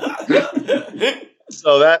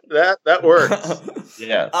 So that works.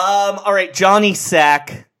 Yeah. All right, Johnny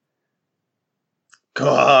Sack.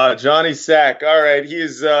 God, Johnny Sack. All right,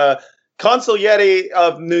 he's consigliere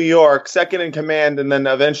of New York, second in command, and then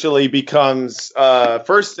eventually becomes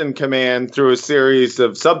first in command through a series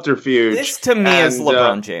of subterfuge. This to me is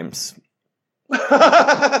LeBron James.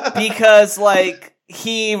 Because like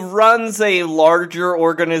he runs a larger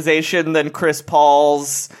organization than Chris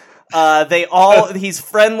Paul's. He's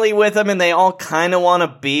friendly with him and they all kind of want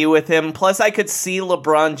to be with him. Plus I could see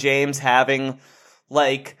LeBron James having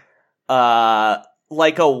like a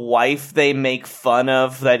wife they make fun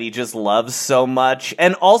of that he just loves so much,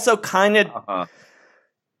 and also kind of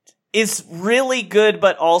is really good,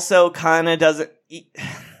 but also kind of doesn't.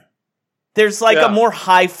 There's like a more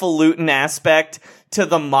highfalutin aspect to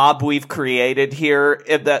the mob we've created here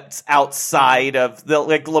that's outside of the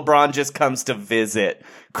like. LeBron just comes to visit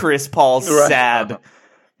Chris Paul's sad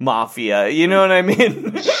mafia. You know what I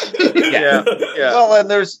mean? Yeah. Well, and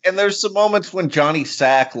there's some moments when Johnny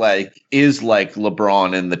Sack is like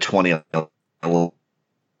LeBron in the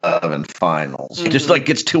 2011 finals. He just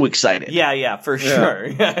gets too excited. Yeah, for sure.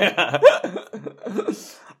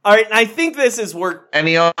 All right, and I think this is where and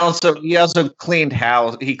he also cleaned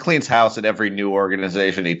house. He cleans house at every new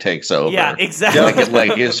organization he takes over. Yeah, exactly.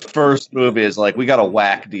 Like his first move is like, we got to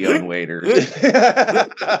whack Dion Waiters.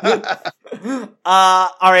 All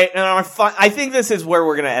right, and I think this is where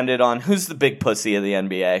we're gonna end it on. Who's the big pussy of the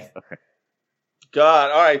NBA? Okay. God,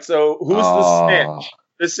 all right. So who's the snitch?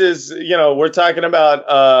 This is, we're talking about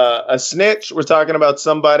a snitch. We're talking about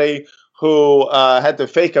somebody who had to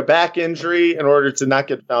fake a back injury in order to not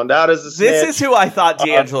get found out as a snitch. This is who I thought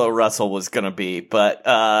D'Angelo Russell was going to be, but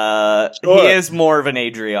he is more of an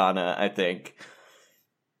Adriana, I think.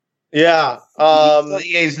 Yeah.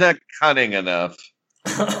 He's not cunning enough.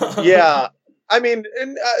 Yeah. I mean,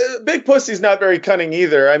 Big Pussy's not very cunning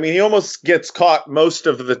either. I mean, he almost gets caught most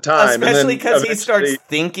of the time. Especially because he starts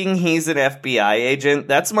thinking he's an FBI agent.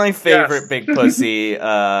 That's my favorite Big Pussy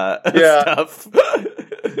stuff.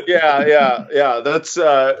 Yeah. That's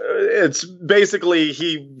it's basically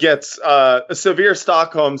he gets a severe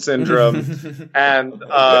Stockholm syndrome and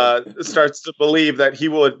starts to believe that he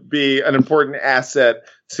would be an important asset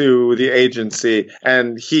to the agency,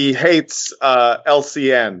 and he hates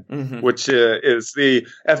LCN, which is the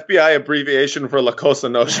FBI abbreviation for La Cosa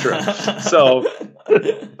Nostra. So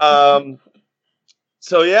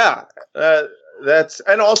yeah, that's,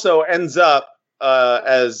 and also ends up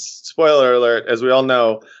as, spoiler alert, as we all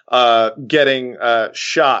know, getting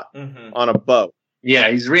shot on a boat. Yeah,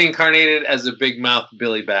 he's reincarnated as a big mouth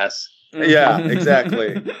Billy Bass. Yeah,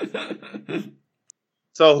 exactly.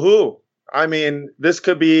 So who? I mean, this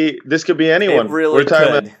could be anyone. It really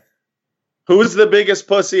could. About, who's the biggest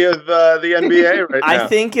pussy of the NBA right now?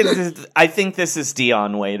 I think this is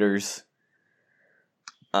Dion Waiters.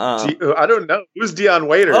 I don't know. Who's Dion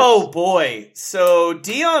Waiters? Oh boy. So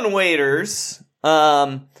Dion Waiters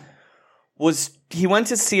was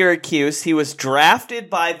to Syracuse. He was drafted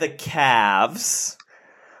by the Cavs.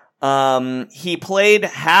 He played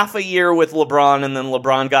half a year with LeBron, and then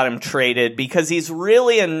LeBron got him traded because he's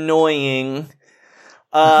really annoying.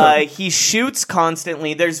 He shoots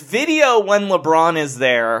constantly. There's video when LeBron is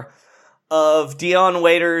there of Dion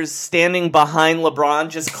Waiters standing behind LeBron,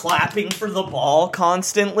 just clapping for the ball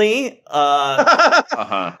constantly. That's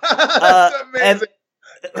amazing.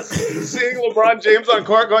 Seeing LeBron James on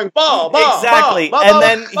court going, ball, exactly. ball, and ball,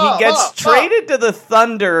 then ball, he gets traded to the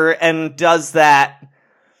Thunder and does that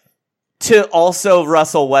to also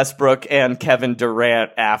Russell Westbrook and Kevin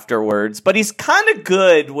Durant afterwards. But he's kind of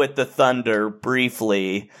good with the Thunder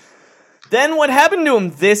briefly. Then what happened to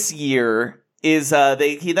him this year is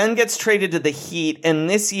he then gets traded to the Heat, and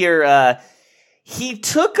this year he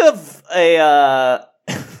took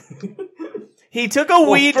he took a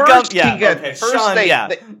weed gum. Yeah,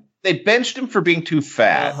 They benched him for being too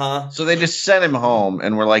fat, so they just sent him home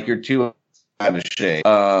and were like, "You're too out of shape."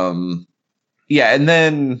 And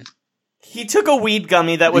then he took a weed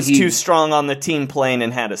gummy that was too strong on the team plane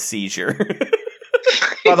and had a seizure.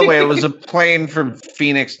 By the way, it was a plane from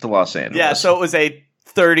Phoenix to Los Angeles. Yeah, so it was a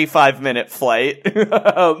 35-minute flight.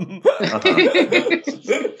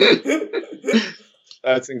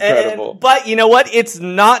 That's incredible. But you know what? It's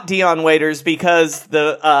not Dion Waiters because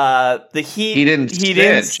the Heat he didn't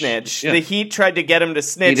snitch. Yeah. The Heat tried to get him to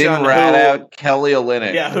snitch. He didn't rat out Kelly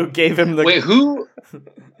Olynyk. Yeah, who gave him the Wait, who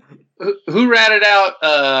ratted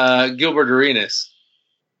out Gilbert Arenas?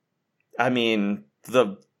 I mean,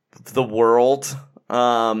 the world.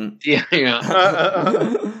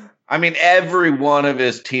 I mean, every one of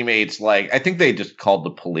his teammates, I think they just called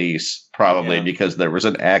the police, probably because there was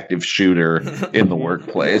an active shooter in the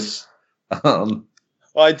workplace. Well,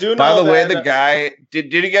 I do know. By the way, the guy,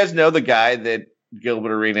 did you guys know the guy that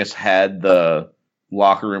Gilbert Arenas had the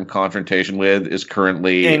locker room confrontation with is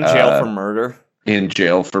currently in jail for murder? In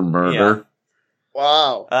jail for murder. Yeah.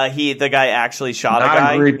 Wow. The guy actually shot Not a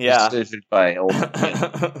guy. A great decision by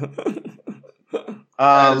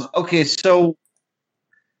okay, so.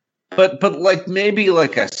 But maybe a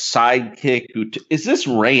sidekick is this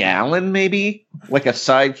Ray Allen? Maybe a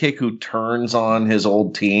sidekick who turns on his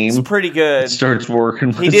old team. It's pretty good. Starts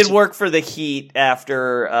working. He did work for the Heat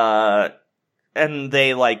after, and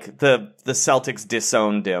they the Celtics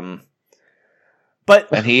disowned him.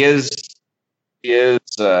 And he is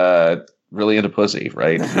really into pussy,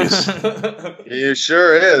 right? He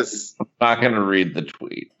sure is. I'm not going to read the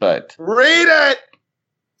tweet, but read it.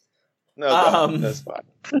 No, that's fine.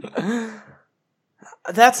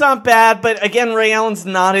 That's not bad, but again, Ray Allen's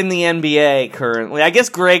not in the NBA currently. I guess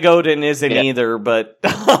Greg Oden isn't either, but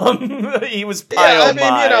he was piled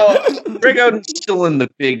by. Greg Oden's still in the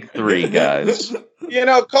big three, guys.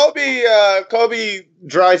 Kobe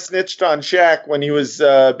dry snitched on Shaq when he was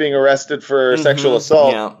being arrested for sexual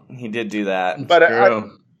assault. Yeah, he did do that. But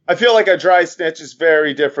I feel like a dry snitch is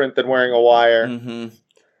very different than wearing a wire. Mm-hmm.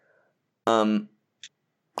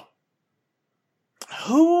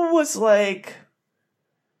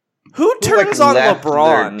 Who turns on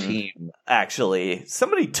LeBron? Actually,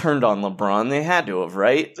 somebody turned on LeBron. They had to have,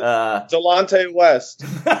 right? Delonte West.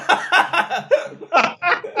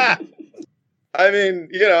 I mean,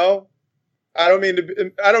 I don't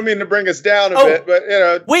mean to bring us down a bit, but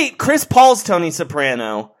Wait, Chris Paul's Tony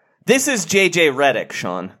Soprano. This is JJ Redick,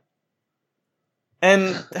 Sean.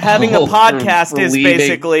 And having a podcast is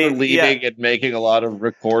basically leaving and making a lot of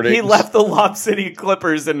recordings. He left the Lob City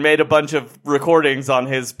Clippers and made a bunch of recordings on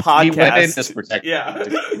his podcast. He went in as protected.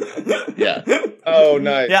 Yeah. Oh,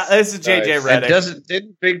 nice. Yeah, this is JJ Redick.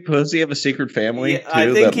 Didn't Big Pussy have a secret family too?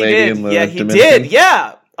 I think he did. He Dominican? did.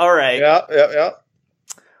 Yeah. All right. Yeah.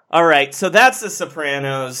 All right. So that's The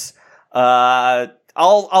Sopranos.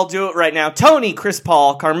 I'll do it right now. Tony, Chris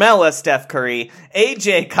Paul, Carmella, Steph Curry,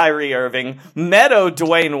 AJ, Kyrie Irving, Meadow,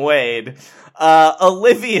 Dwayne Wade,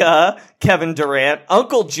 Olivia, Kevin Durant,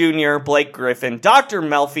 Uncle Junior, Blake Griffin, Dr.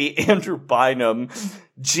 Melfi, Andrew Bynum,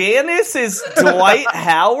 Janice is Dwight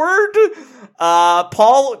Howard,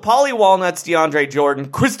 Paulie Walnuts, DeAndre Jordan,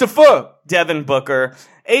 Christopher, Devin Booker,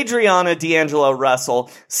 Adriana, D'Angelo Russell,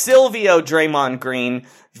 Silvio, Draymond Green,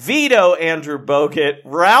 Vito, Andrew Bogut,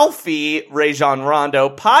 Ralphie, Rajon Rondo,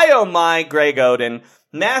 Pio Mai, Greg Oden,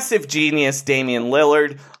 Massive Genius, Damian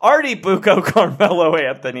Lillard, Artie Bucco, Carmelo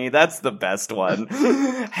Anthony, that's the best one,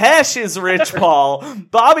 Hesh is Rich Paul,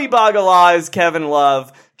 Bobby Bagala is Kevin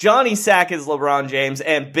Love, Johnny Sack is LeBron James,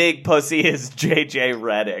 and Big Pussy is JJ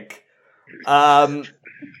Redick.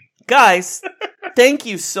 Guys, thank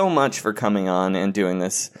you so much for coming on and doing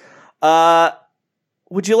this.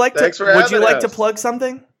 Would you like to plug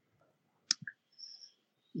something?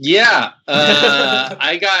 Yeah,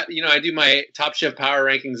 I got, I do my Top Chef power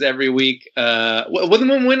rankings every week.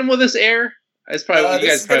 When will this air? It's probably you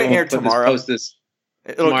guys probably won't post this.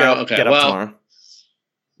 It'll tomorrow. get up tomorrow.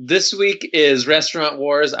 This week is Restaurant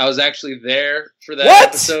Wars. I was actually there for that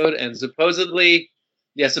episode, and supposedly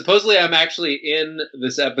I'm actually in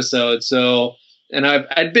this episode. So, and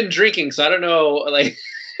I'd been drinking, so I don't know. Like,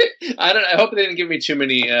 I hope they didn't give me too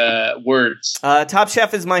many words. Top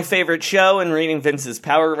Chef is my favorite show, and reading Vince's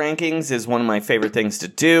power rankings is one of my favorite things to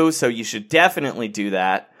do. So you should definitely do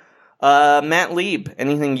that. Matt Lieb,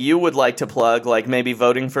 anything you would like to plug? Like maybe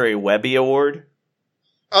voting for a Webby Award?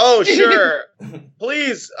 Oh, sure.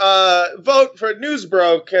 Please vote for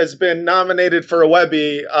Newsbroke has been nominated for a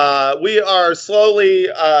Webby. We are slowly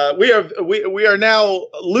we are now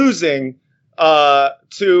losing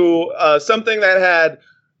to something that had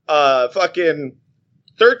fucking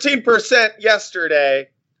 13% yesterday,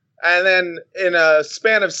 and then in a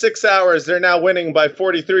span of 6 hours they're now winning by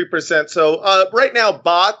 43%. So right now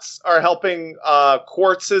bots are helping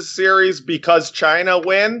Quartz's series Because China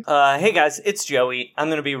win. Hey guys, it's Joey. I'm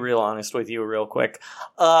gonna be real honest with you real quick.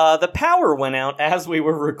 The power went out as we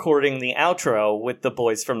were recording the outro with the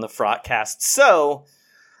boys from the Frotcast, so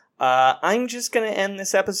I'm just gonna end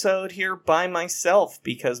this episode here by myself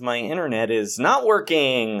because my internet is not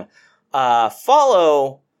working.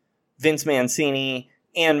 Follow Vince Mancini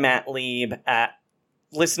and Matt Lieb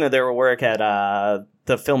listen to their work at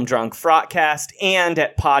the Film Drunk Frotcast and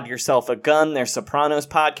at Pod Yourself a Gun, their Sopranos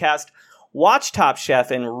podcast. Watch Top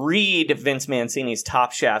Chef and read Vince Mancini's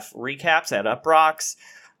Top Chef recaps at Uprocks.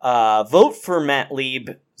 Vote for Matt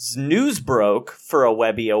Lieb's Newsbroke for a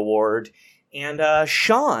Webby Award. And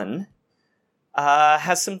Sean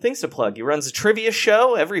has some things to plug. He runs a trivia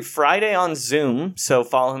show every Friday on Zoom, so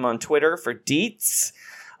follow him on Twitter for deets.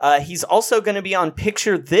 He's also going to be on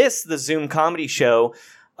Picture This, the Zoom comedy show,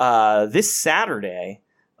 this Saturday.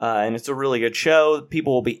 And it's a really good show.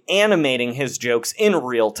 People will be animating his jokes in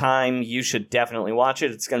real time. You should definitely watch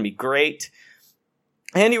it. It's going to be great.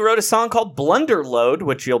 And he wrote a song called Blunderload,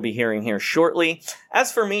 which you'll be hearing here shortly.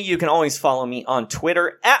 As for me, you can always follow me on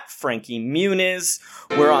Twitter at Frankie Muniz,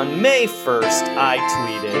 where on May 1st I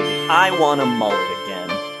tweeted, I want a mullet again.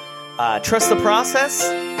 Trust the process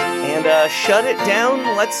and shut it down.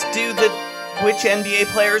 Let's do the which NBA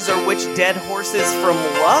players are which dead horses from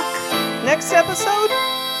Luck next episode.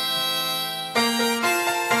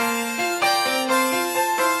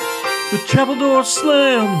 The chapel door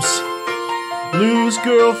slams. Lose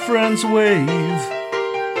girlfriends wave.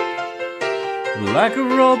 Like a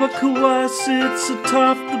robot, Kawhi sits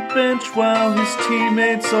atop the bench while his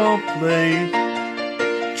teammates all play.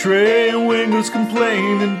 Trey and Wingo's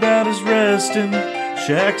complaining about his resting.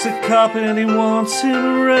 Shaq's a cop and he wants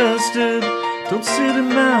him arrested. Don't sit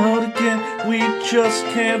him out again. We just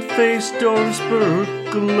can't face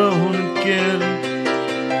Dorisburg alone again.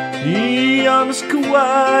 Be honest,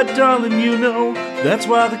 Kawhi, darling, you know that's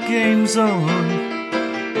why the game's on.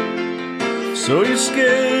 So you're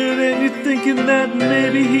scared and you're thinking that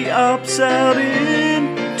maybe he opts out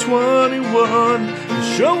in 21.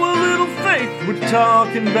 Show a little faith, we're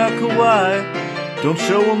talking about Kawhi. Don't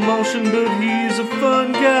show emotion, but he's a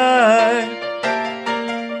fun guy.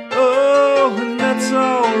 Oh, and that's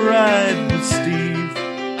alright with Steve.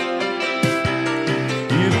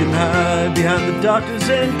 You can hide behind the doctors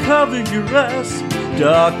and cover your ass.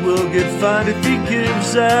 Doc will get fined if he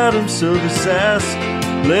gives Adam Silver's ass.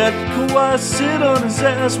 Let Kawhi sit on his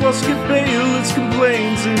ass while Skip Bayless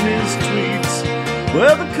complains in his tweets.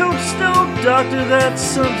 Well, the coach is no doctor,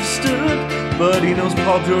 that's understood, but he knows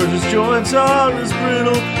Paul George's joints are as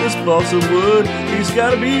brittle as balsa wood. He's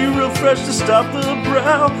gotta be real fresh to stop the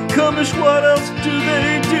brow. Cumish, what else do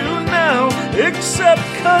they do now? Except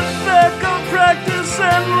cut back on practice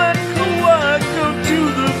and let Kawhi go to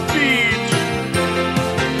the beach.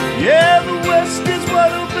 Yeah, the West is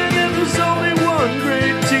wide open and there's only one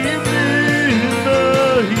great team in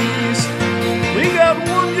the East. We got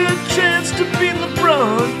one good chance to beat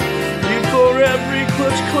LeBron before every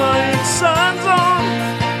clutch client signs on.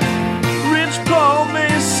 Rich Paul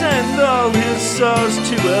may send all his stars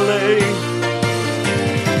to LA.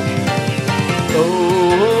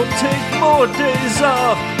 Oh, take more days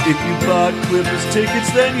off. If you bought Clippers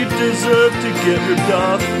tickets, then you deserve to get ripped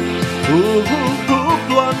off. Ooh,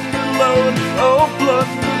 Blunderload, oh,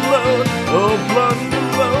 Blunderload, oh,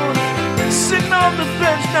 Blunderload. Sitting on the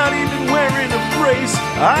bench, not even wearing a brace.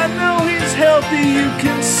 I know he's healthy, you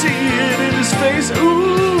can see it in his face.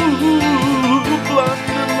 Ooh,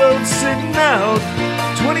 Blunderload sitting out,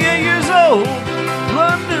 28 years old,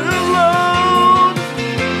 Blunderload.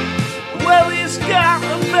 Well, he's got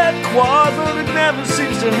a fat quad, but it never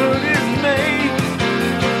seems to hurt his mate.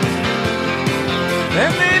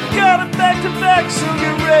 And they've got it back to back, so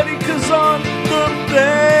get ready, cause on the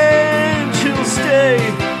bench he'll stay,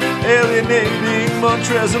 alienating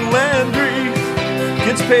Montrez and Landry.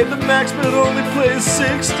 Gets paid the max but only plays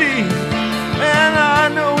 60. And I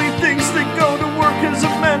know he thinks that going to work is a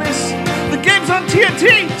menace. The game's on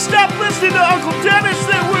TNT, stop listening to Uncle Dennis.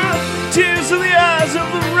 There were tears in the eyes of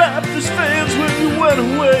the Raptors fans when you went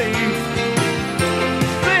away.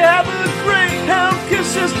 They have a great healthcare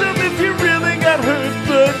system if you really got hurt,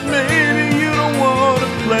 but maybe you don't want to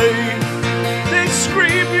play. They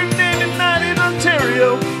scream your name at night in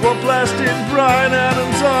Ontario while blasting Bryan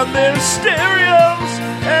Adams on their stereos.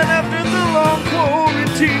 And after the long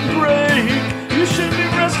quarantine break, you should be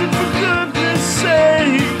resting for goodness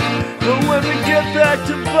sake. But when we get back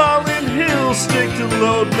to balling, he'll stick to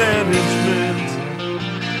load management.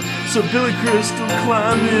 So Billy Crystal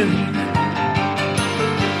climb in.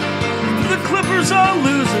 The Clippers are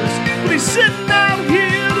losers, but he's sitting out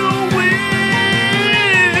here to win.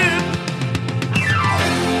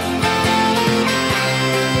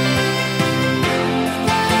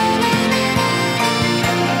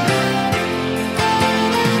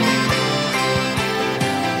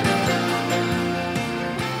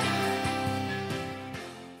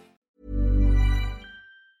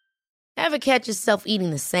 Ever catch yourself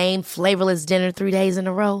eating the same flavorless dinner 3 days in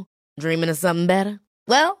a row? Dreaming of something better?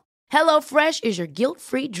 Well, HelloFresh is your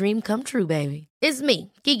guilt-free dream come true, baby. It's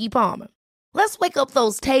me, Keke Palmer. Let's wake up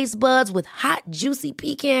those taste buds with hot, juicy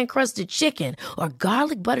pecan-crusted chicken or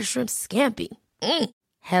garlic butter shrimp scampi.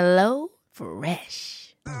 Hello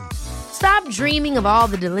Fresh. Stop dreaming of all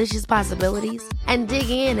the delicious possibilities and dig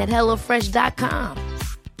in at HelloFresh.com.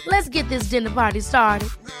 Let's get this dinner party started.